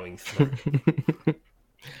ABK going through,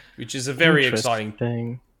 which is a very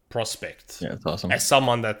exciting prospect. Yeah, it's awesome. As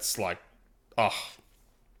someone that's like,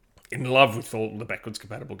 in love with all the backwards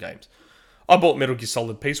compatible games. I bought Metal Gear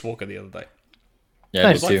Solid Peace Walker the other day. Yeah,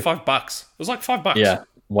 It was like $5. It was like $5. Yeah,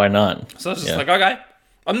 why not? So I was just like, okay,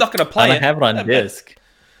 I'm not going to play I it. have it on disc.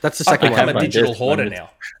 That's the second I'm one. a digital disc, hoarder man. now.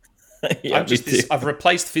 Yeah, me too. I've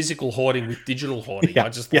replaced physical hoarding with digital hoarding. Yeah, I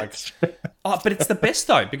just like, but it's the best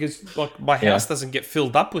though, because like my house doesn't get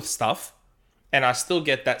filled up with stuff, and I still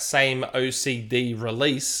get that same OCD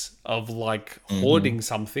release of like hoarding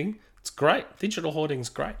something. It's great. Digital hoarding's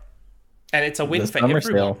great, and it's a win for everyone.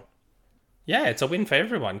 Sale. Yeah, it's a win for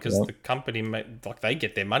everyone because the company they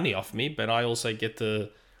get their money off me, but I also get the.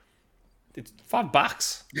 It's $5.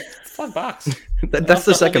 $5. That's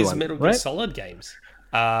the second one, Metal Gear right? Solid games.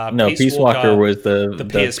 No, Peace Walker was the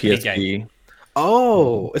PSP game.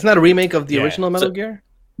 Oh, isn't that a remake of the original Metal Gear?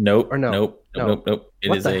 Nope. Or no? Nope. No. Nope. Nope. It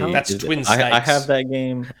What is the hell? That's is- Twin I Snakes. have that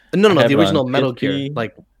game. No, I the have it original on Metal PSP. Gear,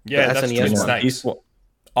 like Yeah, the that's SNES Twin one. Snakes. Peace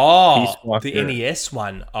Oh, Peace Walker. the NES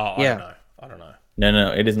one. Oh, Yeah. I don't know.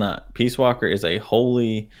 No, it is not. Peace Walker is a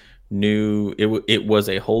wholly new. It was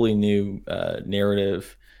a wholly new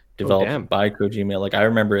narrative developed damn. by Kojima. Like I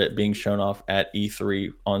remember it being shown off at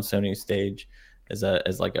E3 on Sony's stage as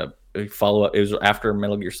like a follow up. It was after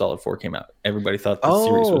Metal Gear Solid 4 came out. Everybody thought the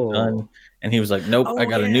series was done, and he was like, "Nope, I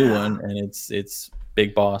got a new one," and it's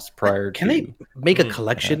Big Boss prior. Can to... they make a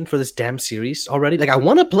collection for this damn series already? Like, I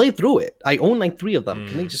want to play through it. I own like 3 of them.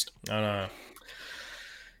 Can they just? I don't know.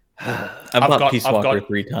 I've bought Peace I've Walker got-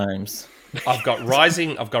 3 times. I've got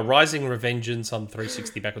Rising Revengeance on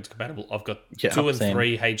 360 backwards compatible. I've got 2 and same.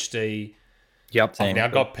 3 HD. Yep. I've now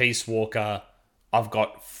got Peace Walker. I've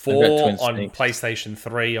got Twin 4 on Snakes. PlayStation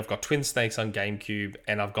 3. I've got Twin Snakes on GameCube,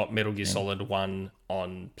 and I've got Metal Gear Solid 1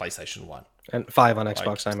 on PlayStation 1. And 5 on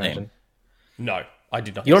Xbox, I same. imagine. No, I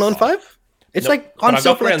did not. You don't get own 5? It's Nope. like on But I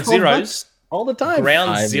sale got for like Ground 12 Zeroes. bucks all the time.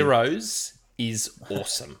 Ground 5 Zeroes is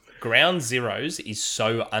awesome. Ground Zeroes is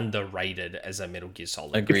so underrated as a Metal Gear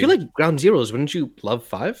Solid. Agreed. If you like Ground Zeroes, wouldn't you love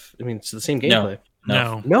 5? I mean, it's the same gameplay.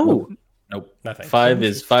 No. No. Nope. Nothing. 5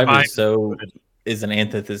 is Five. is an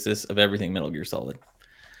antithesis of everything Metal Gear Solid.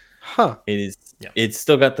 Huh. It is. Yeah. It's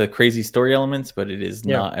still got the crazy story elements, but it is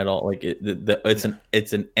Yeah. not at all like it.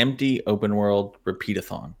 It's an empty open world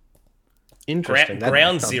repeat-a-thon. Interesting. That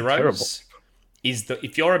Ground sounds Zeroes terrible. is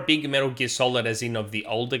if you're a big Metal Gear Solid, as in of the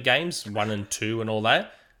older games, 1 and 2 and all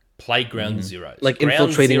that, play Ground Zeroes. Like Ground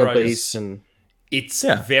infiltrating a Zeroes, base and It's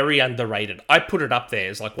Yeah. very underrated. I put it up there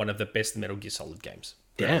as like one of the best Metal Gear Solid games.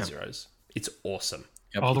 Ground Damn. Zeroes. It's awesome.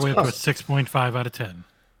 Yep. All the way up to a 6.5 out of 10.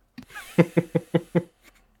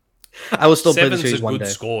 I will still play the 7's series a one good day.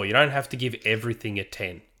 score. You don't have to give everything a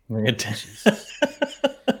 10. It-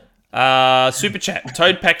 Super chat.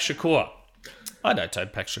 Toad Pack Shakur. I know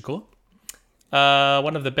Toad Pack Shakur.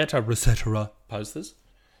 One of the better Resetera posters.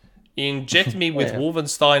 Inject me with Yeah.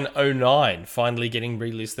 Wolfenstein 09 finally getting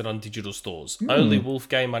relisted on digital stores. Only Wolf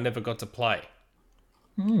game I never got to play.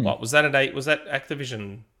 What was that? Was that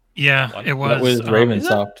Activision? Yeah, it was. that was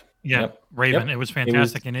Ravensoft. Yeah, Yep. Raven. Yep. It was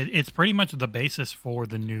fantastic, and it's pretty much the basis for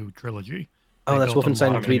the new trilogy. Oh, They that's built a Wolfenstein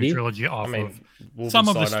lot of the new 3D? trilogy off I mean, of some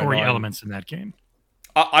of the Wolfenstein story 09. elements in that game.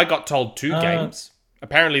 I got told 2 games.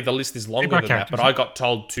 Apparently the list is longer got than that, but characters. I got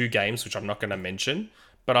told 2 games, which I'm not going to mention.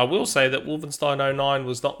 But I will say that Wolfenstein 09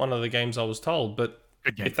 was not one of the games I was told. But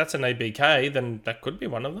Good game. if that's an ABK, then that could be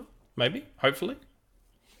one of them. Maybe, hopefully.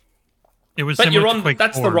 It was. But similar you're to on. Quake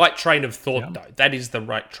That's the 4. right train of thought, Yeah. though. That is the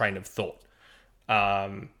right train of thought.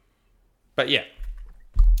 But yeah.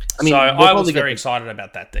 I mean, so we'll I was probably very get excited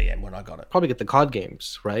about that DM when I got it. probably get the COD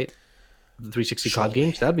games, right? The 360 COD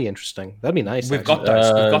games. That'd be interesting. That'd be nice. We've actually. got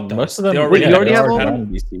those. We've got those. Most of them. They're already, you already have are all of on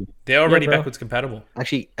them? PC. they're already bro. backwards compatible.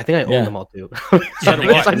 Actually, I think I own Yeah. them all too. So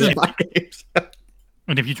do I. I just buy games.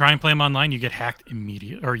 And if you try and play them online, you get hacked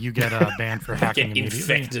immediately, or you get banned for hacking Get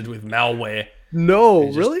immediately. infected with malware. No,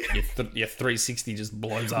 Just- really? Your 360 just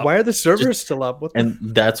blows up. Why are the servers still up? What the And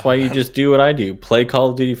that's why you just do what I do: play Call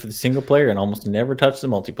of Duty for the single player and almost never touch the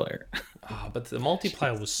multiplayer. Oh, but the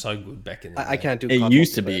multiplayer was so good back in the day. I can't do. It COD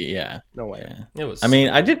used to multiplayer. be, yeah. No way. Yeah. It was. I mean,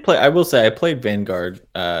 I did play. I will say, I played Vanguard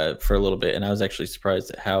for a little bit, and I was actually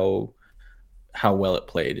surprised at how well it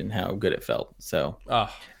played and how good it felt. So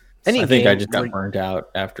Any I think I game just got where- burned out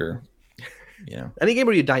after. You know, Any game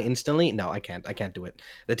where you die instantly? No, I can't. I can't do it.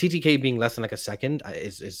 The TTK being less than like a second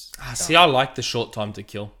is. see, I like the short time to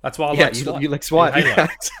kill. That's why I yeah, like SWAT. you like SWAT. in Halo. Yeah,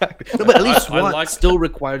 exactly. No, but at least I SWAT like still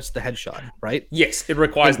requires the headshot, right? Yes, it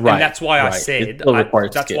requires, Right, and that's why I right. said It still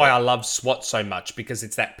requires that's skill. why I love SWAT so much, because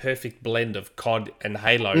it's that perfect blend of COD and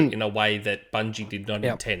Halo in a way that Bungie did not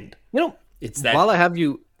Yeah. intend. You know, It's that. while I have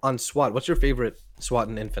you on SWAT, what's your favorite SWAT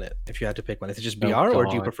in Infinite? If you had to pick one, is it just BR or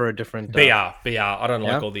do you God. prefer a different? BR. I don't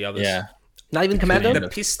Yeah? like all the others. Not even Commando. The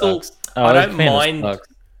pistol. Oh, I was a don't fan of mind. Stonks.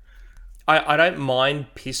 I don't mind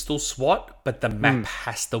pistol SWAT, but the map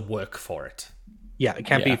has to work for it. Yeah, it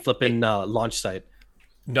can't be flipping launch site.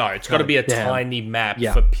 No, it's got to be a tiny map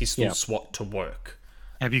for pistol SWAT to work.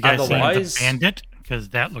 Have you guys seen the Bandit? Because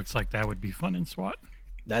that looks like that would be fun in SWAT.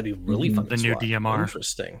 That'd be really fun. The new DMR.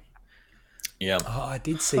 Interesting. Yeah. Oh, I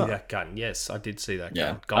did see that gun. Yes, I did see that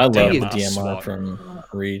gun. I love the DMR SWAT. from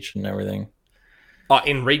Reach and everything. Oh,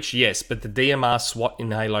 in Reach, yes, but the DMR SWAT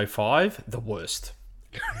in Halo 5, the worst.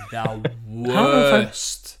 The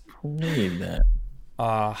worst. Played that.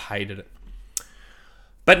 I hated it.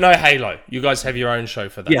 But no Halo. You guys have your own show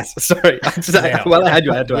for that. Yes, sorry. Now, well, I had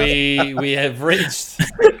to ask. we have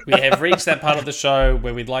reached that part of the show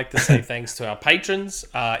where we'd like to say thanks to our patrons.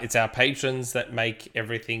 It's our patrons that make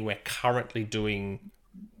everything we're currently doing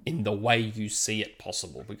in the way you see it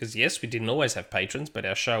possible. Because yes, we didn't always have patrons, but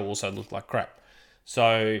our show also looked like crap.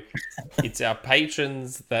 So it's our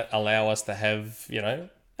patrons that allow us to have,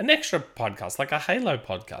 an extra podcast, like a Halo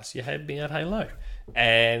podcast. You had me at Halo.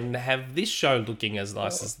 And have this show looking as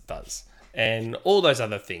nice as it does. And all those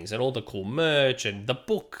other things, and all the cool merch, and the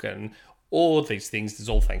book, and all these things is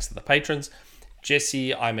all thanks to the patrons.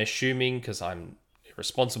 Jesse, I'm assuming, because I'm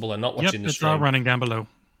responsible and not watching the stream. It's all running down below.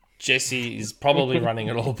 Jesse is probably running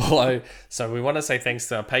it all below. So we want to say thanks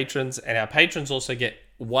to our patrons. And our patrons also get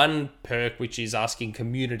one perk, which is asking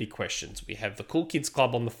community questions. We have the Cool Kids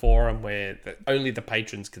Club on the forum where only the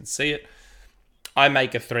patrons can see it. I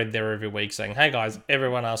make a thread there every week saying, hey guys,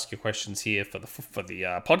 everyone ask your questions here for the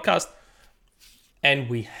podcast. And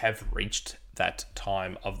we have reached that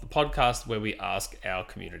time of the podcast where we ask our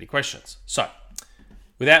community questions. So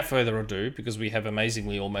without further ado, because we have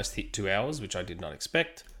amazingly almost hit 2 hours, which I did not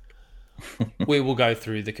expect, we will go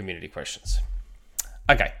through the community questions.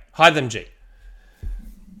 Okay, hi them G.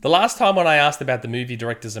 The last time when I asked about the movie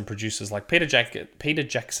directors and producers like Peter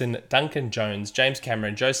Jackson, Duncan Jones, James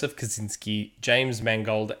Cameron, Joseph Kosinski, James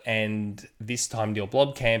Mangold, and this time Neil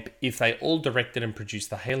Blomkamp, if they all directed and produced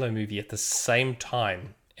the Halo movie at the same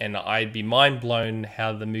time, and I'd be mind blown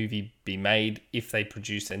how the movie be made if they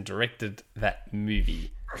produced and directed that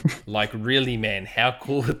movie. Like, really, man, how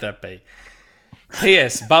cool would that be?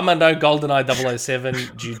 P.S. Bummer no GoldenEye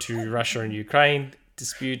 007 due to Russia and Ukraine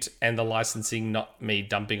dispute and the licensing, not me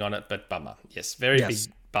dumping on it, but bummer. Yes, big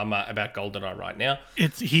bummer about GoldenEye right now.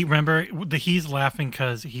 He's laughing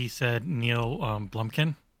because he said Neil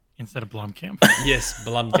Blomkamp instead of Blomkamp. Yes,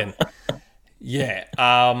 Blomkamp. Yeah.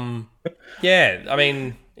 I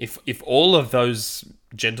mean, if all of those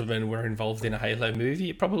gentlemen were involved in a Halo movie,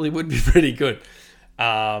 it probably would be pretty good.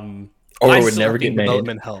 Or it would never get made.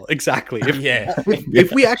 Development hell. Exactly.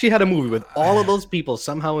 If we actually had a movie with all of those people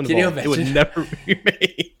somehow involved, it would never be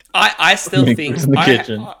made. I still think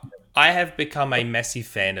I have become a massive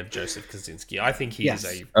fan of Joseph Kosinski. I think he is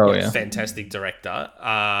a fantastic director.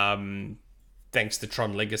 Thanks to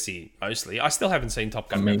Tron Legacy mostly. I still haven't seen Top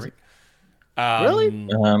Gun Maverick. Really?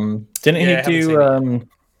 Didn't he do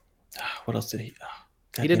what else did he?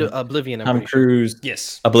 He did Oblivion. Tom Cruise.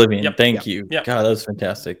 Yes. Oblivion. Yep. Thank you. Yep. God, that was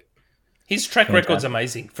fantastic. His track record's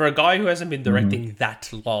amazing. For a guy who hasn't been directing that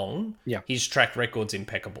long, his track record's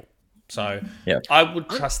impeccable. So I would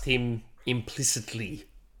trust him implicitly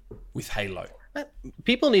with Halo.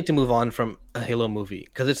 People need to move on from a Halo movie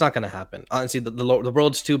because it's not going to happen. Honestly, the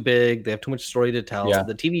world's too big. They have too much story to tell. Yeah.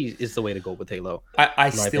 The TV is the way to go with Halo.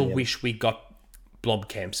 I still wish we got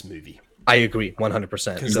Blomkamp's movie. I agree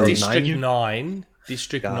 100%. Because District 9 was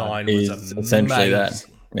amazing. Essentially that.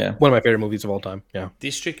 Yeah, one of my favorite movies of all time. Yeah,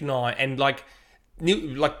 District 9, and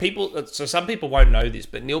people. So some people won't know this,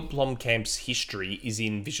 but Neil Blomkamp's history is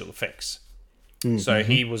in visual effects. Mm-hmm. So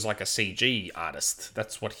he was like a CG artist.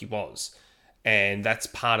 That's what he was, and that's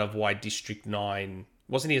part of why District 9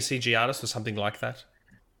 wasn't he a CG artist or something like that?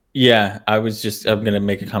 Yeah, I'm gonna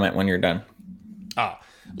make a comment when you're done.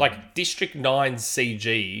 Like District 9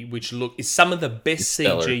 CG, which is some of the best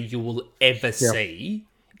CG you will ever see.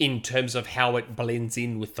 In terms of how it blends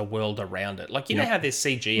in with the world around it. Like, you know how there's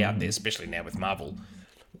CG out there, especially now with Marvel.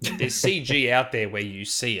 There's CG out there where you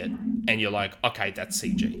see it and you're like, okay, that's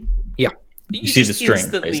CG. Yeah. You see the string,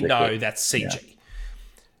 instantly basically. Know that's CG. Yeah.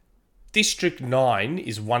 District 9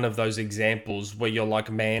 is one of those examples where you're like,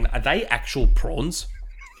 man, are they actual prawns?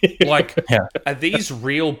 Like, are these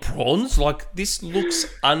real prawns? Like, this looks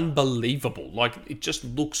unbelievable. Like, it just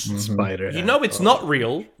looks... Spider. You know it's not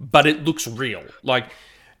real, but it looks real. Like...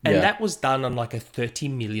 And that was done on like a $30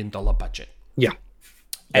 million budget. Yeah.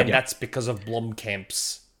 And that's because of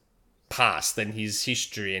Blomkamp's past and his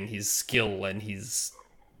history and his skill and his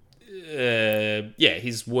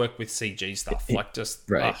work with CG stuff.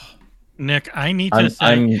 Right. Nick, I need to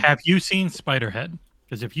say, have you seen Spiderhead?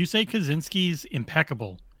 Because if you say Kaczynski's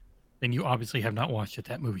impeccable, then you obviously have not watched it.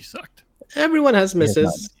 That movie sucked. Everyone has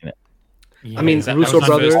misses. I mean, Is that Russo was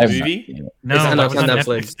brothers. first movie? No, It's on that was on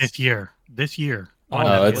Netflix. Netflix this year. On Oh,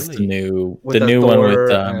 Oh, Netflix. it's really? the new With the one with Thor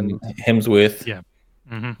and- Hemsworth. Yeah.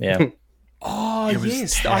 Mhm. Yeah. Oh, It was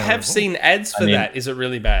yes. I have terrible. seen ads for I mean- that. Is it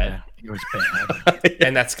really bad? It was bad.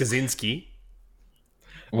 And that's Kaczynski.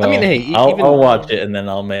 Well, mean, hey, I'll even- watch it and then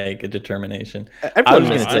I'll make a determination. Everyone was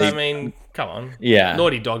misses. gonna say- I mean, come on. Yeah.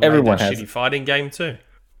 Naughty Dog Everyone made that has- shitty fighting game too.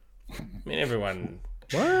 I mean,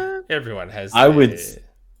 everyone has. I would. their-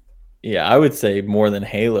 Yeah, I would say more than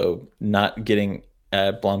Halo, not getting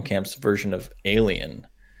Blomkamp's version of Alien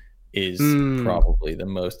is probably the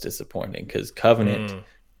most disappointing because Covenant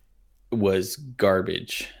was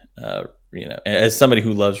garbage. As somebody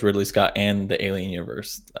who loves Ridley Scott and the Alien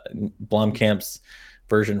universe, Blomkamp's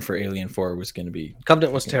version for Alien 4 was going to be.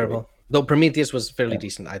 Covenant was terrible. Though Prometheus was fairly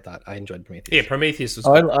decent. I thought I enjoyed Prometheus. Yeah, Prometheus was.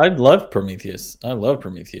 Oh, good. I love Prometheus. I love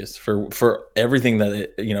Prometheus for everything that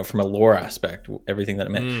it, from a lore aspect, everything that it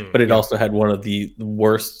meant. But it also had one of the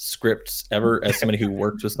worst scripts ever. As somebody who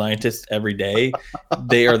works with scientists every day,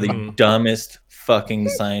 they are the dumbest fucking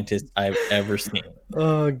scientists I've ever seen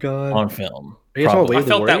Oh god. on film. Are you talking about Probably. I Wave the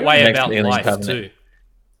felt that Warrior? way Next about Alien life Covenant. too.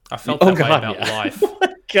 I felt Oh, that way God, about yeah. life.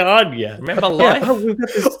 God, yeah. Remember life? We've got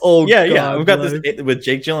this. Oh yeah. God, We've got Life. this with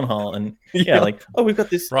Jake Gyllenhaal, and Yeah. we've got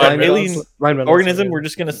this Ryan alien Reynolds. Ryan Reynolds, organism. yeah. We're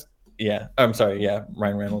just gonna. Yeah, I'm sorry. Yeah,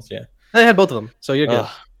 Ryan Reynolds. Yeah. I had both of them, so you're good. Ugh.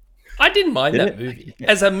 I didn't mind Did that it? movie.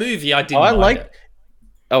 As a movie, I didn't I mind liked. it.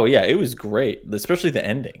 Oh yeah, it was great, especially the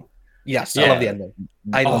ending. Yes, I Yeah. love the ending.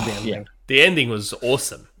 I love the Oh, ending. The ending was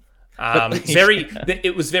awesome.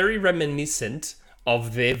 It was very reminiscent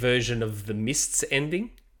of their version of the Mist's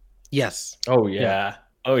ending. Yes. Oh yeah.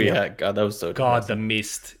 Oh yeah. God, that was so. God, depressing. The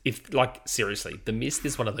Mist. Seriously, The Mist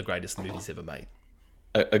is one of the greatest movies ever made.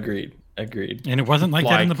 Agreed. And it wasn't like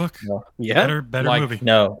that in the book. No. Yeah. Better Like- movie.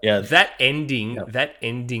 No. Yeah. That ending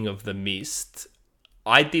of The Mist,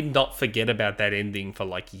 I did not forget about that ending for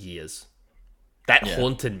like years. That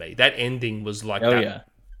haunted me. That ending was like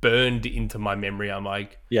burned into my memory. I'm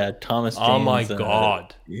like, Yeah. Thomas. James, oh my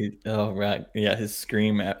God. oh right. Yeah. His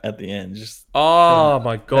scream at the end. Just. Oh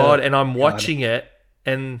my God. And I'm watching it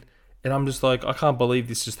and I'm just like, I can't believe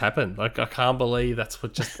this just happened. Like, I can't believe that's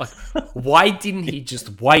what just like, why didn't he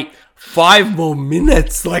just wait 5 more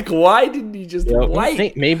minutes? Like, why didn't he just wait?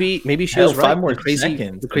 Hey, maybe she Hell, was 5 right. more The crazy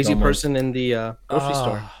seconds. person in the grocery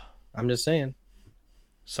store. I'm just saying,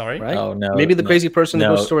 Sorry? right? Oh no. Maybe the crazy person in the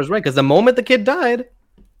no. grocery store was right because the moment the kid died,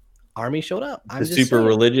 army showed up. I'm The just super saying.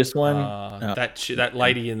 religious one. That that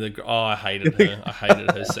lady in the I hated her. I hated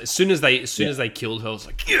her. So as soon as they killed her, I was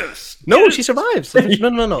like, yes. No, she survives.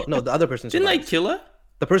 No. The other person Didn't they survives. kill her?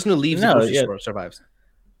 The person who leaves the No, grocery yeah. store survives.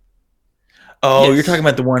 Oh, Yes. you're talking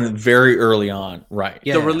about the one very early on, right?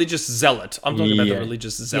 Yeah. The religious zealot. I'm talking about the Yeah.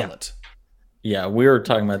 religious zealot. Yeah, we were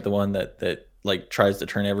talking about the one that like tries to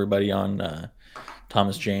turn everybody on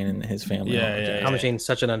Thomas Jane and his family. Yeah, on. yeah, Thomas Jane's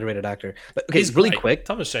such an underrated actor. But okay, He's really great. quick.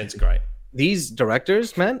 Thomas Jane's great. These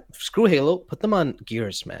directors, man, screw Halo, put them on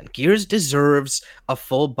Gears, man. Gears deserves a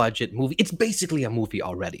full budget movie. It's basically a movie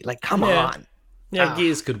already. Like, come Yeah. on. Yeah,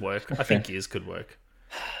 Gears could work. I think Gears could work.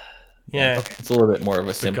 Yeah. It's a little bit more of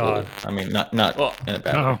a simple. God. I mean, not Well, in a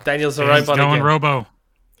bad Uh-oh. way. Daniel's a He's robot going again. Robo.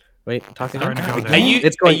 Wait, talking Starting to go about there. Are you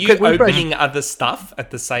It's going are you quick refresh. opening other stuff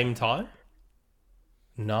at the same time?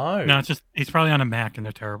 No. No, it's just he's probably on a Mac and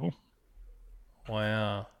they're terrible.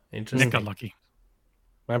 Wow. Nick Interesting. got lucky.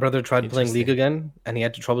 My brother tried playing League again, and he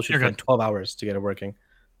had to troubleshoot You're for like good. 12 hours to get it working.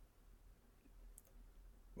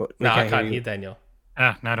 What, we No, I can't you. hear Daniel.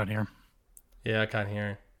 No, I don't hear him. Yeah, I can't hear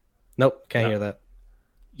him. Nope, can't No. hear that.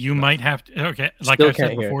 You might have to. Okay, like Still I said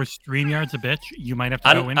can't hear. before, StreamYard's a bitch. You might have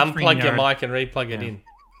to go in Unplug your StreamYard. mic and replug it in.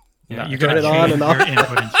 Yeah, No. you're Turn gonna it on change and your off.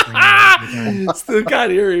 input in StreamYard. Still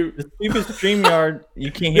can't hear him. Stupid StreamYard,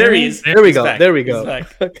 you can't hear There me? he is. There we He's go. back. There we He's go. back.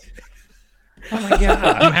 Oh my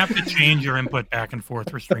god! You have to change your input back and forth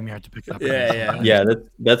for StreamYard to pick up. Yeah. Yeah,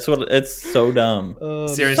 that's what it's so dumb.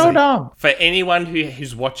 Seriously. So dumb. For anyone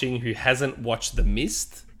who's watching who hasn't watched The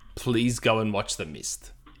Mist, please go and watch The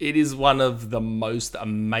Mist. It is one of the most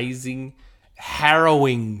amazing,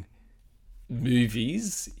 harrowing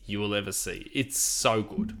movies you will ever see. It's so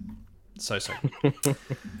good. So good.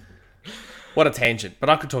 What a tangent. But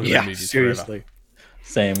I could talk about movies forever.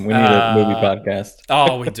 Same. We need a movie podcast.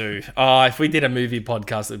 Oh, we do. Oh, if we did a movie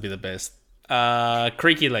podcast, it would be the best.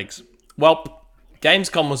 Creaky legs. Well,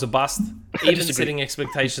 Gamescom was a bust, even setting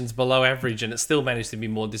expectations below average, and it still managed to be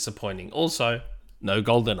more disappointing. Also, no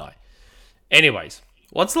GoldenEye. Anyways,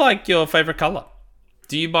 what's like your favorite color?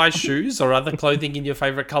 Do you buy shoes or other clothing in your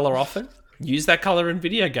favorite color often? Use that color in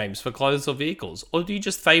video games for clothes or vehicles? Or do you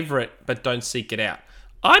just favor it but don't seek it out?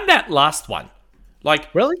 I'm that last one.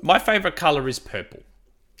 Like, Really? my favorite color is purple.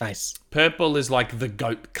 Nice. Purple is like the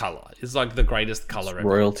goat color. It's like the greatest color ever.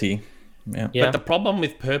 Royalty. Yeah. Yeah. But the problem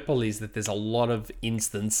with purple is that there's a lot of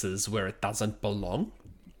instances where it doesn't belong.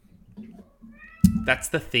 That's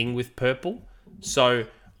the thing with purple. So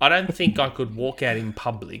I don't think I could walk out in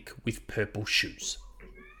public with purple shoes.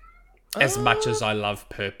 As much as I love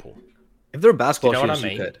purple. If they're basketball You know what shoes, I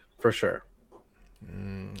you mean? could, for sure.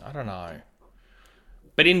 I don't know.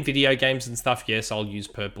 But in video games and stuff, yes, I'll use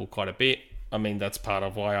purple quite a bit. I mean, that's part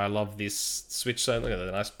of why I love this Switch. So look at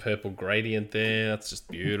the nice purple gradient there. That's just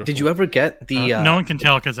beautiful. Did you ever get the... No one can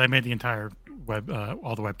tell because I made the entire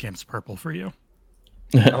all the webcams purple for you.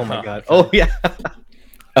 Oh my god. Oh yeah.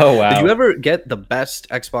 Oh wow. Did you ever get the best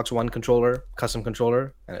Xbox One controller, custom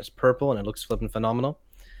controller, and it's purple and it looks flipping phenomenal?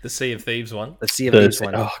 The Sea of Thieves one? The Sea of Thieves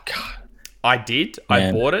one. Oh god. I did. I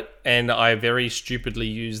Man. bought it, and I very stupidly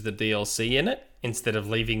used the DLC in it instead of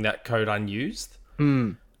leaving that code unused.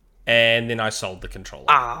 And then I sold the controller.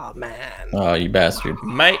 Ah man. Oh, you bastard.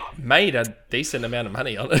 Made a decent amount of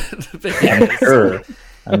money on it. But I'm sure.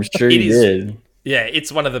 I'm sure It you is- did. yeah,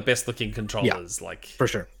 it's one of the best looking controllers, like, For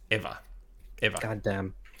sure. ever. God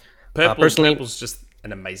damn. Purple's just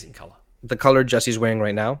an amazing color. The color Jesse's wearing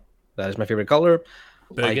right now, that is my favorite color.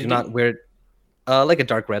 I Burgundy? do not wear it like a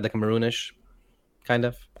dark red, like a maroonish, kind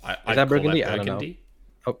of. I that call burgundy? I don't know. burgundy.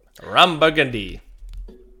 Oh. Rum burgundy.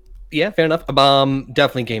 Yeah, fair enough.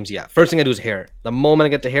 Definitely games, yeah. First thing I do is hair. The moment I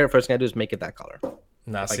get to hair, first thing I do is make it that color.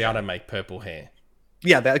 Nah, see, I don't make purple hair.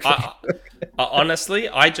 Yeah, that Honestly,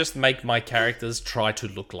 I just make my characters try to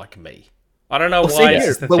look like me. I don't know why. same It's here,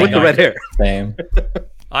 just the but with thing the red hair. Same.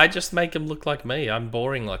 I just make them look like me. I'm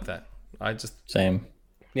boring like that. I just Same.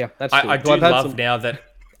 Yeah, that's true. I Well, do I've had love some- now that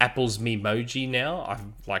Apple's Memoji now.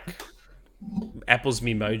 I'm like Apple's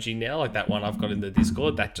Memoji now, like that one I've got in the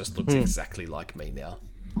Discord. That just looks exactly like me now.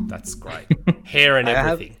 That's great. Hair and I have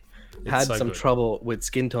everything. It's had so some good. trouble with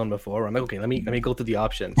skin tone before. I'm like, okay, let me go through the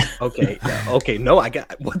options. Okay, yeah, okay, no, I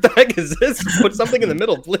got. What the heck is this? Put something in the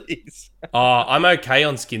middle, please. I'm okay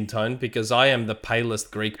on skin tone because I am the palest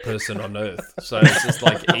Greek person on earth. So it's just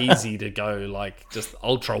like easy to go like just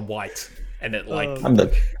ultra white. And it like I'm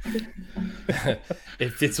the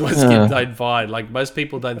it fits my skin tone fine. Like most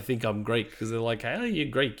people don't think I'm Greek because they're like, "How are you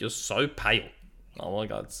Greek? You're so pale." Oh my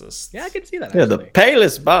god, it's just Yeah, I can see that. the Actually.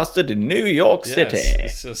 palest bastard in New York yes, City.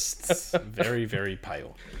 it's just very very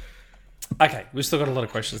pale. Okay, we've still got a lot of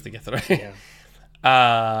questions to get through.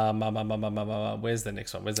 Where's the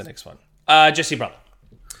next one? Jesse brother.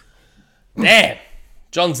 Damn,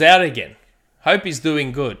 John's out again. Hope he's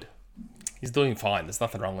doing good. He's doing fine. There's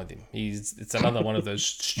nothing wrong with him. It's another one of those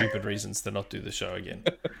stupid reasons to not do the show again.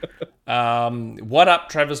 What up,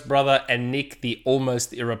 Travis brother and Nick, the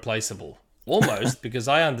almost irreplaceable? Almost, because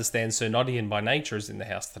I understand Sir Knottian by nature is in the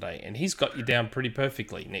house today, and he's got you down pretty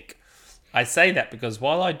perfectly, Nick. I say that because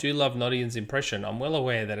while I do love Knottian's impression, I'm well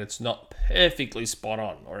aware that it's not perfectly spot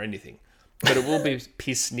on or anything. But it will be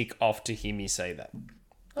piss Nick off to hear me say that.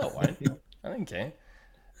 Oh, it won't. I don't care.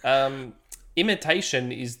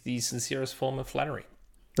 Imitation is the sincerest form of flattery.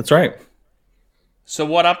 That's right. So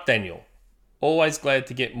what up, Daniel? Always glad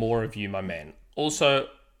to get more of you, my man. Also,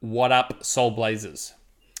 what up, Soulblazerz?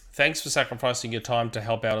 Thanks for sacrificing your time to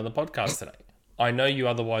help out on the podcast today. I know you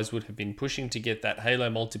otherwise would have been pushing to get that Halo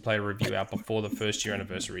multiplayer review out before the first year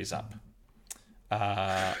anniversary is up.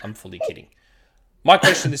 I'm fully kidding. My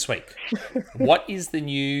question this week. What is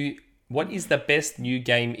the best new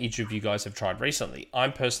game each of you guys have tried recently?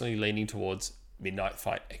 I'm personally leaning towards Midnight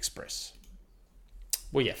Fight Express.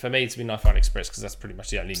 Well, yeah, for me it's Midnight Fight Express because that's pretty much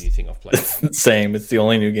the only new thing I've played. Same. It's the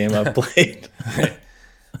only new game I've played.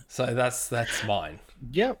 So that's mine.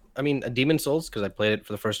 Yeah, I mean, Demon Souls, because I played it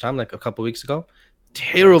for the first time like a couple weeks ago.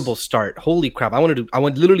 Terrible start. Holy crap! I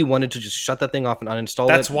literally wanted to just shut that thing off and uninstall it.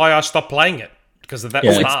 That's why I stopped playing it because of that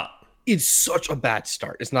Yeah. start. It's such a bad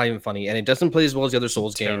start. It's not even funny, and it doesn't play as well as the other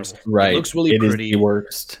Souls games. Right. It looks really It is pretty. the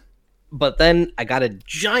worst. But then I got a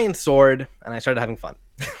giant sword, and I started having fun,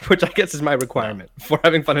 which I guess is my requirement for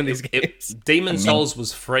having fun in these games. Demon Souls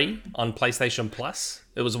was free on PlayStation Plus.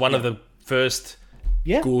 It was one of the first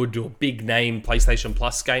good or big name PlayStation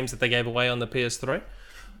Plus games that they gave away on the PS3.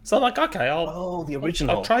 So I'm like, okay, the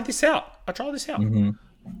original. I'll try this out.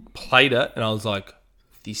 Played it, and I was like,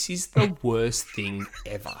 this is the worst thing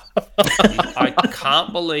ever. I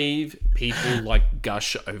can't believe people like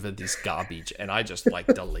gush over this garbage, and I just like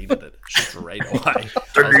deleted it straight away.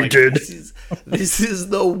 Deleted. This is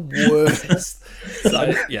the worst.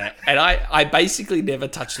 So yeah, and I basically never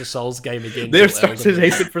touched a Souls game again. They're till starting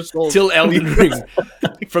hatred for Souls. till Elden Ring.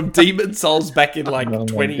 From Demon Souls back in like Oh my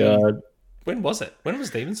 20. god. When was it? When was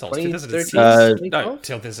Demon's Souls? 2006? 2013? No,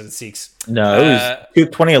 2006. No, it was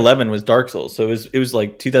 2011 was Dark Souls, so it was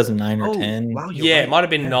like 2009 or 10. Wow, you're Yeah, right. it might have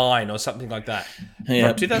been 9 or something like that. Yeah.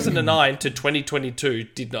 From 2009 to 2022,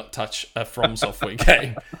 did not touch a From Software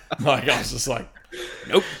game. Like, I was just like,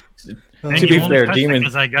 nope. And To you be only fair, touched it Demon-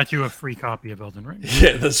 because I got you a free copy of Elden Ring.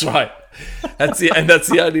 Yeah, that's right. That's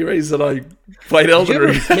the only reason I played Did Elden you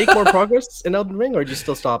Ring. ever make more progress in Elden Ring, or did you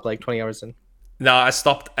still stop like 20 hours in? No, I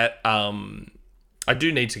stopped at. I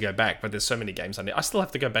do need to go back, but there's so many games I need. I still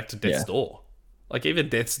have to go back to Death's Door. Like even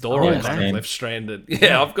Death's Door, I'm kind of left stranded.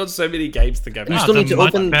 Yeah, I've got so many games to go You back. still it's need a to much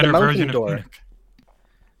open the better mountain version of door. Tunic.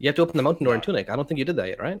 You have to open the mountain door in Tunic. I don't think you did that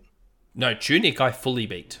yet, right? No, Tunic, I fully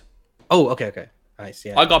beat. Oh, okay. I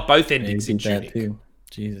see. I got both Yeah, you endings in beat that Tunic. too.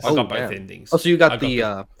 Jesus. I got both damn. endings. Oh, so you got I the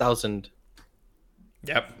 1,000.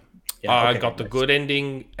 Yep. Yeah, I okay, got the nice. good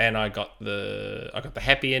ending, and I got the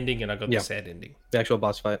happy ending, and I got Yeah. the sad ending. The actual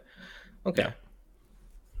boss fight. Okay. Yeah.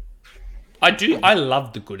 I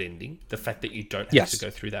love the good ending. The fact that you don't have Yes. to go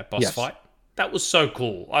through that boss Yes. fight. That was so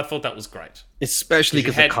cool. I thought that was great. Especially You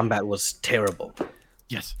because had- the combat was terrible.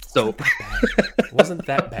 Yes. So It wasn't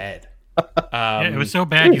that bad. Yeah, it was so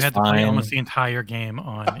bad you was had to play fine. almost the entire game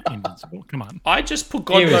on Invincible. Come on. I just put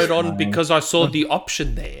God It was mode on fine. because I saw the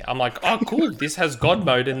option there. I'm like, oh, cool. This has God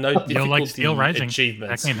mode and no You'll difficulty like Steel Rising.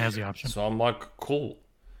 achievements. That game has the option. So I'm like, cool.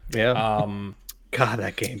 yeah, Um, God,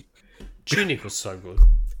 that game. Tunic was so good.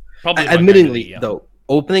 Probably my game of the Admittingly, year. though,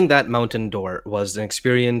 opening that mountain door was an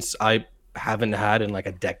experience I haven't had in like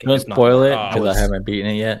a decade. Don't if not spoil more. it I because was- I haven't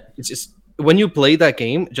beaten it yet. It's just when you play that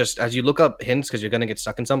game, just as you look up hints because you're gonna get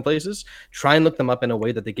stuck in some places, try and look them up in a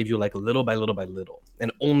way that they give you like little by little by little,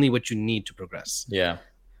 and only what you need to progress. Yeah.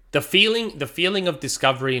 The feeling of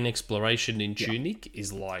discovery and exploration in Tunic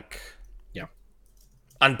is like Yeah.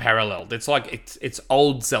 unparalleled. It's like it's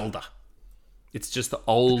old Zelda. It's just the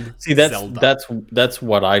old See, that's Zelda. that's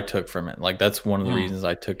what I took from it. Like that's one of the reasons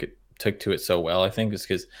I took to it so well. I think is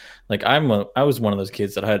because like I was one of those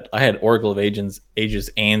kids that I had Oracle of Ages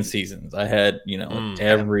and Seasons. I had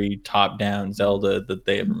every top down Zelda that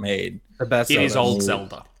they ever made. The best. It is Zelda. old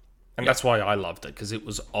Zelda. And that's why I loved it, because it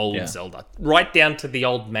was old Yeah. Zelda. Right down to the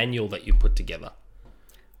old manual that you put together.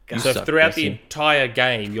 You So suck, throughout the Jesse. entire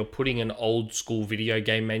game, you're putting an old school video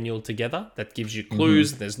game manual together that gives you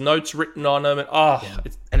clues, and there's notes written on them. And,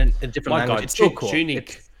 it's, and in a different my language. God, It's so cool.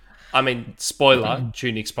 Tunic. I mean, spoiler,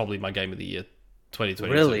 Tunic's probably my game of the year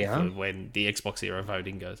 2022 Really, huh? for when the Xbox era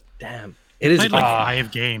voting goes. Damn, it is. Played like Ah.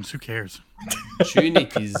 5 games. Who cares?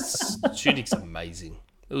 Tunic's amazing.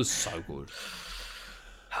 It was so good.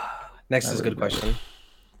 Next is a good question.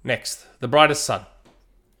 Next, The Brightest Sun.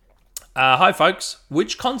 Hi, folks.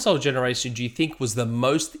 Which console generation do you think was the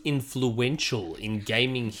most influential in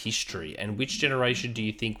gaming history, and which generation do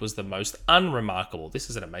you think was the most unremarkable? This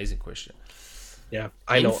is an amazing question. Yeah,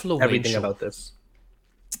 I know everything Influential. about this.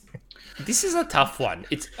 This is a tough one.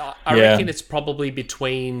 I Yeah. reckon it's probably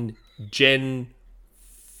between Gen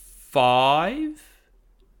 5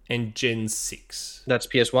 and Gen 6. That's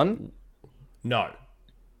PS1. No.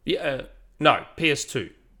 Yeah, no, PS2.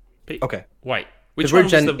 Okay, Wait, which because we're one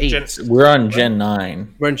was Gen the 8. We're on Gen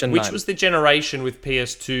 9. We're in Gen Which 9. was the generation with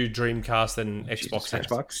PS2 Dreamcast and Xbox X?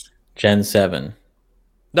 Xbox? Gen 7.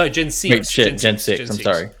 No, Gen 6. Wait, shit, Gen 6. I'm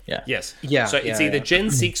sorry. Yeah. Yes. Yeah, So it's yeah, either yeah. Gen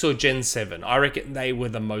 6 or Gen 7. I reckon they were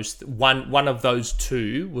the most... One of those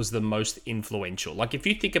two was the most influential. Like, if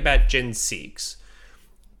you think about Gen 6,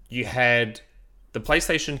 you had the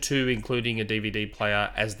PlayStation 2, including a DVD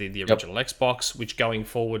player, as did the original Xbox, which going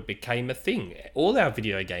forward became a thing. All our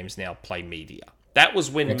video games now play media. That was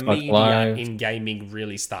when Xbox media Live. in gaming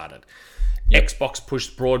really started. Xbox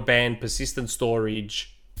pushed broadband, persistent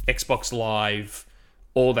storage, Xbox Live,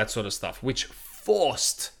 all that sort of stuff, which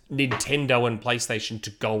forced Nintendo and PlayStation to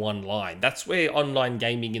go online. That's where online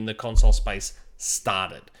gaming in the console space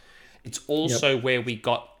started. It's also where we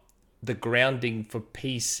got the grounding for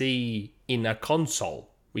PC in a console,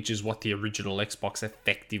 which is what the original Xbox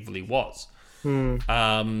effectively was.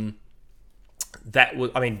 That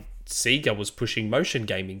was, I mean, Sega was pushing motion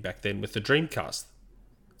gaming back then with the Dreamcast.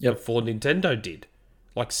 Yep. Before Nintendo did.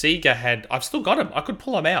 Like Sega had, I've still got them. I could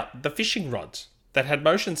pull them out. The fishing rods that had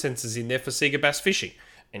motion sensors in there for Sega bass fishing.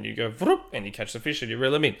 And you go, vroom, and you catch the fish and you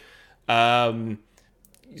reel them in.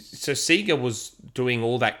 So Sega was doing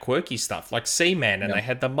all that quirky stuff, like Seaman, and they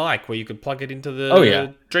had the mic where you could plug it into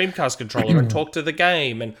the Dreamcast controller and talk to the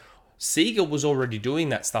game. And Sega was already doing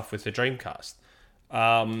that stuff with the Dreamcast.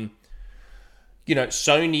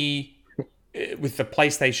 Sony, with the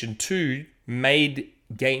PlayStation 2, made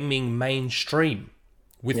gaming mainstream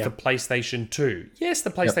with the PlayStation 2. Yes, the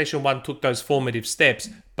PlayStation 1 took those formative steps,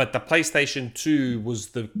 but the PlayStation 2 was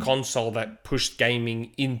the console that pushed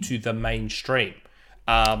gaming into the mainstream.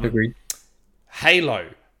 Agreed. Halo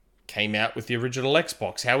came out with the original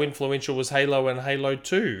Xbox. How influential was Halo and Halo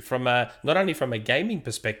 2 from not only from a gaming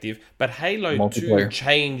perspective, but Halo 2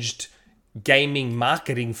 changed gaming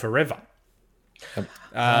marketing forever.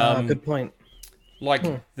 Good point. Like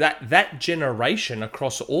that generation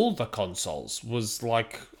across all the consoles was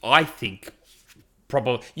like, I think,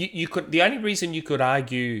 probably you could. The only reason you could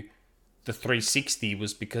argue the 360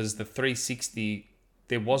 was because the 360,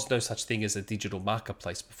 there was no such thing as a digital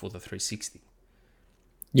marketplace before the 360.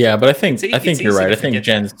 Yeah, but I think you're right. I think forget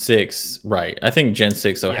Gen 6, right? I think Gen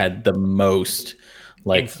 6 had the most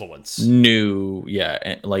like influence, new,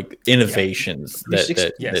 like innovations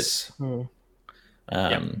that yes.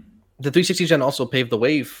 The 360 gen also paved the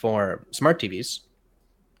way for smart TVs,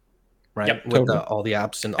 right? Yep. With all the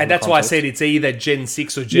apps and that's why I said it's either Gen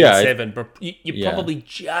 6 or Gen 7, but you probably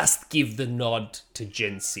just give the nod to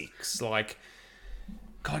Gen 6. Like,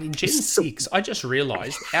 God, in Gen 6, I just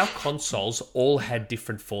realized our consoles all had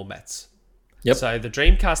different formats. Yep. So the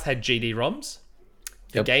Dreamcast had GD-ROMs.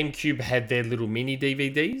 The GameCube had their little mini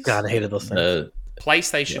DVDs. God, I hated those things.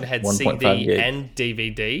 PlayStation had 1.5 CD gig. and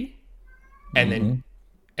DVD. And then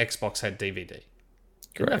Xbox had DVD.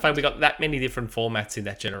 Correct. In fact, we got that many different formats in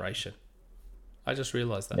that generation. I just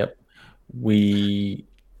realized that. Yep. We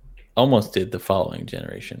almost did the following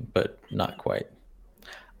generation, but not quite.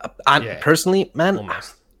 Personally, man,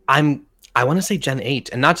 Almost. I want to say Gen 8,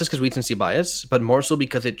 and not just because recency bias, but more so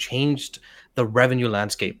because it changed the revenue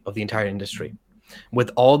landscape of the entire industry.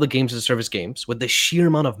 With all the games as a service games, with the sheer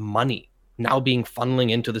amount of money now being funneling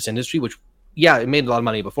into this industry, which it made a lot of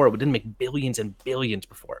money before, but didn't make billions and billions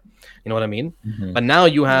before. You know what I mean? But now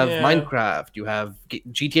you have Minecraft, you have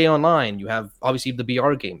GTA Online, you have obviously the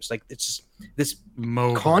BR games. Like, it's just this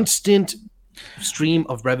constant stream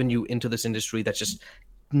of revenue into this industry that's just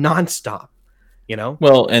nonstop. You know?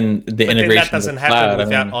 Well, and the But integration then that doesn't of the cloud, happen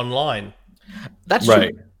without online. That's right.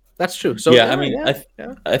 true. That's true. So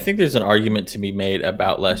I think there's an argument to be made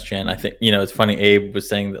about last gen. I think, it's funny, Abe was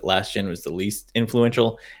saying that last gen was the least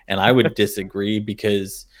influential, and I would disagree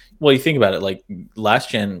because, well, you think about it, like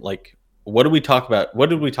last gen, like what did we talk about? What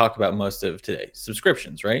did we talk about most of today?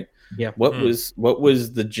 Subscriptions, right? Yeah. What was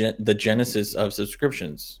the genesis of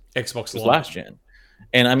subscriptions? Xbox Was Live. last gen.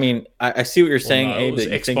 And I mean, I see what you're saying, No, it Abe, was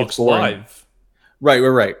that you think it's Xbox boring. Live.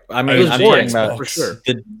 Right. I mean, It was I'm boring, talking about for sure.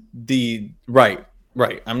 the right.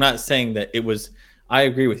 I'm not saying that it was. I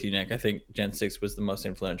agree with you, Nick. I think Gen 6 was the most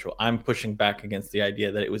influential. I'm pushing back against the idea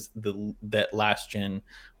that it was that last gen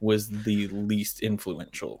was the least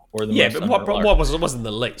influential or the most. But what wasn't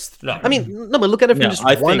the least? No. I mean, no, but look at it from just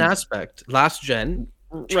I one think- aspect. Last gen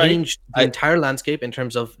changed the entire landscape in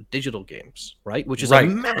terms of digital games, right? Which is a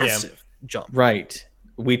massive jump. Right.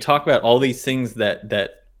 We talk about all these things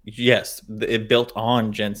that yes, it built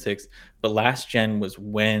on Gen 6, but last gen was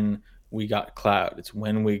when we got cloud. It's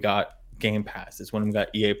when we got Game Pass. It's when we got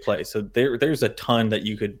EA Play. So there's a ton that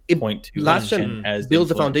you could point to. Last gen as builds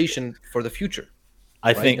the influential. foundation for the future.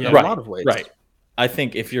 I think in a lot of ways. Right. I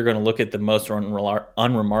think if you're going to look at the most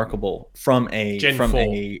unremarkable from a Gen from 4.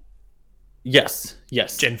 a yes,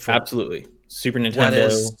 Gen 4. absolutely. Super That Nintendo.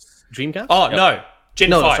 is Dreamcast? Oh, no.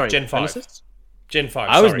 Gen 5. Sorry, Gen 5. Genesis? Gen 5.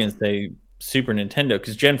 I was sorry. going to say Super Nintendo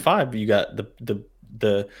because Gen 5 you got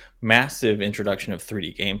the massive introduction of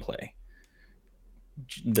 3D gameplay.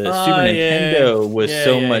 The Super Nintendo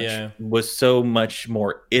was so much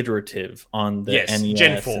more iterative on the NES.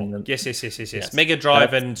 Gen 4. and the- Yes. Mega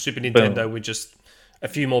Drive and Super Nintendo were just a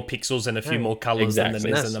few more pixels and a few more colors than the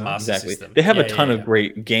NES and the Master System. They have a ton of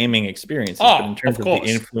great gaming experiences, but in terms of the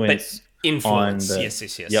influence on the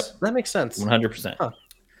yes. Yep, That makes sense. 100%. Huh.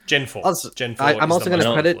 Gen 4. Also, Gen 4 I'm is also the gonna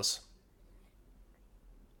most credit- influence.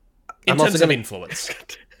 In I'm also terms of gonna- influence.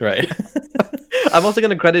 Right. I'm also going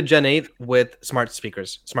to credit Gen 8 with smart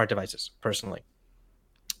speakers, smart devices, personally.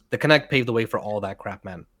 The Kinect paved the way for all that crap,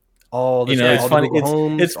 man. All the It's all the funny. Google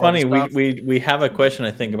Homes, It's all the funny. stuff. We have a question,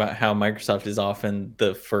 I think, about how Microsoft is often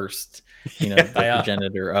the first, the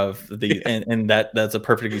progenitor of the, and that's a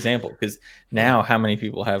perfect example because now how many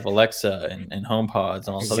people have Alexa and HomePods and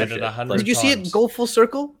all this other Said it shit. 100 Did you see it times. go full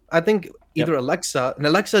circle? I think either Alexa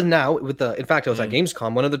now with the. In fact, I was at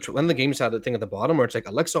Gamescom. One of the games had a thing at the bottom where it's like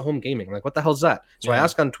Alexa home gaming. I'm like, what the hell's that? So I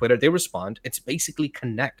ask on Twitter. They respond. It's basically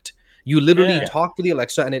Connect. You literally talk to the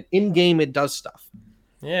Alexa, and in game it does stuff.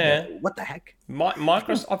 Yeah. What the heck?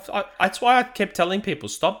 Microsoft. That's why I kept telling people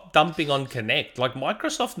stop dumping on Connect. Like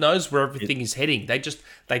Microsoft knows where everything is heading. They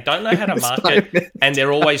don't know how to market, and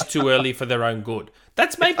they're always too early for their own good.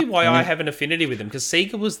 That's maybe why I have an affinity with them, because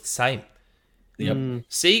Sega was the same. Yep.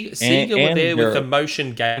 Sega were and there with the Europe.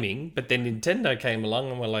 motion gaming, but then Nintendo came along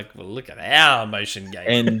and were like, well, look at our motion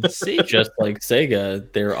gaming. And just like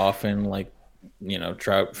Sega, they're often like,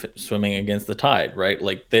 trout swimming against the tide, right?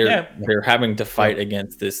 Like they're having to fight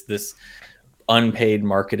against this unpaid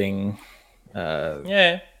marketing.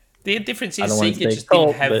 The difference is I don't want to Sega say just cult,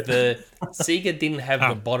 didn't have but- Sega didn't have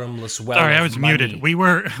the bottomless well. Sorry, I of was money. muted. We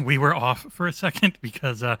were off for a second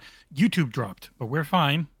because YouTube dropped, but we're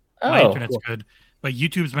fine. My Oh, internet's cool. good. But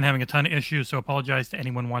YouTube's been having a ton of issues, so apologize to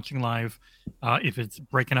anyone watching live. If it's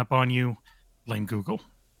breaking up on you, blame Google.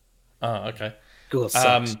 Oh, okay. Google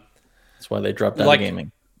sucks. That's why they dropped out Like- of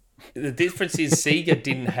gaming. The difference is Sega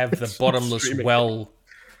didn't have the bottomless well.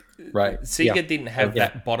 Right. Sega didn't have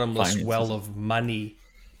that bottomless Finances. well of money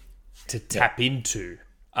to tap into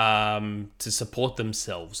to support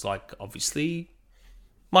themselves, like obviously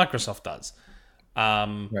Microsoft does.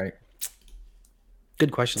 Right.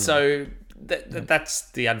 Good question. So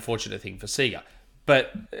that's the unfortunate thing for Sega.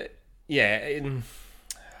 But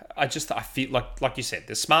I feel like you said,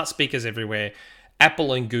 there's smart speakers everywhere.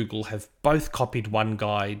 Apple and Google have both copied one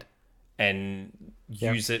guide and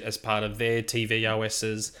use it as part of their TV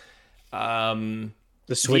OSs.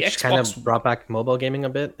 the Switch kind Xbox- of brought back mobile gaming a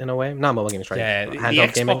bit in a way. Not mobile gaming, right? Yeah, the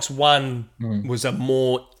Handheld gaming. Xbox One was a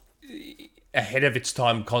more ahead of its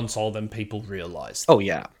time console than people realized. Oh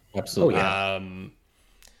yeah. Absolutely. Oh, yeah.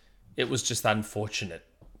 It was just unfortunate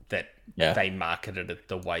that Yeah. they marketed it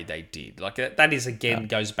the way they did. Like that is again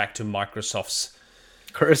goes back to Microsoft's.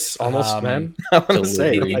 Curse almost, man. I want to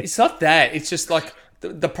say. delivery. Like, It's not that. It's just like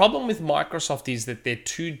the problem with Microsoft is that they're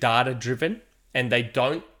too data driven and they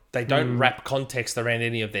don't wrap context around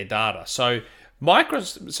any of their data. So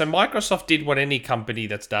Microsoft did what any company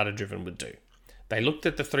that's data driven would do. They looked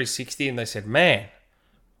at the 360 and they said, "Man,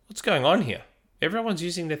 what's going on here? Everyone's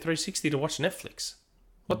using their 360 to watch Netflix.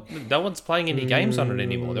 No one's playing any games on it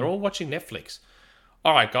anymore. They're all watching Netflix.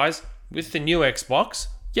 All right, guys, with the new Xbox,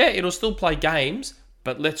 yeah, it'll still play games,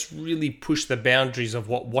 but let's really push the boundaries of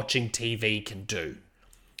what watching TV can do.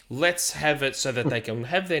 Let's have it so that they can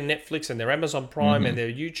have their Netflix and their Amazon Prime and their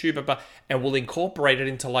YouTube, and we'll incorporate it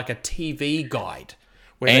into like a TV guide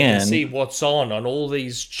where they can And- see what's on all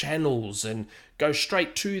these channels and go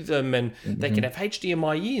straight to them, and they can have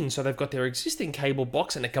HDMI in, so they've got their existing cable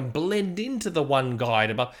box and it can blend into the one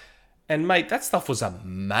guide. And mate, that stuff was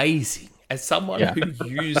amazing. As someone who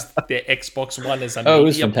used their Xbox One as a Oh, it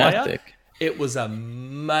was media player, fantastic. it was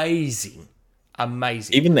amazing.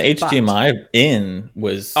 Amazing. Even the HDMI in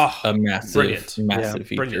was a massive, brilliant. massive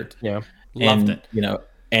feature. Brilliant. yeah. Loved And, it.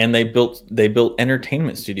 And they built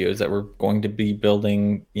entertainment studios that were going to be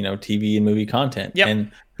building, TV and movie content. Yep.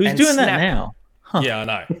 And who's And doing that Snap. now? Yeah, I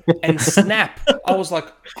know. And Snap, I was like,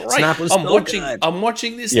 great. Snap was I'm so watching. good. I'm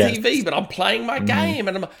watching this Yes. TV, but I'm playing my game,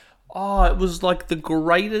 and it was like the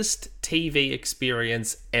greatest TV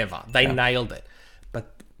experience ever. They nailed it.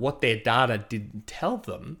 But what their data didn't tell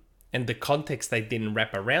them, and the context they didn't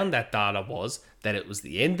wrap around that data, was that it was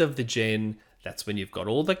the end of the gen. That's when you've got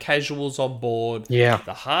all the casuals on board. Yeah.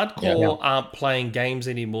 The hardcore aren't playing games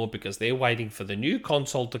anymore because they're waiting for the new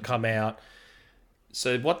console to come out.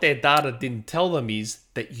 So what their data didn't tell them is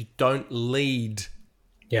that you don't lead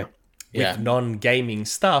Yeah. with non-gaming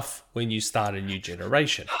stuff when you start a new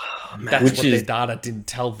generation. That's Which what their is- data didn't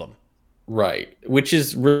tell them. Right. Which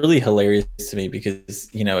is really hilarious to me because,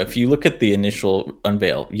 if you look at the initial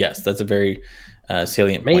unveil, yes, that's a very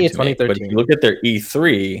salient May point to make. But 2013. if you look at their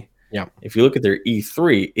E3, Yeah.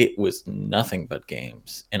 it was nothing but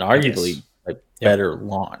games and arguably a better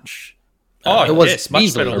launch. Oh, It was yes, much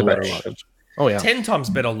easily better the better launch. launch. Oh yeah. 10 times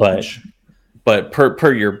better launch. But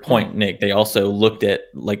per your point, Nick, they also looked at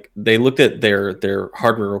their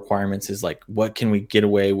hardware requirements is like, what can we get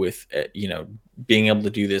away with, being able to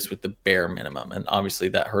do this with the bare minimum, and obviously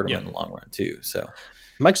that hurt them in the long run too. So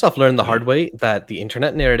Microsoft learned the hard way that the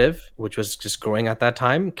internet narrative, which was just growing at that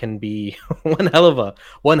time, can be one hell of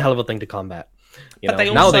a thing to combat. But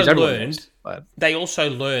they nowadays also everyone learned. knows, but They also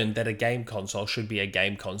learned that a game console should be a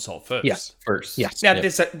game console first. yes, first, yes. Now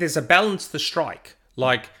there's a balance to strike.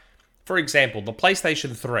 Like, for example, the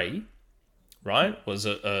PlayStation 3, right, was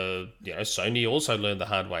Sony also learned the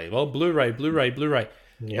hard way. Well, Blu-ray.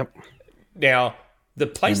 Yep. Now, the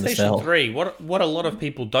cell. PlayStation 3, what a lot of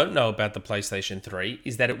people don't know about the PlayStation 3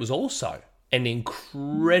 is that it was also an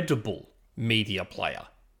incredible media player.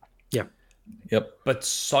 Yeah. Yep. But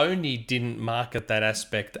Sony didn't market that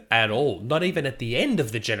aspect at all. Not even at the end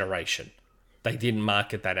of the generation. They didn't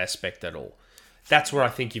market that aspect at all. That's where I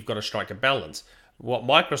think you've got to strike a balance. What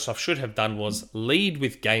Microsoft should have done was lead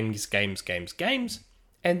with games,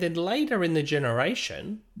 And then later in the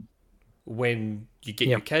generation, when you get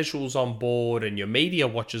your casuals on board and your media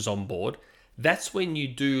watchers on board, that's when you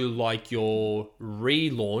do like your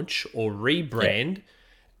relaunch or rebrand. Yeah.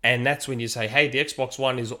 And that's when you say, hey, the Xbox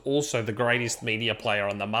One is also the greatest media player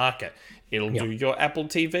on the market. It'll do your Apple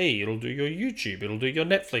TV, it'll do your YouTube, it'll do your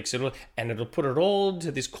Netflix, it'll put it all into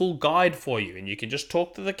this cool guide for you. And you can just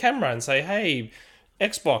talk to the camera and say, hey,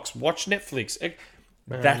 Xbox, watch Netflix.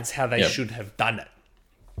 That's how they should have done it.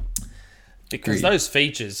 Because those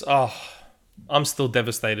features, I'm still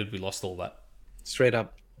devastated we lost all that. Straight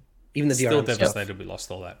up. Even the Still DRM devastated we lost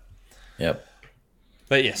all that. Yep.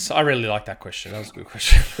 But yes, I really like that question. That was a good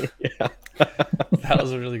question. That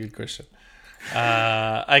was a really good question.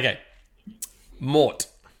 Okay. Mort.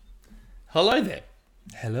 Hello there.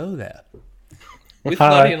 Hello there. With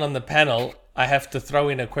Knottian on the panel, I have to throw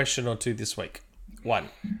in a question or two this week. 1.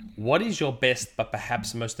 What is your best but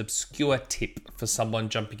perhaps most obscure tip for someone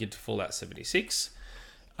jumping into Fallout 76?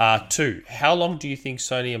 2. How long do you think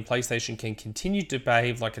Sony and PlayStation can continue to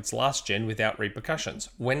behave like it's last gen without repercussions?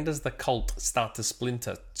 When does the cult start to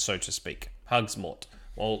splinter, so to speak? Hugs, Mort.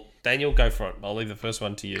 Well, Daniel, go for it. I'll leave the first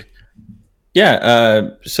one to you. Yeah.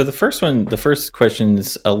 So the first question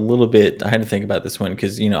is a little bit. I had to think about this one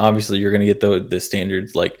because obviously you're going to get the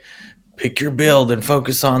standards like pick your build and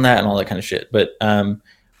focus on that and all that kind of shit. But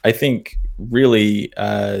I think really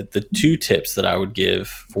the 2 tips that I would give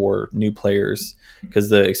for new players, because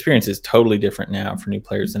the experience is totally different now for new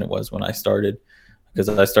players than it was when I started, because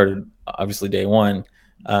I started obviously day one.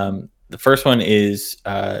 The first one is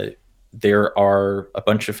there are a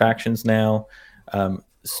bunch of factions now.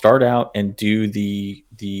 Start out and do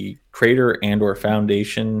the creator and or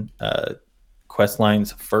foundation quest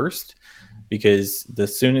lines first, because the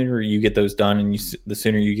sooner you get those done and the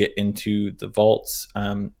sooner you get into the vaults,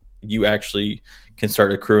 you actually can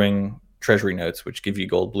start accruing treasury notes, which give you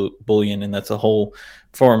gold bullion, and that's a whole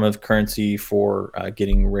form of currency for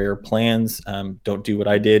getting rare plans. Don't do what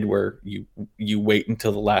I did, where you wait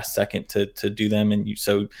until the last second to do them, and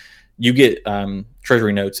you get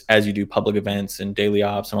treasury notes as you do public events and daily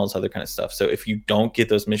ops and all this other kind of stuff. So if you don't get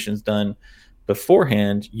those missions done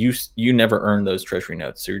beforehand, you never earn those treasury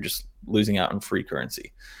notes, so you're just losing out on free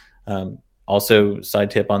currency. Also,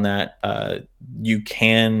 side tip on that, you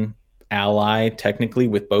can ally technically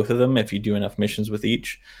with both of them if you do enough missions with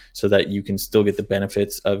each, so that you can still get the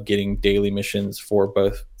benefits of getting daily missions for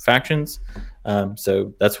both factions.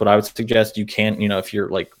 So that's what I would suggest. You can, if you're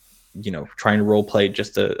like, trying to role play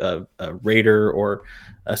just a raider or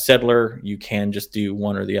a settler, you can just do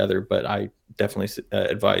one or the other, but I definitely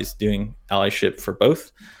advise doing allyship for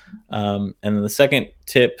both. And then the second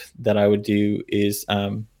tip that I would do is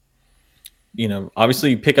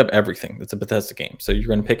obviously pick up everything. It's a Bethesda game, so you're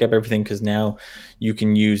going to pick up everything because now you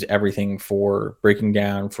can use everything for breaking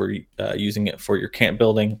down, for using it for your camp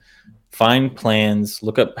building. Find plans,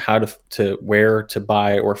 look up how to where to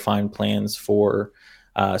buy, or find plans for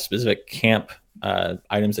specific camp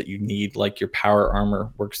items that you need, like your power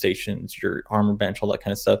armor workstations, your armor bench, all that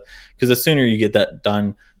kind of stuff. Because the sooner you get that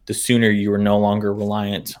done, the sooner you are no longer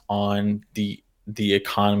reliant on the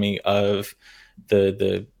economy of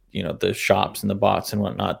the shops and the bots and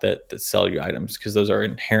whatnot that sell you items, because those are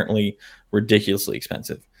inherently ridiculously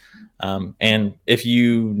expensive. And if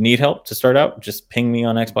you need help to start out, just ping me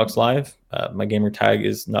on Xbox Live. My gamer tag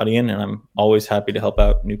is Knottian, and I'm always happy to help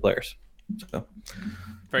out new players. So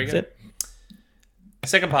very good.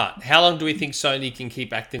 Second part, how long do we think Sony can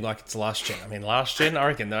keep acting like it's last gen? I mean, last gen, I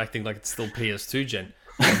reckon they're acting like it's still PS2 gen.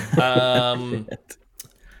 I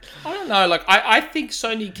don't know. Like, I think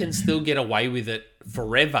Sony can still get away with it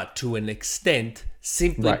forever to an extent,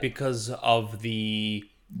 simply because of the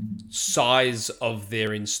size of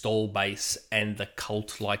their install base and the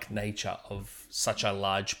cult-like nature of such a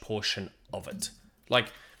large portion of it.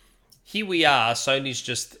 Like, here we are, Sony's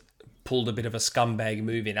just pulled a bit of a scumbag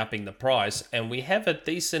move in upping the price, and we have a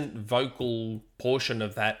decent vocal portion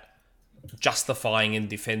of that justifying and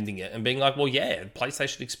defending it and being like, well, yeah,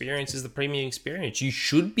 PlayStation experience is the premium experience. You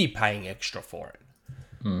should be paying extra for it.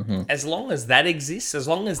 Mm-hmm. As long as that exists, as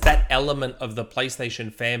long as that element of the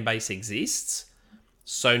PlayStation fan base exists,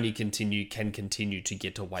 Sony can continue to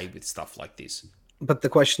get away with stuff like this. But the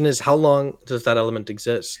question is, how long does that element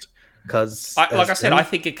exist? Because, like I said, I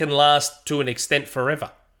think it can last to an extent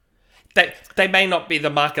forever. They may not be the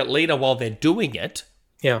market leader while they're doing it.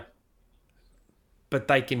 Yeah. But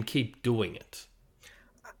they can keep doing it.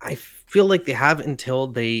 I feel like they have until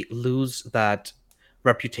they lose that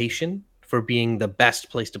reputation for being the best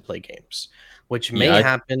place to play games, which may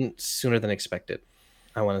happen sooner than expected,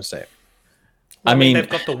 I want to say. Well, I mean, they've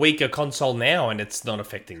got the weaker console now, and it's not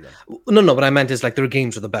affecting them. No, what I meant is like their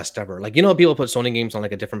games are the best ever. Like, you know, people put Sony games on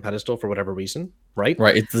like a different pedestal for whatever reason, right?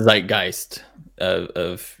 right, it's the zeitgeist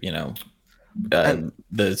of you know, the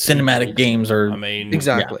cinematic games are. I mean,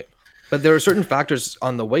 Exactly. But there are certain factors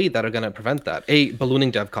on the way that are going to prevent that.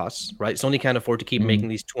 Ballooning dev costs, right? Sony can't afford to keep making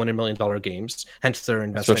these $200 million games, hence their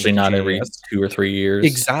investment. Especially not every GAS. 2 or 3 years.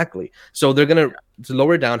 Exactly. So they're going to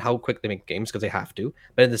lower down how quick they make games because they have to.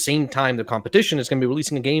 But at the same time, the competition is going to be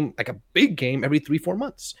releasing a game, like a big game, every 3-4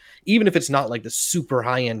 months. Even if it's not like the super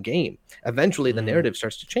high-end game, eventually the narrative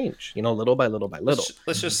starts to change, you know, little by little by little.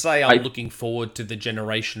 Let's just say I'm looking forward to the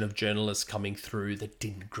generation of journalists coming through that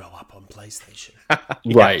didn't grow up on PlayStation.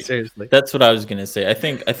 Right. Seriously. That's what I was going to say. I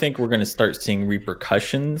think we're going to start seeing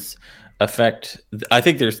repercussions affect. I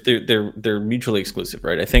think they're mutually exclusive,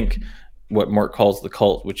 right? I think what Mark calls the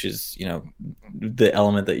cult, which is, you know, the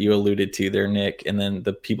element that you alluded to there, Nick, and then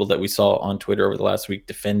the people that we saw on Twitter over the last week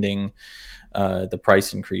defending the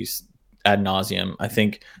price increase ad nauseum. I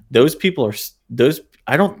think those people are those.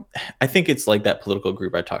 I think it's like that political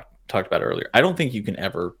group I talked about earlier. I don't think you can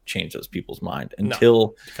ever change those people's mind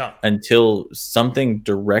until something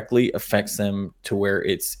directly affects them to where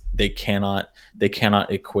they cannot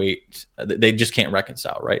equate. They just can't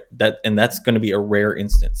reconcile, right? That's going to be a rare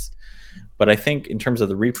instance. But I think in terms of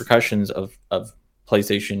the repercussions of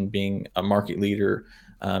PlayStation being a market leader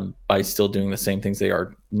by still doing the same things they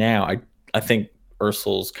are now, I think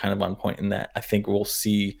Aarsal's kind of on point in that. I think we'll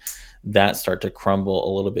see that start to crumble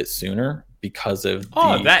a little bit sooner because of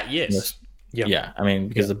yes. Yeah, I mean,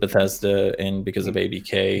 because of Bethesda and because of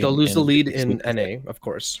ABK. They'll lose the lead in NA, of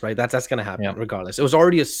course, right? That's going to happen regardless. It was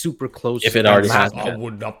already a super close. If it already has, I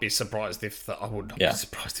would not be surprised if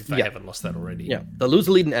they haven't lost that already. Yeah, they'll lose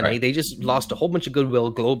the lead in NA. Right. They just lost a whole bunch of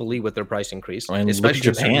goodwill globally with their price increase, especially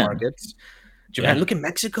in certain markets. Japan, look at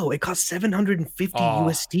Mexico. It cost 750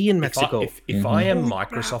 USD in Mexico. If I am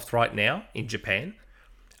Microsoft right now in Japan,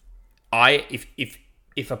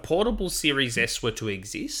 if a portable Series S were to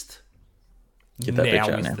exist,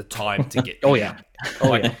 now is the time to get.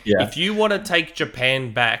 If you want to take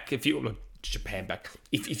Japan back, if you want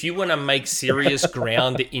to make serious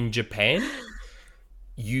ground in Japan,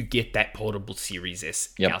 you get that portable Series S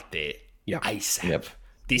out there ASAP.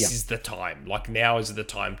 This is the time. Like, now is the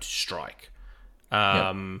time to strike.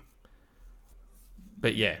 But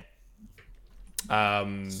yeah.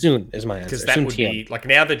 Soon is my answer. Because that would be like,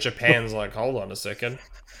 now that Japan's like, hold on a second,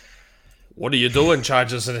 what are you doing?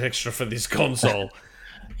 Charge us an extra for this console?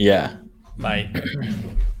 Yeah, mate.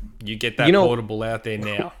 You get that portable out there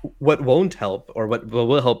now. What won't help, or what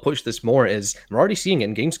will help push this more, is we're already seeing it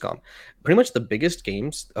in Gamescom. Pretty much the biggest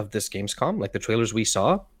games of this Gamescom, like the trailers we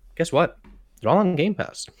saw, guess what? They're all on Game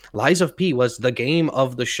Pass. Lies of P was the game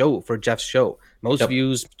of the show for Jeff's show. Most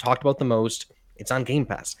views, talked about the most. It's on Game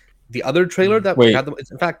Pass. The other trailer that we had,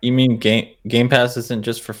 in fact, you mean Game Pass isn't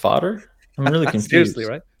just for fodder? I'm really confused. Seriously,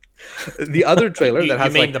 right? The other trailer that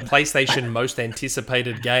has, you mean, like, the PlayStation most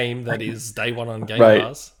anticipated game that is day one on Game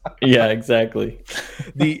Pass? Yeah, exactly.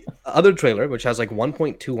 The other trailer, which has like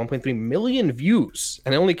 1.2, 1.3 million views,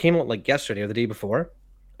 and it only came out like yesterday or the day before,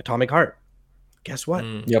 Atomic Heart. Guess what?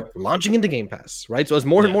 Launching into Game Pass, right? So as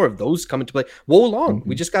more and more of those come into play,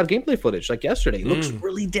 we just got gameplay footage like yesterday. It looks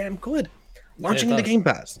really damn good. Launching into Game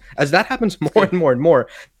Pass. As that happens more and more and more,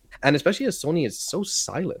 and especially as Sony is so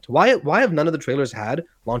silent. Why have none of the trailers had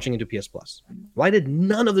launching into PS Plus? Why did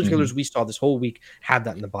none of the trailers we saw this whole week have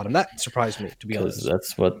that in the bottom? That surprised me, to be honest.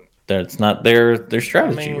 That's not their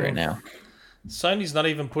strategy right now. Sony's not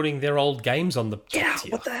even putting their old games on the top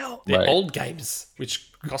tier. What the hell? Their old games,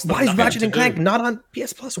 which cost them Why is Ratchet and Clank do. not on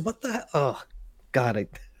PS Plus? What the hell? Oh, God.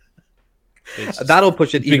 That'll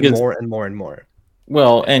push it even more and more and more.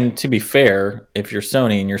 Well, and to be fair, if you're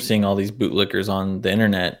Sony and you're seeing all these bootlickers on the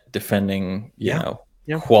internet defending, you know,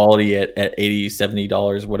 quality at $80,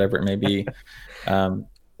 $70, whatever it may be,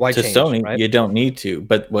 why to change, Sony, right? you don't need to.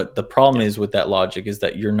 But what the problem is with that logic is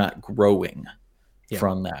that you're not growing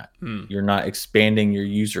from that. You're not expanding your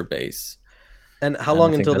user base. And how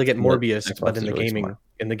long until they get Morbius, but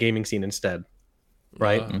in the gaming scene instead?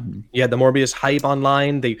 Right? Yeah, the Morbius hype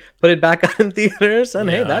online. They put it back on in theaters, and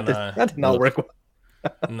that did not work well.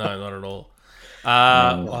 No, not at all.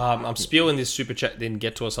 I'm spewing this super chat, didn't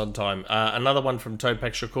get to us on time. Another one from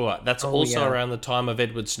Topak Shakur. That's around the time of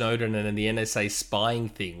Edward Snowden, and then the NSA spying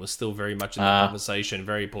thing was still very much in the conversation.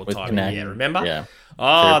 Very poor timing. Yeah, remember? Yeah.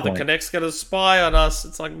 The Kinect's going to spy on us.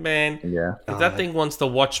 It's like, man, if that thing wants to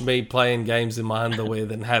watch me playing games in my underwear,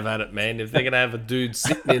 then have at it, man. If they're going to have a dude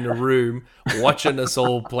sitting in a room watching us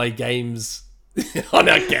all play games on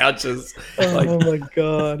our couches. Like, Oh my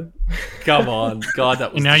god. come on, God,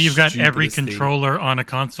 that was. And now the you've got every stupidest thing. controller on a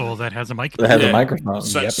console that has a mic. That has Yeah. a microphone.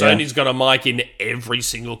 So Yep. Sony's got a mic in every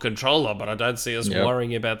single controller, but I don't see us Yep.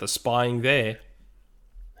 worrying about the spying there.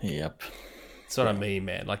 Yep. That's what I mean,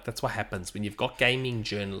 man. Like, that's what happens when you've got gaming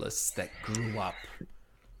journalists that grew up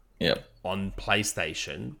Yep. on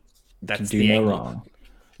PlayStation. That's Do the no angle. wrong.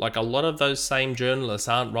 Like, a lot of those same journalists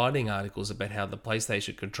aren't writing articles about how the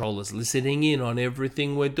PlayStation controller's listening in on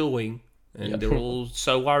everything we're doing, and they're all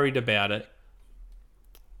so worried about it.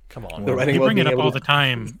 Come on. They're writing They about bring it being up able all to- the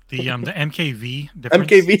time. The MKV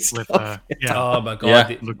difference MKV with stuff. Oh my God. Yeah.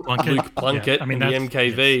 the- Luke Plunkett. Luke Plunkett Yeah, I mean, and the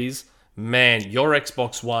that's- MKVs. Man, your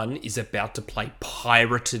Xbox One is about to play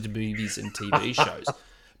pirated movies and TV shows.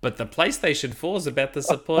 But the PlayStation 4 is about to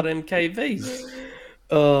support MKVs.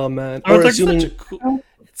 Oh man. I was Or like, assuming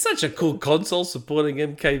It's such a cool console supporting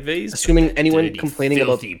MKVs. assuming anyone Dirty, complaining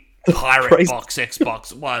about filthy pirate price- box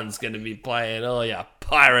Xbox One's going to be playing all your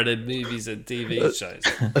pirated movies and TV shows.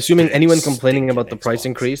 assuming anyone Stinking complaining about the price Xbox.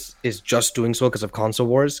 increase is just doing so because of console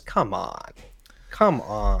wars. Come on.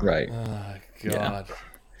 Right. Oh, God.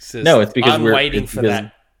 Just- No, it's because I'm we're- waiting it's for because-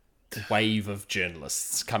 that wave of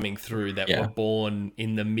journalists coming through that Yeah. were born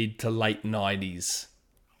in the mid to late 90s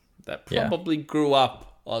that Yeah. probably grew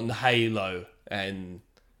up on Halo, and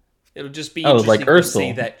it'll just be Oh, interesting like to see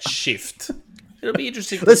Aarsal. that shift. It'll be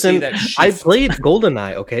interesting to see Listen, that shift. I played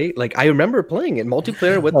GoldenEye, okay? Like I remember playing it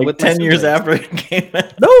multiplayer with Like with 10 my years siblings. after it came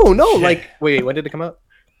out. No, like wait, when did it come out?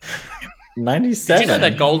 97. Did you know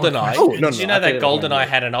that GoldenEye? Oh, no, did you no, know I that played it on my GoldenEye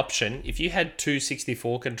had an option? If you had two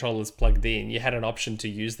 64 controllers plugged in, you had an option to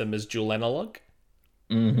use them as dual analog.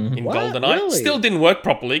 In What? GoldenEye, Really? still didn't work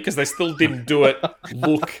properly because they still didn't do it.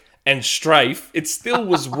 Look and strafe. It still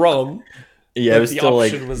was wrong. Yeah, but it was the still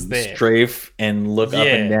like option was there. strafe and look up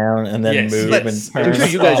and Yeah. down and then Yes. move Yes. and I'm turn. sure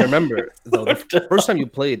you guys Oh. remember though. The first time you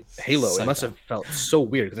played Halo, So it must have felt so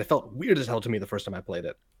weird because it felt weird as hell to me the first time I played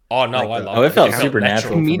it. Oh no, Like I the- love Oh, it felt It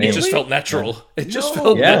supernatural for me. It just felt natural. It just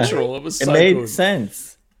felt Yeah. natural. It was It so made good.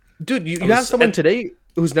 sense. Dude, you was- have someone and- today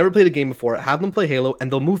who's never played a game before, have them play Halo,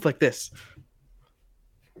 and they'll move like this.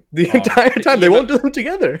 The entire time. They yeah, won't do them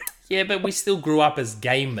together. Yeah, but we still grew up as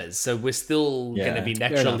gamers, so we're still Yeah. going to be Fair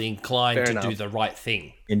naturally enough. inclined Fair to do enough. the right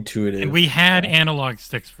thing. Intuitive. And we had analog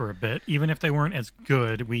sticks for a bit, even if they weren't as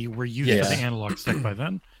good. We were used Yeah. to the analog stick by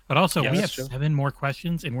then. But also, Yeah, we have that's true. 7 more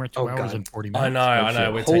questions, and we're at 2 Oh, hours God. and 40 I minutes.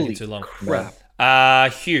 know, we're taking Holy too long.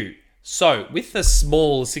 crap. Hugh, so with the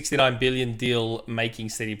small 69 billion deal making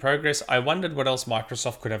steady progress, I wondered what else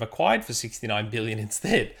Microsoft could have acquired for 69 billion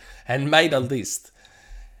instead, and made a list.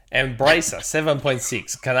 Embracer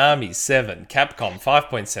 7.6, Konami 7, Capcom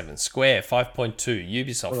 5.7, Square 5.2,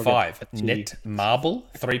 Ubisoft 5, Netmarble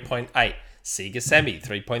 3.8, Sega Sammy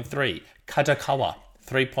 3.3, Kadokawa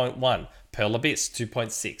 3.1, Pearl Abyss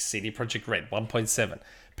 2.6, CD Projekt Red 1.7,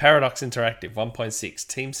 Paradox Interactive 1.6,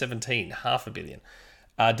 Team 17 $500 million,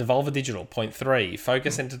 Devolver Digital 0.3,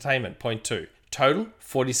 Focus Entertainment 0.2, total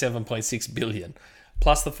 47.6 billion,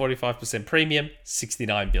 plus the 45% premium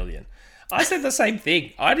 69 billion. I said the same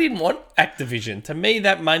thing. I didn't want Activision. To me,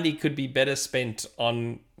 that money could be better spent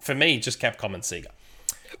on, for me, just Capcom and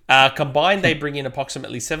Sega. Combined, they bring in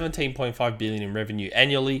approximately 17.5 billion in revenue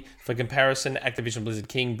annually. For comparison, Activision Blizzard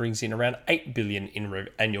King brings in around 8 billion in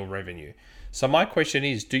annual revenue. So my question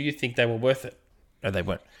is, do you think they were worth it? No, they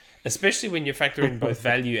weren't. Especially when you factor in both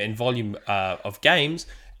value and volume of games,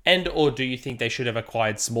 and or do you think they should have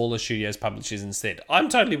acquired smaller studios publishers instead? I'm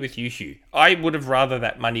totally with you, Hugh. I would have rather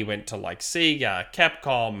that money went to like Sega,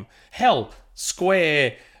 Capcom, hell,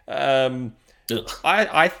 Square.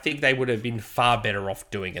 I think they would have been far better off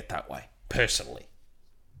doing it that way, personally.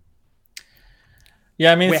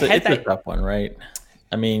 Yeah, I mean, it's, Where had a they- tough one, right?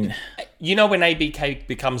 I mean, You know when ABK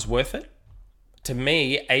becomes worth it? To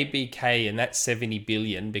me, ABK and that 70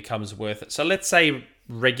 billion becomes worth it. So let's say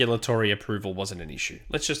regulatory approval wasn't an issue.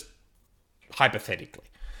 Let's just hypothetically.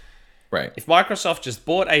 right. If Microsoft just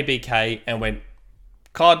bought ABK and went,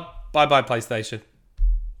 COD, bye-bye PlayStation.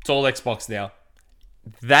 It's all Xbox now.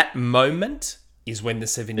 That moment is when the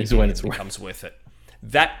 70 Is when billion it's worth- becomes worth it.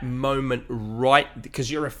 That moment, right,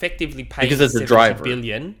 because you're effectively paying Because it's a 70 driver.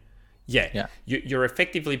 billion. Yeah. Yeah. You're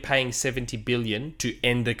effectively paying 70 billion to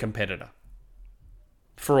end a competitor.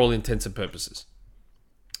 For all intents and purposes.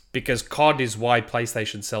 Because COD is why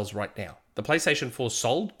PlayStation sells right now. The PlayStation 4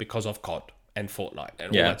 sold because of COD and Fortnite and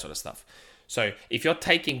all Yeah. that sort of stuff. So if you're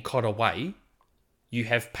taking COD away, you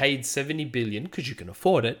have paid 70 billion, because you can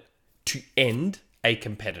afford it, to end a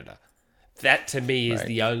competitor. That to me is Right.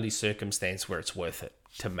 the only circumstance where it's worth it,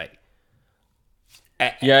 to me.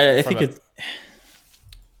 Yeah, I From think a- it's.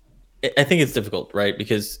 I think it's difficult, right?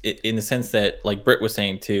 Because in the sense that, like Britt was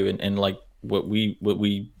saying too, and like what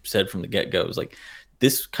we said from the get go is like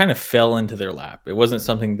this kind of fell into their lap. It wasn't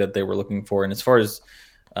something that they were looking for. And as far as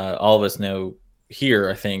all of us know here,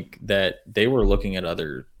 I think that they were looking at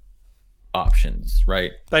other options,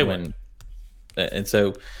 right? They went, and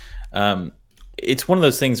so it's one of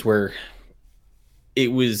those things where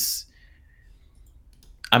it was.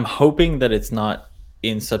 I'm hoping that it's not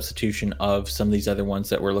in substitution of some of these other ones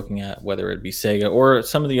that we're looking at, whether it be Sega or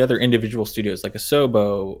some of the other individual studios like a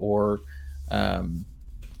Sobo or,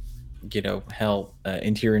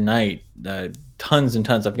 Interior Night, tons and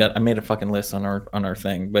tons. I made a fucking list on our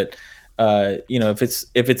thing, but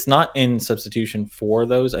if it's not in substitution for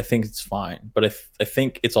those, I think it's fine. But I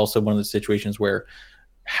think it's also one of those situations where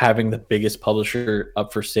having the biggest publisher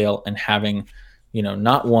up for sale and having,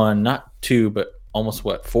 not one, not two, but almost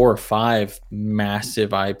 4 or 5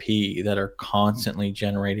 massive IP that are constantly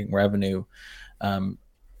generating revenue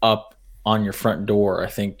up on your front door. I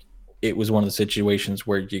think it was one of the situations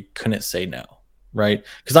where you couldn't say no, right?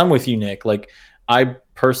 Because I'm with you, Nick. Like, I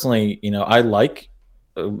personally, I like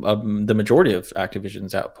the majority of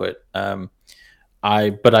Activision's output. But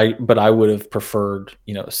I would have preferred,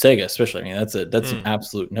 Sega, especially. I mean, that's an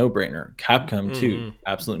absolute no-brainer. Capcom too,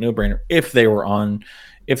 absolute no-brainer. If they were on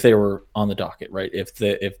the docket, right?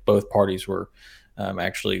 If both parties were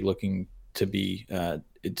actually looking to be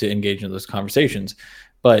to engage in those conversations,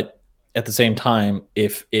 but at the same time,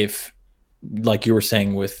 if like you were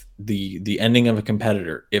saying with the ending of a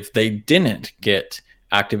competitor, if they didn't get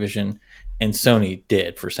Activision and Sony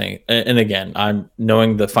did for saying, and again, I'm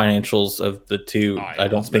knowing the financials of the two, I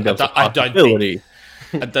don't think that's a possibility.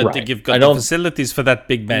 I don't think you've got the facilities for that,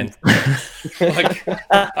 big man.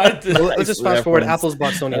 Let's just fast forward. Apple's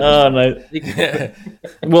bought Sony. Oh, no.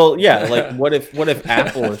 Well, yeah. Like, what if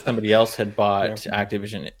Apple or somebody else had bought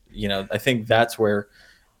Activision? I think that's where,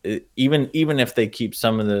 even if they keep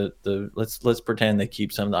some of the let's pretend they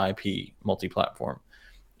keep some of the IP multi-platform,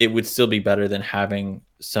 it would still be better than having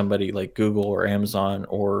somebody like Google or Amazon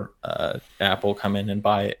or Apple come in and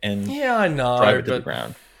buy it and drive it to the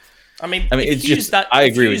ground. I mean, it's just. I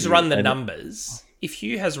agree with you. If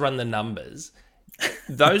Hugh has run the numbers,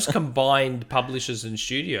 those combined publishers and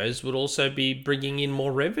studios would also be bringing in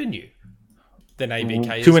more revenue than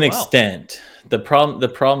ABK to an extent. The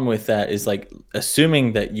problem with that is, like,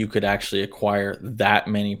 assuming that you could actually acquire that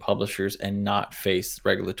many publishers and not face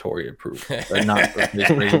regulatory approval or not face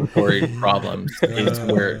regulatory problems is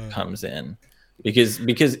where it comes in.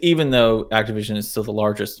 Because even though Activision is still the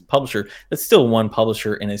largest publisher, that's still one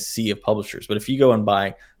publisher in a sea of publishers. But if you go and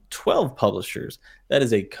buy 12 publishers, that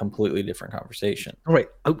is a completely different conversation. All right.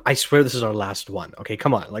 I swear this is our last one. Okay,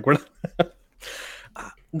 come on. Like, we're not...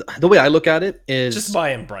 The way I look at it is... Just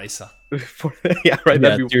buy Embracer. Yeah, right.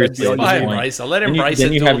 Just buy Embracer. Let Embracer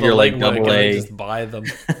do all the legwork and just buy them.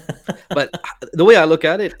 But the way I look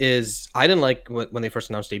at it is, I didn't like when they first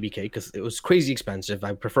announced ABK because it was crazy expensive.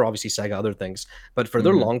 I prefer, obviously, Sega, other things. But for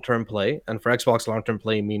their long-term play, and for Xbox, long-term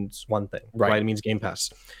play means one thing, right? It means Game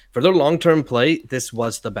Pass. For their long-term play, this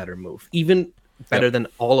was the better move. Even better than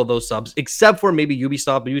all of those subs, except for maybe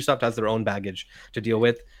Ubisoft. But Ubisoft has their own baggage to deal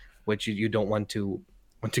with, which you don't want to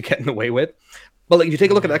get in the way with. But like, if you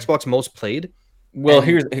take a look at Xbox most played. Well,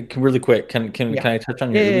 here's really quick. Can I touch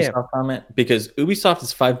on your Ubisoft comment? Because Ubisoft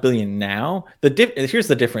is $5 billion now. Here's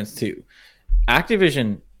the difference too.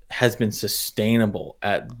 Activision has been sustainable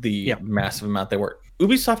at the massive amount they were.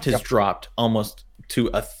 Ubisoft has dropped almost to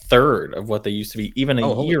a third of what they used to be even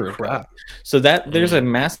a year ago. So that there's a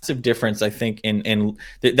massive difference, I think, and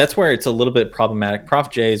that's where it's a little bit problematic. Prof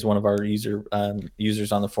J is one of our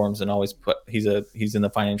users on the forums, and always he's in the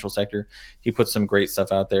financial sector. He puts some great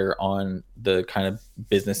stuff out there on the kind of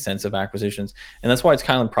business sense of acquisitions, and that's why it's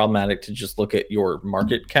kind of problematic to just look at your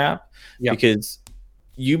market cap because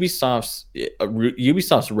Ubisoft's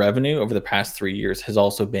revenue over the past 3 years has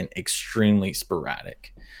also been extremely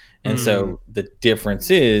sporadic. And so the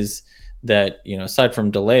difference is that, aside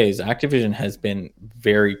from delays, Activision has been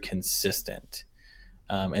very consistent.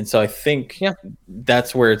 And so I think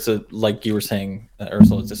that's where it's like you were saying,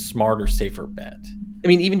 Ursula, it's a smarter, safer bet. I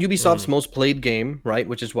mean, even Ubisoft's most played game, right,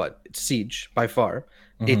 which is what? It's Siege by far.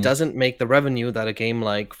 It doesn't make the revenue that a game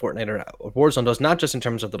like Fortnite or Warzone does, not just in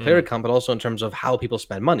terms of the player count, but also in terms of how people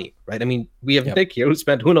spend money, right? I mean, we have Nick here who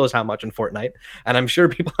spent who knows how much on Fortnite, and I'm sure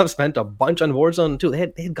people have spent a bunch on Warzone too. They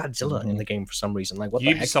had Godzilla in the game for some reason. Like, what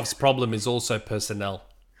the heck? Ubisoft's problem is also personnel.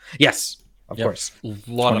 Yes, of course. A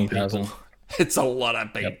lot of people. It's a lot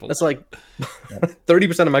of people. That's like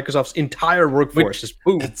 30% of Microsoft's entire workforce.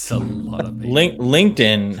 It's a lot of people.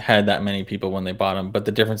 LinkedIn had that many people when they bought them, but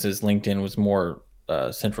the difference is LinkedIn was more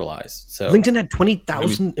centralized. So LinkedIn had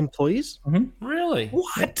 20,000 employees. Really?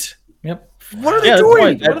 What? Yep. What are they that's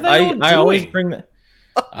doing? why What are they all I always doing? bring that.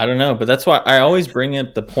 I don't know, but that's why I always bring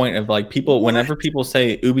up the point of like people. Whenever people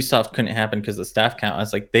say Ubisoft couldn't happen because of staff count, I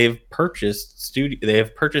was like, they have purchased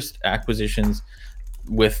acquisitions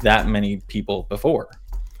with that many people before.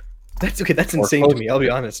 That's okay. That's insane to me. I'll be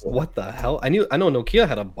honest. What the hell? I know Nokia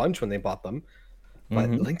had a bunch when they bought them, but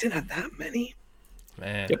LinkedIn had that many.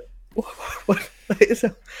 Man. Yep. What is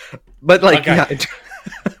that? But like, Okay. yeah,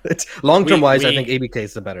 it's long-term wise. I we- think ABK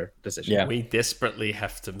is the better decision. Yeah. We desperately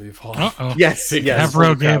have to move on. Uh-oh. Yes. Yes.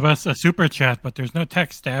 Stavro gave us a super chat, but there's no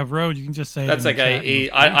text. Stavro, you can just say. That's it in the okay.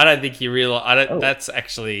 chat. I don't think he realized. Oh. That's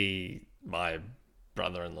actually my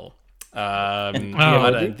brother-in-law. I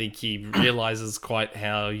Oh. don't think he realizes quite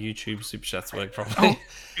how YouTube super chats work properly.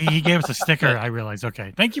 He gave us a sticker. I realized.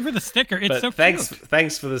 Okay, thank you for the sticker. It's But so thanks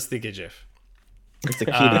cute. for the sticker, Jeff. It's a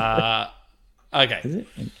cute. Okay. Is it?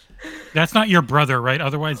 That's not your brother, right?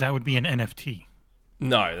 Otherwise, that would be an NFT.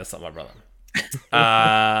 No, that's not my brother.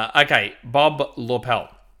 Okay, Bob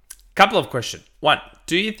Lopel. Couple of questions. One,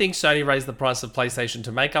 do you think Sony raised the price of PlayStation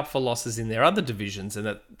to make up for losses in their other divisions and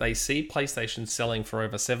that they see PlayStation selling for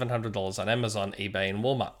over $700 on Amazon, eBay, and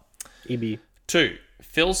Walmart? EB. 2,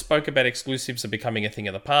 Phil spoke about exclusives are becoming a thing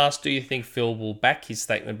of the past. Do you think Phil will back his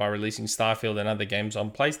statement by releasing Starfield and other games on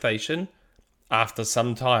PlayStation after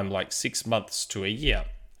some time, like 6 months to a year?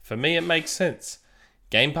 For me, it makes sense.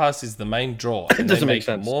 Game Pass is the main draw, and they doesn't make make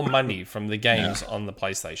sense. more money from the games on the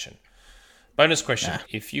PlayStation. Bonus question.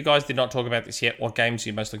 If you guys did not talk about this yet, what games are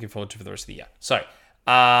you most looking forward to for the rest of the year? So,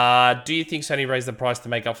 do you think Sony raised the price to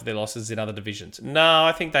make up for their losses in other divisions? No,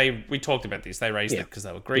 I think we talked about this. They raised it because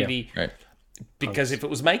they were greedy. Right. Because if it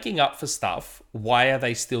was making up for stuff, why are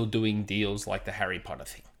they still doing deals like the Harry Potter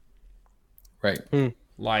thing? Right.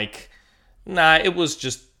 Like, nah, it was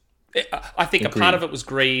just... I think a part of it was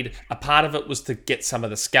greed. A part of it was to get some of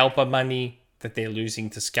the scalper money that they're losing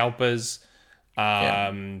to scalpers.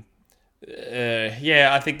 I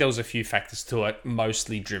think there was a few factors to it,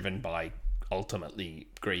 mostly driven by ultimately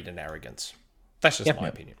greed and arrogance. That's just my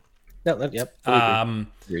opinion. No, yep. fully agree.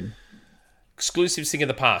 Agreed. Exclusive thing of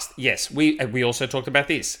the past. Yes, we also talked about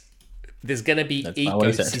this. There's going to be That's not what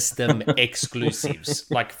I said. ecosystem exclusives.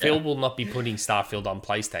 Like, Phil will not be putting Starfield on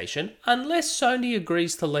PlayStation unless Sony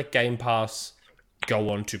agrees to let Game Pass go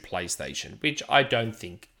on to PlayStation, which I don't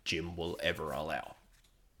think Jim will ever allow,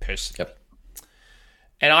 personally. Yep.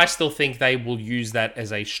 And I still think they will use that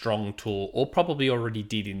as a strong tool, or probably already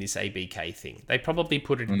did in this ABK thing. They probably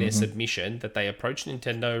put it in their submission that they approached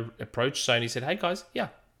Nintendo, approached Sony, said, hey guys, yeah,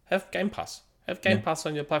 have Game Pass. Have Game Pass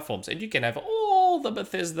on your platforms, and you can have all the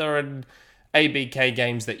Bethesda and ABK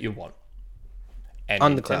games that you want. And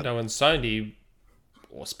On the Nintendo cloud. and Sony,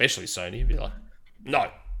 or especially Sony, be like,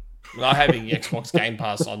 no, we're not having Xbox Game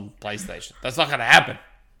Pass on PlayStation. That's not going to happen.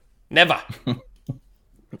 Never.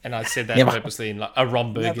 And I said that Never. purposely in like a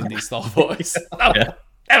Ron Burgundy style voice. No,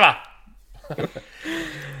 never.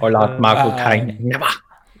 Or Marco Kain. Never.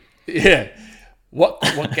 Yeah.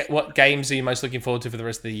 What games are you most looking forward to for the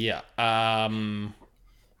rest of the year?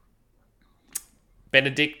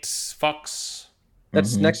 Benedict Fox.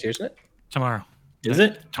 That's next year, isn't it? Tomorrow. Is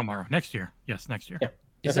it? Tomorrow. Next year. Yes, next year. Yeah.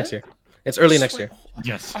 Is Next it? year. It's early next year.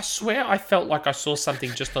 Yes. I swear I felt like I saw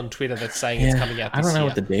something just on Twitter that's saying it's coming out this I don't know year.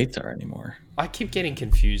 what the dates are anymore. I keep getting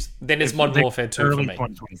confused. Then it's Modern Warfare 2 for Early me.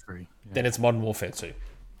 2023. Yeah. Then it's Modern Warfare 2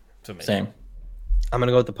 for me. Same. I'm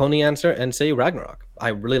gonna go with the pony answer and say Ragnarok. I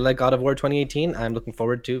really like God of War 2018. I'm looking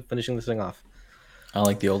forward to finishing this thing off. I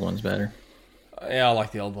like the old ones better. Yeah, I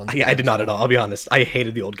like the old ones. Yeah, I did not at all. I'll be honest. I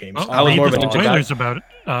hated the old games. Oh, I was read more of the an Ninja guy. spoilers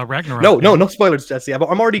about Ragnarok. No spoilers, Jesse. I'm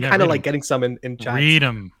already Yeah, kind of read like 'em. getting some in chat. Read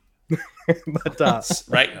them. But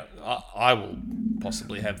Right, I will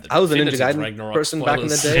possibly have the I was a Ninja definitive Gaiden Ragnarok person back in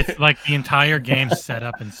the spoilers. day. It's like the entire game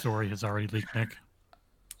setup and story has already leaked, Nick.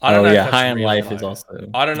 I don't know if that's High on real, Life though. is also.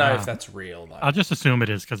 I don't know Wow. if that's real though. I'll just assume it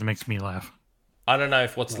is because it makes me laugh. I don't know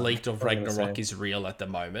if what's leaked of what I'm gonna Ragnarok say. is real at the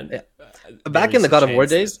moment. Yeah. There back is in the a God of War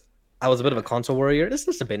chance that- days, I was a bit of a console warrior. This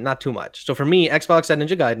is a bit, not too much. So for me, Xbox had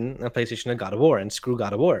Ninja Gaiden, and PlayStation had God of War, and screw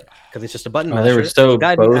God of War because it's just a button Oh, masher. they were so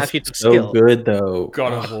Gaiden both actually took so skill. good though.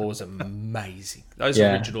 God of War was amazing. Those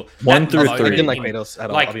Yeah. original 1 that through moment I didn't 3. like in- Kratos at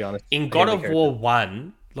all. like, I'll be honest. In I God hated of the War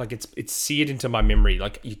 1, like it's seared into my memory.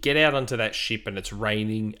 Like you get out onto that ship and it's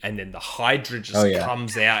raining, and then the Hydra just Oh, yeah.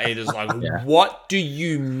 comes out. It is like, Yeah. what do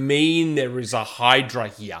you mean there is a Hydra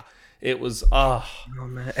here? It was Oh,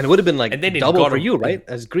 man. And it would have been like And then in double God for of- you, right?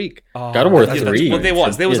 As Greek. God of War yeah, 3. well,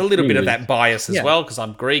 there was a little bit of was- that bias as Yeah. well because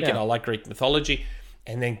I'm Greek and Yeah. I like Greek mythology.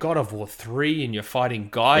 And then God of War 3, and you're fighting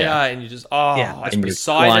Gaia, and you're just it's and you're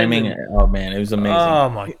Poseidon. climbing. Oh man, it was amazing. Oh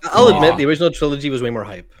my God. I'll admit the original trilogy was way more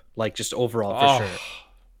hype, like just overall for sure.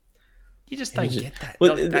 You just don't get that.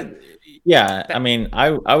 Well, I mean,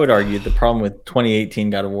 I would argue the problem with 2018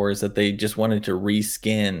 God of War is that they just wanted to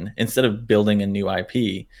reskin instead of building a new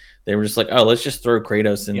IP. They were just like, oh, let's just throw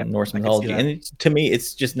Kratos in Norse mythology, and to me,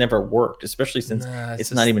 it's just never worked, especially since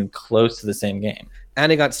it's not even close to the same game. And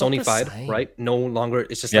it got Sony-fied, right? No longer,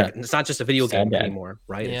 it's just like it's not just a video game anymore,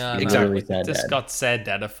 right? Yeah, exactly. It just got sad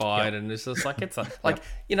dadified, and it's just like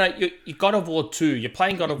you God of War 2. You're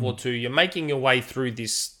playing God of War 2. You're making your way through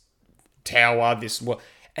this tower,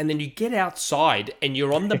 and then you get outside and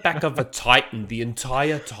you're on the back of a Titan the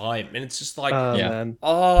entire time, and it's just like man.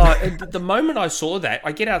 and the moment I saw that,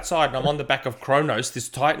 I get outside and I'm on the back of Kronos, this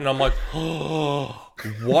Titan. I'm like, oh,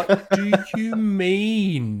 what do you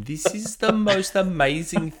mean? This is the most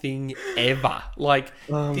amazing thing ever. Like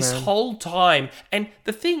this whole time, and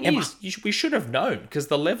the thing is, we should have known because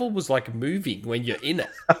the level was like moving when you're in it.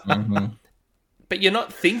 But you're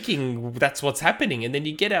not thinking that's what's happening. And then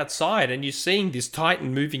you get outside and you're seeing this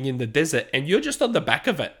Titan moving in the desert and you're just on the back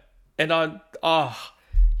of it. And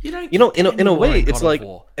you don't in a way, it's like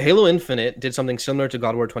Halo Infinite did something similar to God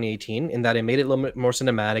of War 2018 in that it made it a little bit more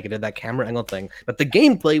cinematic. It did that camera angle thing. But the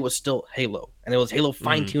gameplay was still Halo. And it was Halo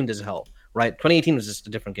fine-tuned as hell, right? 2018 was just a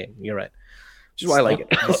different game. You're right. Which is why I like it.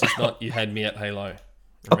 This is not You Had Me at Halo.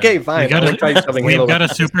 Okay, fine. We've got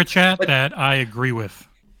a super chat that I agree with.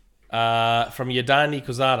 From Yadani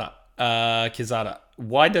Kizada.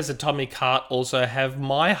 Why does Atomic Heart also have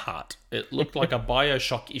my heart? It looked like a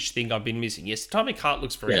Bioshock-ish thing I've been missing. Yes, Atomic Heart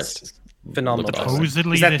looks very nice. Phenomenal.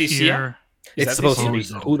 Supposedly is that this year. It's supposed to be.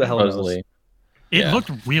 Who the hell knows? It looked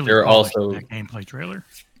really They're cool also that gameplay trailer.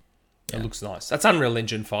 It looks nice. That's Unreal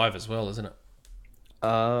Engine 5 as well, isn't it?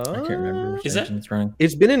 I can't remember. Is it?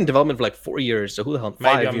 It's been in development for like 4 years, so who the hell?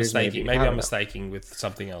 Maybe I'm mistaking. Maybe I'm mistaking with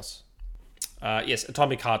something else. Yes,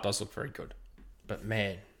 Atomic Heart does look very good. But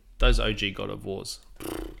man, those OG God of Wars.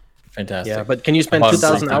 Fantastic. Yeah, but can you spend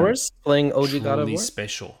 2,000 hours playing OG God of War?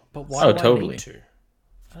 Special. But why do I need to?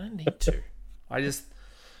 I don't need to. I just...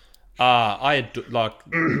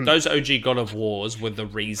 those OG God of Wars were the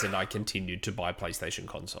reason I continued to buy PlayStation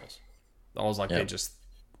consoles. I was like, they're just...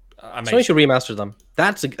 Sony should remaster them.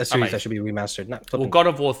 That's a series that should be remastered. Well, God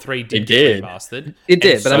of War 3 did get remastered. It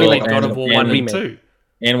did, but I mean like God of War 1 and 2.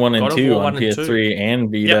 And 1 and 2 on PS3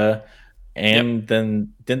 and Vita. And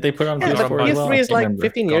then didn't they put on PS4 as well? PS3 is like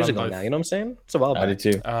 15 years ago now. You know what I'm saying? It's a while back. I did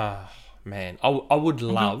too. Man, I would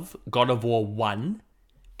love God of War 1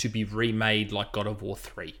 to be remade like God of War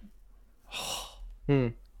 3.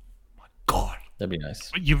 My God. That'd be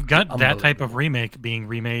nice. But you've got that type of remake being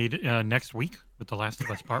remade next week with The Last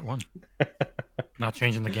of Us Part 1. Not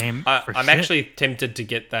changing the game. I'm actually tempted to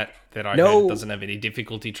get that I heard doesn't have any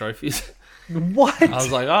difficulty trophies. What? I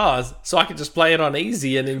was like, so I can just play it on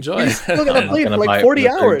easy and enjoy it. Still gonna play it for like 40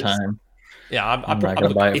 hours. Yeah,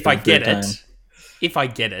 if I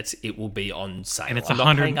get it, it will be on sale. And it's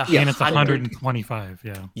 125.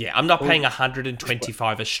 Yeah, I'm not paying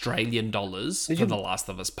 125 Australian dollars for The Last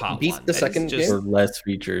of Us Part 1. Beat the second game for less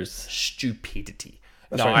features. Stupidity.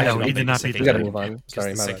 He did not beat the second game.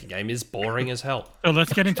 Sorry, the second game is boring as hell. So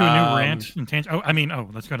let's get into a new rant and tangent.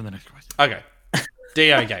 Let's go to the next question. Okay,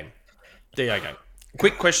 DO game.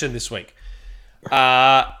 Quick question this week.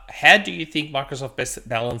 How do you think Microsoft best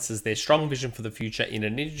balances their strong vision for the future in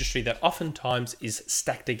an industry that oftentimes is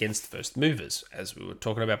stacked against first movers, as we were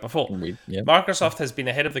talking about before? Microsoft has been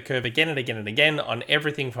ahead of the curve again and again and again on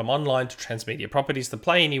everything from online to transmedia properties to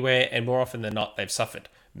play anywhere, and more often than not, they've suffered.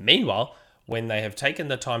 Meanwhile, when they have taken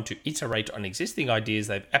the time to iterate on existing ideas,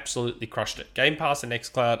 they've absolutely crushed it. Game Pass and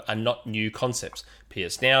xCloud are not new concepts.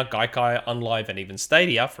 PS Now, Gaikai, OnLive, and even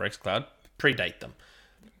Stadia for xCloud predate them.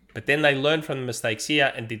 But then they learned from the mistakes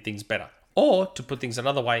here and did things better. Or, to put things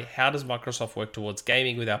another way, how does Microsoft work towards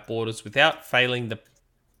gaming without borders without failing the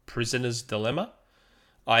prisoner's dilemma?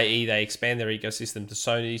 I.e., they expand their ecosystem to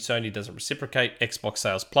Sony, Sony doesn't reciprocate, Xbox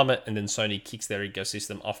sales plummet, and then Sony kicks their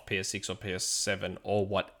ecosystem off PS6 or PS7 or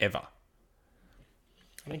whatever.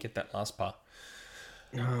 I didn't get that last part.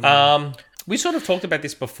 We sort of talked about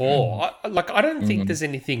this before. I don't think there's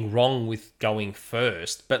anything wrong with going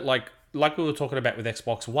first, but like we were talking about with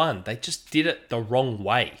Xbox One, they just did it the wrong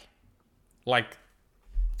way. Like,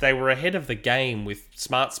 they were ahead of the game with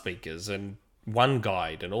smart speakers and One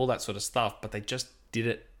Guide and all that sort of stuff, but they just did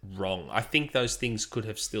it wrong. I think those things could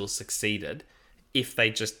have still succeeded if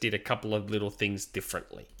they just did a couple of little things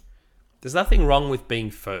differently. There's nothing wrong with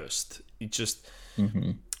being first. It just...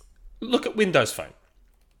 Look at Windows Phone.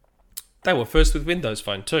 They were first with Windows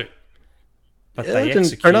Phone too. but It they didn't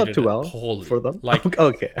executed turn out too it well poorly. for them. Like,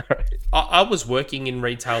 Okay, all right. I was working in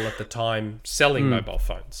retail at the time, selling mobile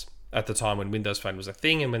phones at the time when Windows Phone was a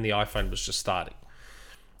thing and when the iPhone was just starting.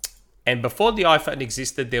 And before the iPhone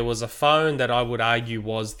existed, there was a phone that I would argue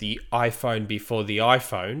was the iPhone before the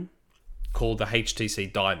iPhone, called the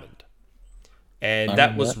HTC Diamond. And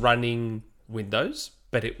that was running Windows,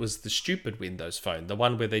 but it was the stupid Windows phone, the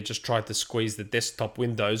one where they just tried to squeeze the desktop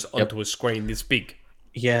windows onto a screen this big.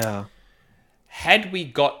 Yeah. Had we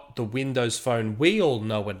got the Windows phone we all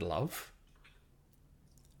know and love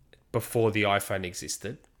before the iPhone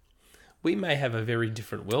existed, we may have a very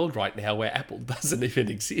different world right now where Apple doesn't even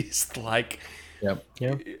exist. Like,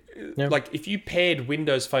 like if you paired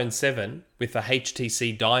Windows Phone 7 with a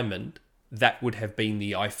HTC Diamond, that would have been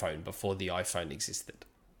the iPhone before the iPhone existed.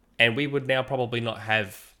 And we would now probably not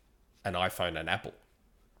have an iPhone and Apple.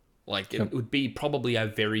 Like, it would be probably a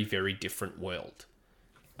very, very different world.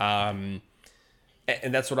 And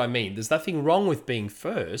that's what I mean. There's nothing wrong with being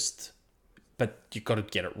first, but you've got to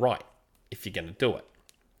get it right if you're going to do it.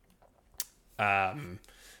 And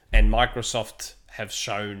Microsoft have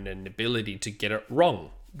shown an ability to get it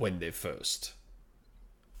wrong when they're first.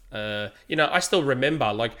 I still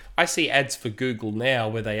remember, like, I see ads for Google now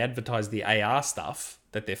where they advertise the AR stuff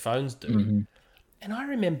that their phones do. Mm-hmm. And I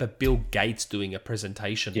remember Bill Gates doing a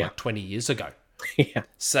presentation like 20 years ago.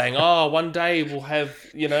 Saying, one day we'll have,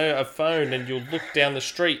 a phone and you'll look down the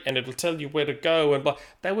street and it'll tell you where to go. And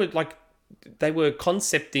they were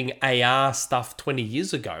concepting AR stuff 20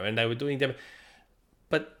 years ago and they were doing them.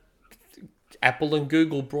 But Apple and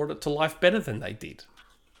Google brought it to life better than they did.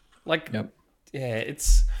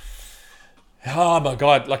 It's... Oh my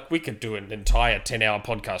God, like we could do an entire 10-hour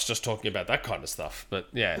podcast just talking about that kind of stuff. But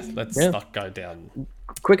let's not go down.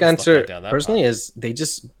 Quick answer, personally, is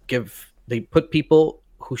they put people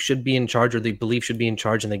who should be in charge or they believe should be in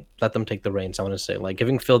charge and they let them take the reins. I want to say, like,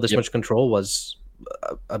 giving Phil this much control was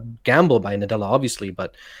a gamble by Nadella, obviously,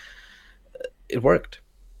 but it worked,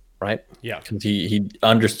 right? Yeah. Because he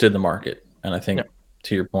understood the market. And I think,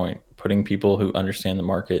 to your point, putting people who understand the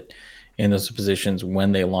market in those positions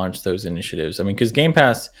when they launch those initiatives. I mean, because Game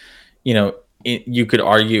Pass, you could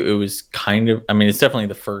argue it was kind of, I mean, it's definitely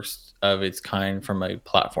the first of its kind from a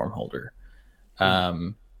platform holder.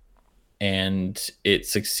 And it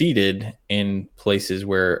succeeded in places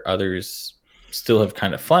where others still have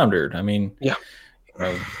kind of floundered. I mean,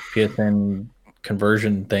 PSN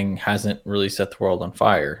conversion thing hasn't really set the world on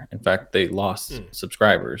fire. In fact, they lost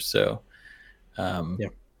subscribers. So,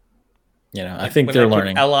 I think they're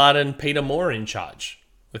learning. Allard and Peter Moore in charge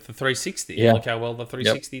with the 360. Yeah. Look how well the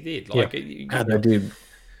 360 did. Like, God, that dude.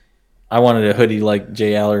 I wanted a hoodie like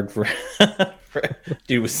Jay Allard for.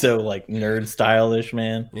 Dude was so like nerd stylish,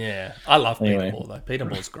 man. Yeah, I love Peter Moore though. Peter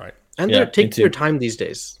Moore's great. And they're taking their time these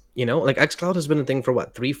days. Like xCloud has been a thing for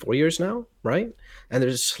 3-4 years now, right? And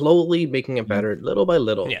they're slowly making it better, little by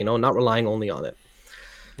little. Not relying only on it.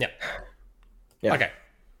 Yeah. Okay.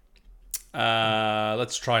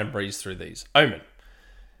 Let's try and breeze through these. Omen.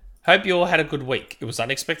 Hope you all had a good week. It was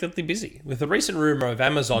unexpectedly busy. With the recent rumor of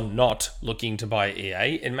Amazon not looking to buy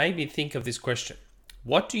EA, it made me think of this question.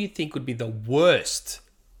 What do you think would be the worst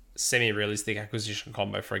semi-realistic acquisition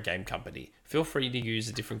combo for a game company? Feel free to use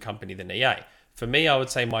a different company than EA. For me, I would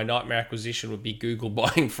say my nightmare acquisition would be Google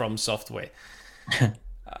buying From Software.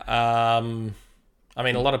 I mean,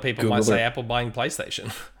 a lot of people might say Apple buying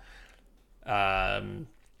PlayStation.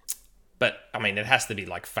 But, I mean, it has to be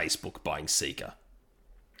like Facebook buying Sega.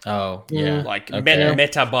 Oh, yeah. Like,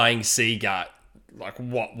 Meta buying Sega. Like,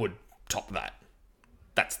 what would top that?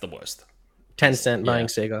 That's the worst. Tencent buying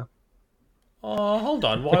Sega. Oh, hold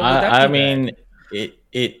on. Why would that be bad?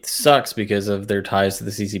 It sucks because of their ties to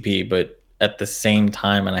the CCP, but at the same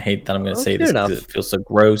time, and I hate that I'm going to say this because it feels so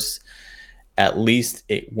gross, at least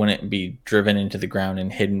it wouldn't be driven into the ground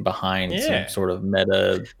and hidden behind some sort of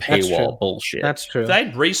meta paywall bullshit. That's true.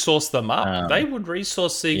 They'd resource them up. They would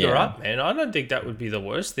resource Sega up, man. I don't think that would be the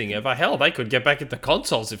worst thing ever. Hell, they could get back into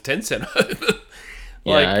consoles if Tencent.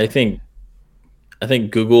 I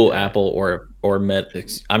think Google, Apple, or Meta.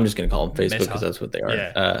 I'm just going to call them Facebook because that's what they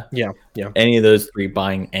are. Any of those three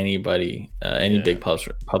buying anybody, any big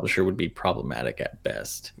publisher would be problematic at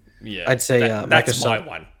best. Yeah, I'd say that's Microsoft. my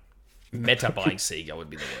one. Meta buying Sega would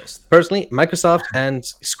be the worst. Personally, Microsoft and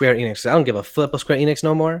Square Enix. I don't give a flip of Square Enix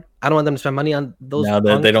no more. I don't want them to spend money on those. Now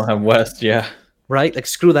that they don't have West, right? Like,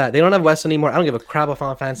 screw that. They don't have West anymore. I don't give a crap of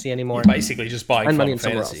Final Fantasy anymore. You're basically just buying Final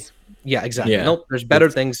somewhere Fantasy. else. Yeah, exactly. Nope, there's better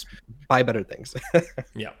things. Buy better things.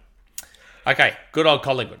 Yeah. Okay, good old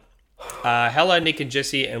Collingwood. Hello, Nick and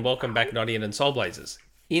Jesse, and welcome back, Knottian and Soulblazerz.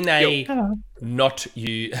 in a not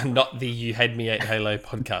the You Had Me at Halo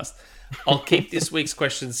podcast, I'll keep this week's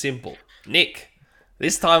question simple. Nick,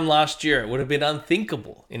 this time last year, it would have been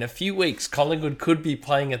unthinkable. In a few weeks, Collingwood could be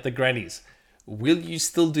playing at the Grannies. Will you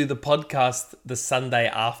still do the podcast the Sunday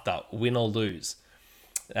after, win or lose?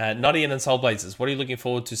 Knottian and Soulblazerz, what are you looking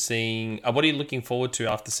forward to seeing? What are you looking forward to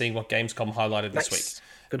after seeing what Gamescom highlighted this week?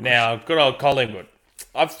 Good old Collingwood.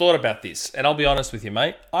 I've thought about this, and I'll be honest with you,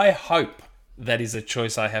 mate. I hope that is a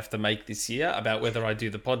choice I have to make this year about whether I do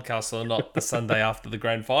the podcast or not the Sunday after the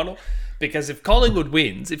grand final. Because if Collingwood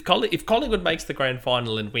wins, if Collingwood makes the grand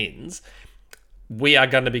final and wins, we are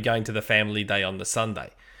going to be going to the family day on the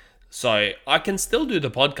Sunday. So I can still do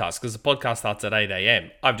the podcast because the podcast starts at 8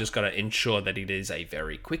 a.m. I've just got to ensure that it is a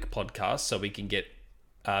very quick podcast so we can get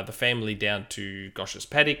the family down to Gosh's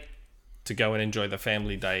Paddock to go and enjoy the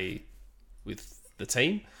family day with the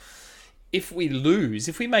team. If we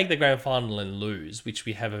make the grand final and lose, which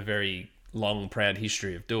we have a very long, proud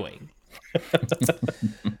history of doing,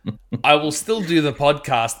 I will still do the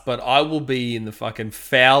podcast, but I will be in the fucking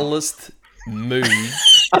foulest mood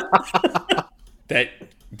that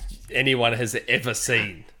anyone has ever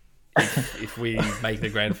seen if we make the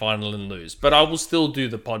grand final and lose. But I will still do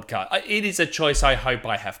the podcast. It is a choice I hope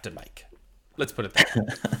I have to make. Let's put it that way.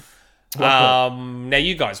 Now,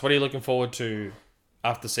 you guys, what are you looking forward to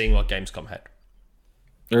after seeing what Gamescom had?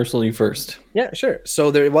 Aarsal, you first. Yeah, sure. So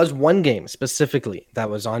there was one game specifically that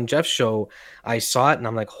was on Jeff's show. I saw it and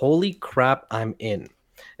I'm like, holy crap, I'm in.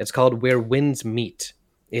 It's called Where Winds Meet.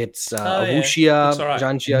 It's a Wuxia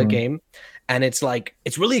Zhanjia game. And it's like,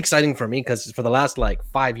 it's really exciting for me because for the last like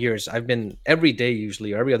 5 years, I've been every day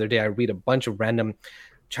usually or every other day, I read a bunch of random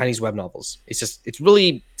Chinese web novels. It's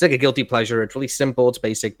like a guilty pleasure. It's really simple. It's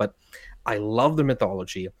basic, but I love the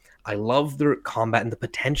mythology. I love their combat and the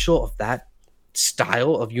potential of that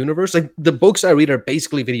style of universe. Like the books I read are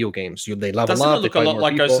basically video games. They level up. Doesn't it look a lot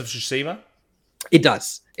like Ghost of Tsushima? It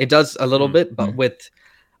does. It does a little bit, but with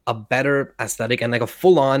a better aesthetic and like a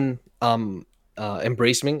full-on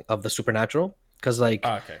embracing of the supernatural. Because like,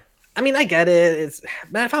 I mean, I get it.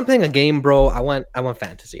 Man, if I'm playing a game, bro, I want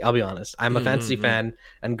fantasy. I'll be honest. I'm a fantasy fan,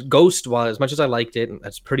 and Ghost, while as much as I liked it, and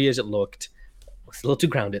as pretty as it looked, was a little too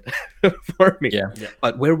grounded for me. Yeah.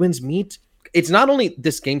 But Where Winds Meet, it's not only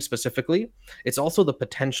this game specifically, it's also the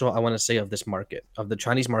potential, I want to say, of this market, of the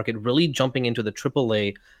Chinese market, really jumping into the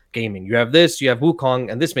AAA gaming. You have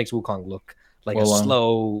Wukong, and this makes Wukong look like a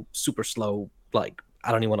slow, super slow, like,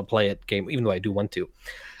 I don't even want to play it game, even though I do want to.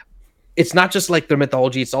 It's not just like their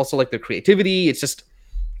mythology, it's also like their creativity. It's just,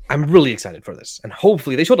 I'm really excited for this. And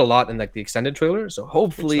hopefully, they showed a lot in like the extended trailer, so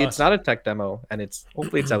hopefully it's not a tech demo, and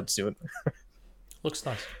hopefully it's out soon. Looks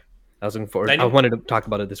nice. I was looking forward. I wanted to talk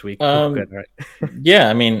about it this week. Good, right? Yeah,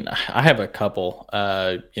 I mean, I have a couple.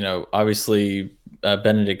 Obviously,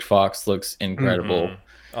 Benedict Fox looks incredible.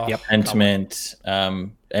 Pentiment,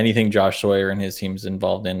 anything Josh Sawyer and his team's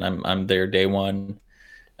involved in, I'm there day one.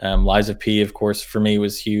 Lies of P, of course, for me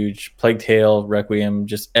was huge. Plague Tale, Requiem,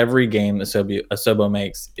 just every game that Asobo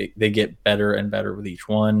makes, they get better and better with each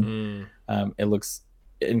one. It looks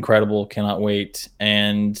incredible. Cannot wait.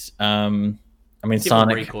 And I mean,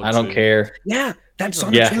 Sonic, I don't care. Yeah, that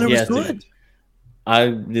Sonic trailer was good. I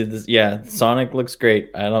did this. Yeah, Sonic looks great.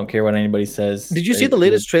 I don't care what anybody says. Did you see the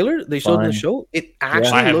latest trailer they showed in the show? It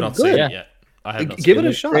actually looked good. I have not Give it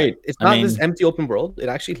a shot. Great. It's not this empty open world. It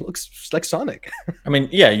actually looks like Sonic. I mean,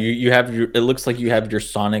 yeah, you have it looks like you have your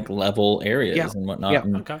Sonic level areas and whatnot. Yeah.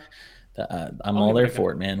 And, I'm all there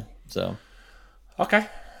for it, man. So. Okay,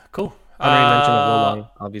 cool. I know you mentioned it long,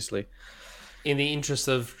 obviously. In the interest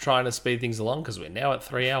of trying to speed things along, because we're now at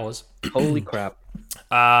 3 hours. Holy crap.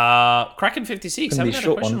 Kraken56. I haven't had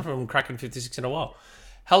a question from Kraken56 in a while.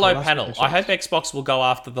 Hello, panel. I hope Xbox will go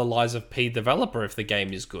after the Lies of P developer if the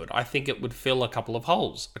game is good. I think it would fill a couple of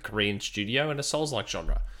holes, a Korean studio and a Souls-like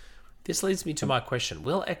genre. This leads me to my question.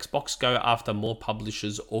 Will Xbox go after more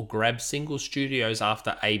publishers or grab single studios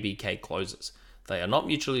after ABK closes? They are not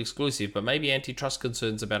mutually exclusive, but maybe antitrust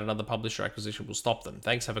concerns about another publisher acquisition will stop them.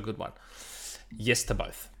 Thanks, have a good one. Yes to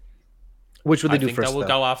both. Which would they do first? I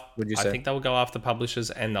think they will go after publishers,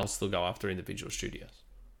 and they'll still go after individual studios.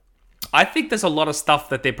 I think there's a lot of stuff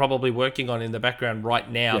that they're probably working on in the background right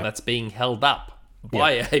now that's being held up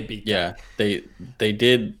by ABK. Yeah, they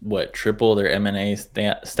did triple their M&A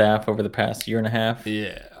staff over the past year and a half.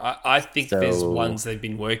 Yeah, I think there's ones they've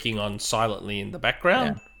been working on silently in the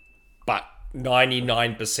background, but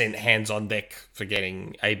 99% hands on deck for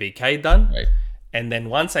getting ABK done. Right. And then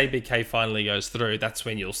once ABK finally goes through, that's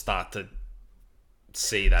when you'll start to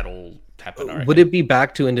see that all happen. Would it be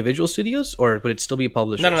back to individual studios, or would it still be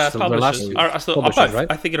publishers? No, publishers. Publishers, both. right?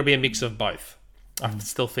 I think it'll be a mix of both. I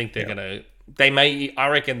still think they're gonna. They may. I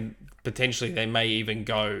reckon potentially they may even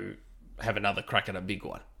go have another crack at a big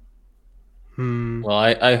one. Well,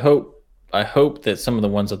 I hope that some of the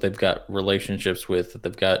ones that they've got relationships with, that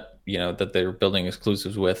they've got, that they're building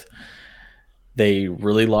exclusives with, they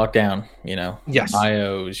really lock down, Yes.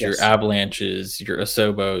 IOs, your Yes. Avalanches, your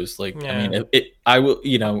Asobos. Like, Yeah. I mean, I will,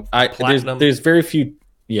 Platinum. there's very few,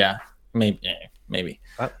 maybe.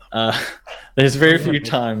 There's very few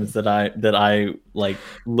times that I like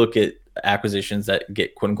look at acquisitions that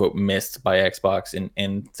get quote unquote missed by Xbox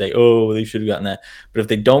and say, oh, they should have gotten that. But if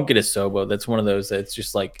they don't get a Sobo, that's one of those that's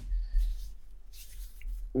just like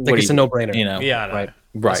It's a no-brainer. Yeah, I know. Right.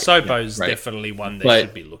 Right. Sobo's right. definitely one they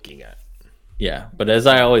should be looking at. Yeah, but as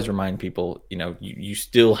I always remind people, you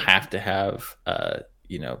still have to have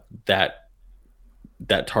that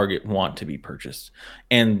target want to be purchased,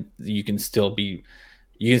 and you can still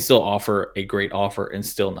offer a great offer and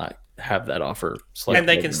still not have that offer. And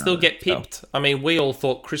they can still get pipped. So. I mean, we all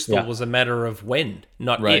thought Crystal was a matter of when,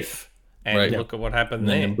 not if. And look at what happened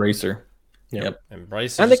there. Embracer. Yep.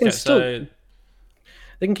 Embracer. And they can still...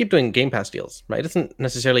 They can keep doing Game Pass deals, right? It doesn't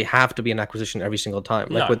necessarily have to be an acquisition every single time.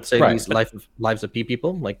 Like with, say, these Lives of P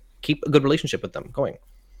people, like keep a good relationship with them going.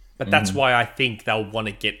 But that's why I think they'll want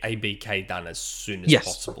to get ABK done as soon as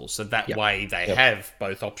possible. So that way they have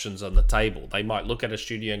both options on the table. They might look at a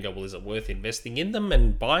studio and go, well, is it worth investing in them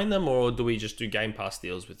and buying them? Or do we just do Game Pass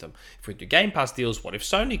deals with them? If we do Game Pass deals, what if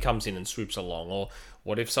Sony comes in and swoops along? Or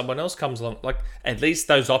what if someone else comes along? Like, at least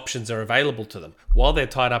those options are available to them. While they're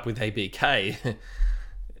tied up with ABK...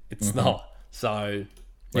 It's not. So,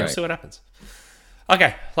 we'll see what happens.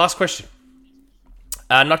 Okay, last question.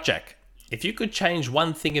 Not Jack. If you could change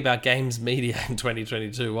one thing about games media in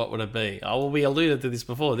 2022, what would it be? We alluded to this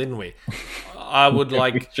before, didn't we? I would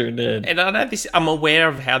like... We sure did. And I know this. I'm aware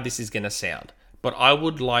of how this is going to sound, but I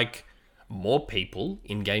would like more people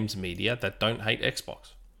in games media that don't hate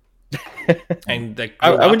Xbox. And that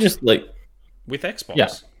I would just like... With Xbox. Yeah.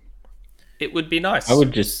 It would be nice. I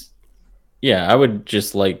would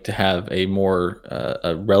just like to have a more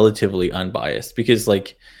a relatively unbiased, because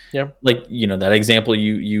that example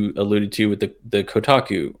you alluded to with the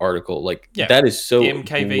Kotaku article, that is so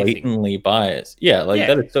blatantly biased.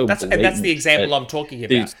 That is so blatant. And that's the example I'm talking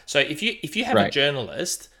about. So if you have a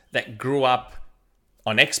journalist that grew up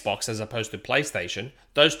on Xbox as opposed to PlayStation,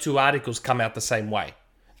 those two articles come out the same way.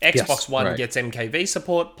 Xbox One gets MKV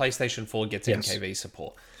support, PlayStation 4 gets MKV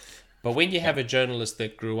support. But when you have a journalist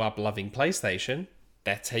that grew up loving PlayStation,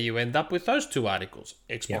 that's how you end up with those two articles.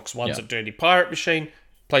 Xbox One's a dirty pirate machine,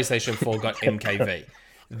 PlayStation 4 got MKV.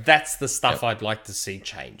 That's the stuff I'd like to see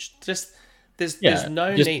changed. Just there's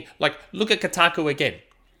no need. Like, look at Kotaku again,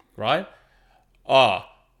 right?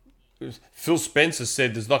 Phil Spencer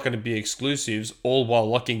said there's not going to be exclusives, all while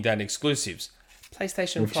locking down exclusives.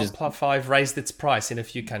 PlayStation 5 raised its price in a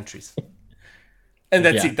few countries. And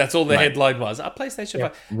that's it. That's all the headline was. PlayStation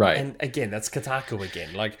 5. Right. And again, that's Kotaku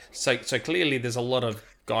again. Like, so clearly there's a lot of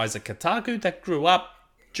guys at Kotaku that grew up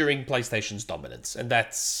during PlayStation's dominance. And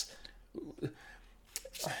that's...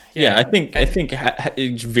 I think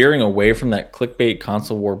veering away from that clickbait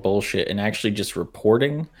console war bullshit and actually just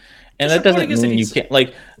reporting. And that doesn't mean you can't...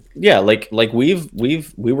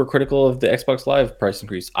 we were critical of the Xbox Live price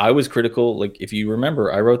increase. I was critical. Like, if you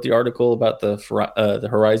remember, I wrote the article about the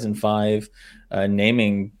Horizon 5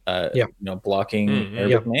 naming, blocking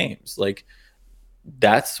Arabic names. Like,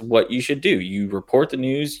 that's what you should do. You report the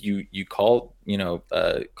news. You call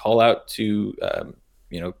out to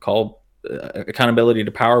call accountability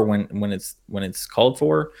to power when it's called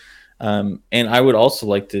for. And I would also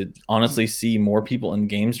like to honestly see more people in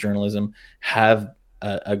games journalism have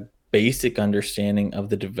a basic understanding of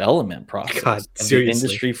the development process of the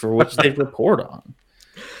industry for which they report on.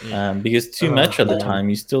 Because too much of the time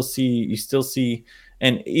you still see,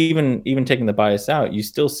 and even taking the bias out, you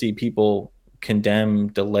still see people condemn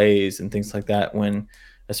delays and things like that, when,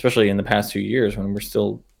 especially in the past 2 years, when we're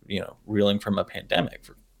still reeling from a pandemic,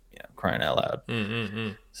 for crying out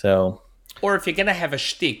loud. So, or if you're gonna have a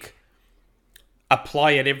shtick,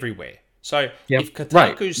 apply it everywhere. So if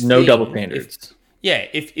Kotaku's no double standards.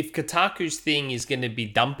 If Kotaku's thing is going to be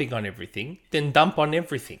dumping on everything, then dump on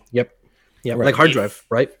everything. Like hard drive,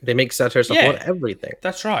 right? They make satire support everything.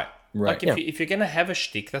 That's right. Like, if you're going to have a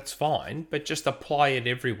shtick, that's fine, but just apply it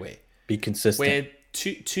everywhere. Be consistent. Where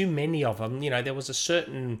too many of them, there was a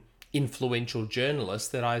certain influential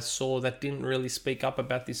journalist that I saw that didn't really speak up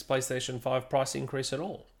about this PlayStation 5 price increase at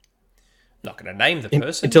all. Not going to name the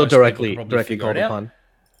person until directly called upon.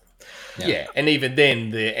 Yeah, and even then,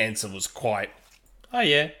 the answer was quite, "Oh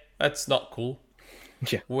yeah, that's not cool."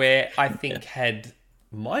 Yeah. Where I think had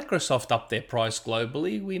Microsoft upped their price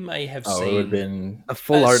globally, we may have it would have seen been A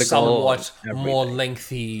full a article. somewhat everything. more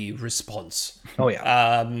lengthy response. Oh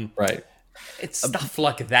yeah. right. It's stuff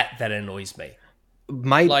like that annoys me.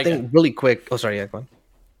 My like- thing, really quick. Oh, sorry. Yeah, go on.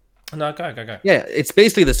 No, go. Yeah, it's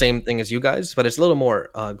basically the same thing as you guys, but it's a little more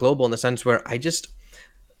global in the sense where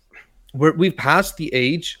we've passed the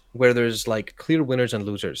age where there's like clear winners and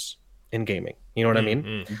losers in gaming. You know what I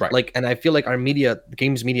mean? Right. Like, and I feel like our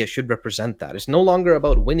games media should represent that. It's no longer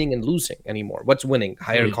about winning and losing anymore. What's winning?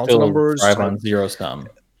 Higher You console still numbers. thrive on zero sum.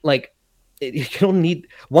 Like, you don't need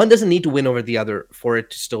one doesn't need to win over the other for it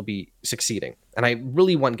to still be succeeding. And I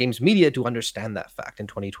really want games media to understand that fact in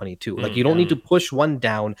 2022. Like, you don't need to push one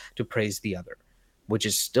down to praise the other, which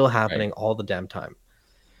is still happening all the damn time.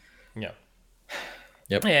 Yeah.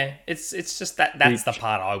 Yep. Yeah, it's just that's the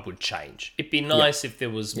part I would change. It'd be nice if there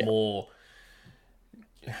was more.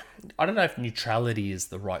 I don't know if neutrality is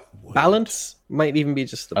the right word. Balance might even be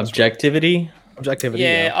just the best Objectivity, word. Objectivity.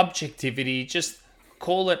 Yeah, objectivity. Just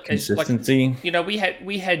call it as, like, consistency. you know, we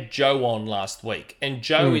had Joe on last week, and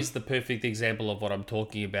Joe is the perfect example of what I'm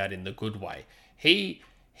talking about in the good way.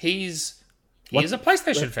 He's a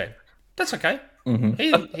PlayStation fan. That's okay.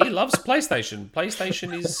 He loves PlayStation.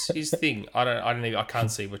 PlayStation is his thing. I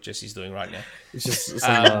can't see what Jesse's doing right now. It's just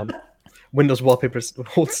some Windows wallpapers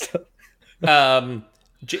old stuff.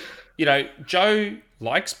 You know, Joe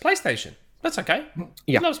likes PlayStation. That's okay.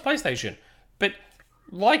 Yeah. He loves PlayStation. But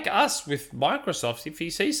like us with Microsoft, if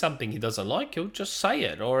he sees something he doesn't like, he'll just say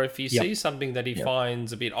it. Or if he sees something that he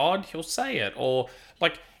finds a bit odd, he'll say it. Or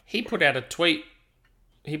like he put out a tweet.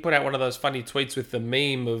 He put out one of those funny tweets with the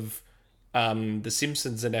meme of The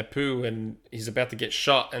Simpsons and Apu, and he's about to get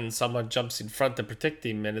shot, and someone jumps in front to protect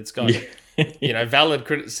him, and it's got you know, valid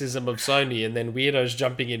criticism of Sony, and then weirdos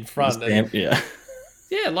jumping in front.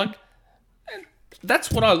 Yeah, like,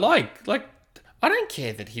 that's what I like. Like, I don't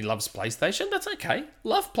care that he loves PlayStation. That's okay.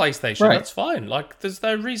 Love PlayStation. Right. That's fine. Like, there's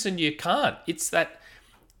no reason you can't. It's that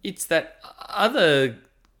other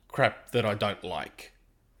crap that I don't like.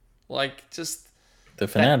 Like, just The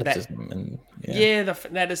fanaticism the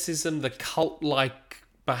fanaticism, the cult-like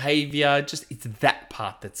behavior. Just, it's that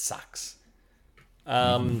part that sucks.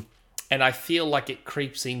 And I feel like it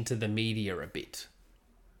creeps into the media a bit.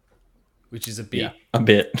 Which is a bit... a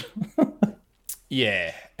bit.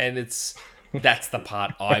 Yeah, and that's the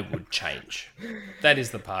part I would change. That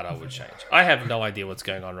is the part I would change. I have no idea what's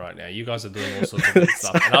going on right now. You guys are doing all sorts of good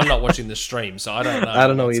stuff, and I'm not watching the stream, so I don't know. I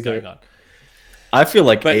don't know what's either. going on. I feel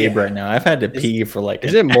like But, Abe yeah. right now. I've had to pee for like.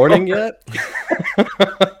 Is it morning yet?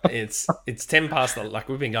 It's 10 past. Like,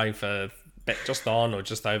 we've been going for just on or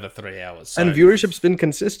just over 3 hours. So And viewership's been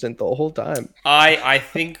consistent the whole time. I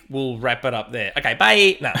think we'll wrap it up there. Okay,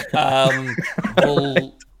 bye.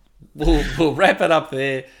 No, we'll wrap it up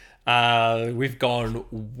there. We've gone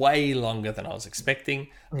way longer than I was expecting.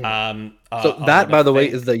 So I that, by wanna the way,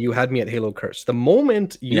 thank- is the You Had Me at Halo curse. The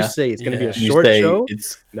moment you say it's going to be a You short say show,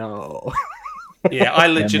 it's no. Yeah, I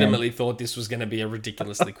legitimately thought this was going to be a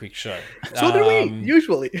ridiculously quick show. So do we,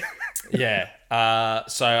 usually. Yeah.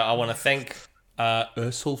 So I want to thank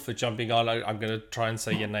Aarsal for jumping on. I'm going to try and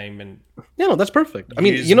say your name and Yeah, no, that's perfect. I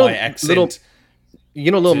mean, use you know, my accent. Little to-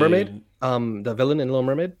 Mermaid, the villain in Little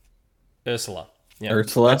Mermaid. Ursula. Yeah.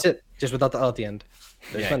 Ursula. That's it, just without the L at the end.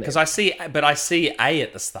 There's my name. Because I see A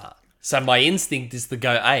at the start, so my instinct is to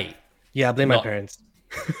go A. Yeah, I blame my not- parents.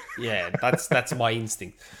 Yeah, that's my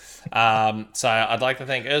instinct. So I'd like to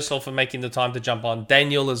thank Ursula for making the time to jump on.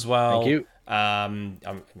 Daniel as well. Thank you. I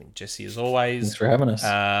mean, Jesse as always. Thanks for having us.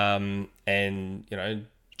 And you know,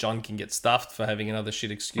 John can get stuffed for having another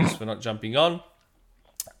shit excuse for not jumping on.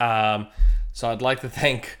 So I'd like to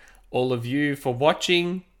thank all of you for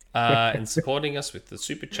watching and supporting us with the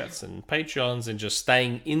super chats and Patreons and just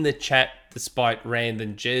staying in the chat despite Rand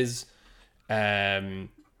and Jez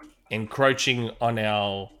encroaching on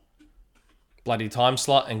our bloody time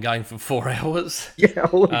slot and going for 4 hours. Yeah,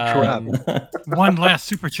 holy crap. One last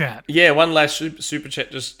super chat. Yeah, one last super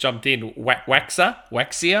chat just jumped in. Waxer.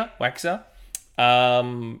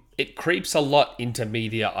 It creeps a lot into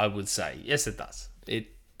media, I would say. Yes, it does. It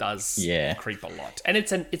does creep a lot. And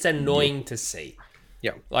it's annoying to see.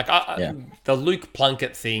 Yeah. Like the Luke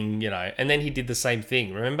Plunkett thing, you know, and then he did the same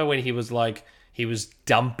thing. Remember when he was like, he was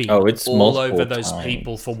dumping it's all multiple over those times.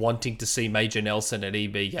 people for wanting to see Major Nelson at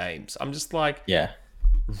EB Games. I'm just like, Yeah.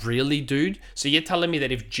 really, dude? So you're telling me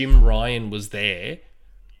that if Jim Ryan was there,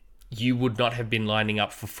 you would not have been lining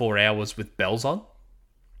up for 4 hours with bells on?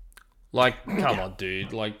 Like, come on,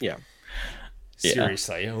 dude. Like, Yeah.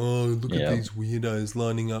 seriously. Oh, look Yeah. at these weirdos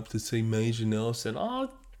lining up to see Major Nelson. Oh,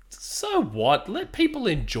 so what? Let people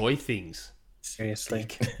enjoy things. Seriously.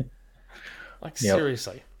 Like,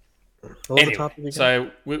 seriously. What was the Anyway, topic again?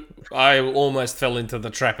 so I almost fell into the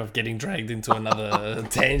trap of getting dragged into another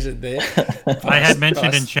tangent there. I had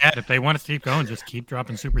mentioned in chat, if they want us to keep going, just keep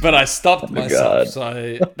dropping super But I chats. stopped myself, God.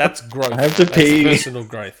 so that's growth. I have to That's pee. personal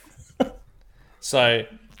growth. So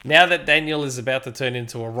now that Daniel is about to turn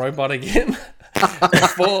into a robot again,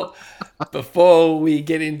 before we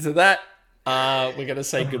get into that, we're going to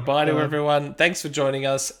say goodbye to everyone. Thanks for joining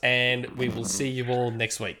us, and we will see you all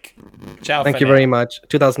next week. Ciao. Thank for you now. very much.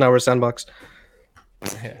 2,000 hours sandbox.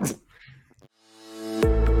 Yeah.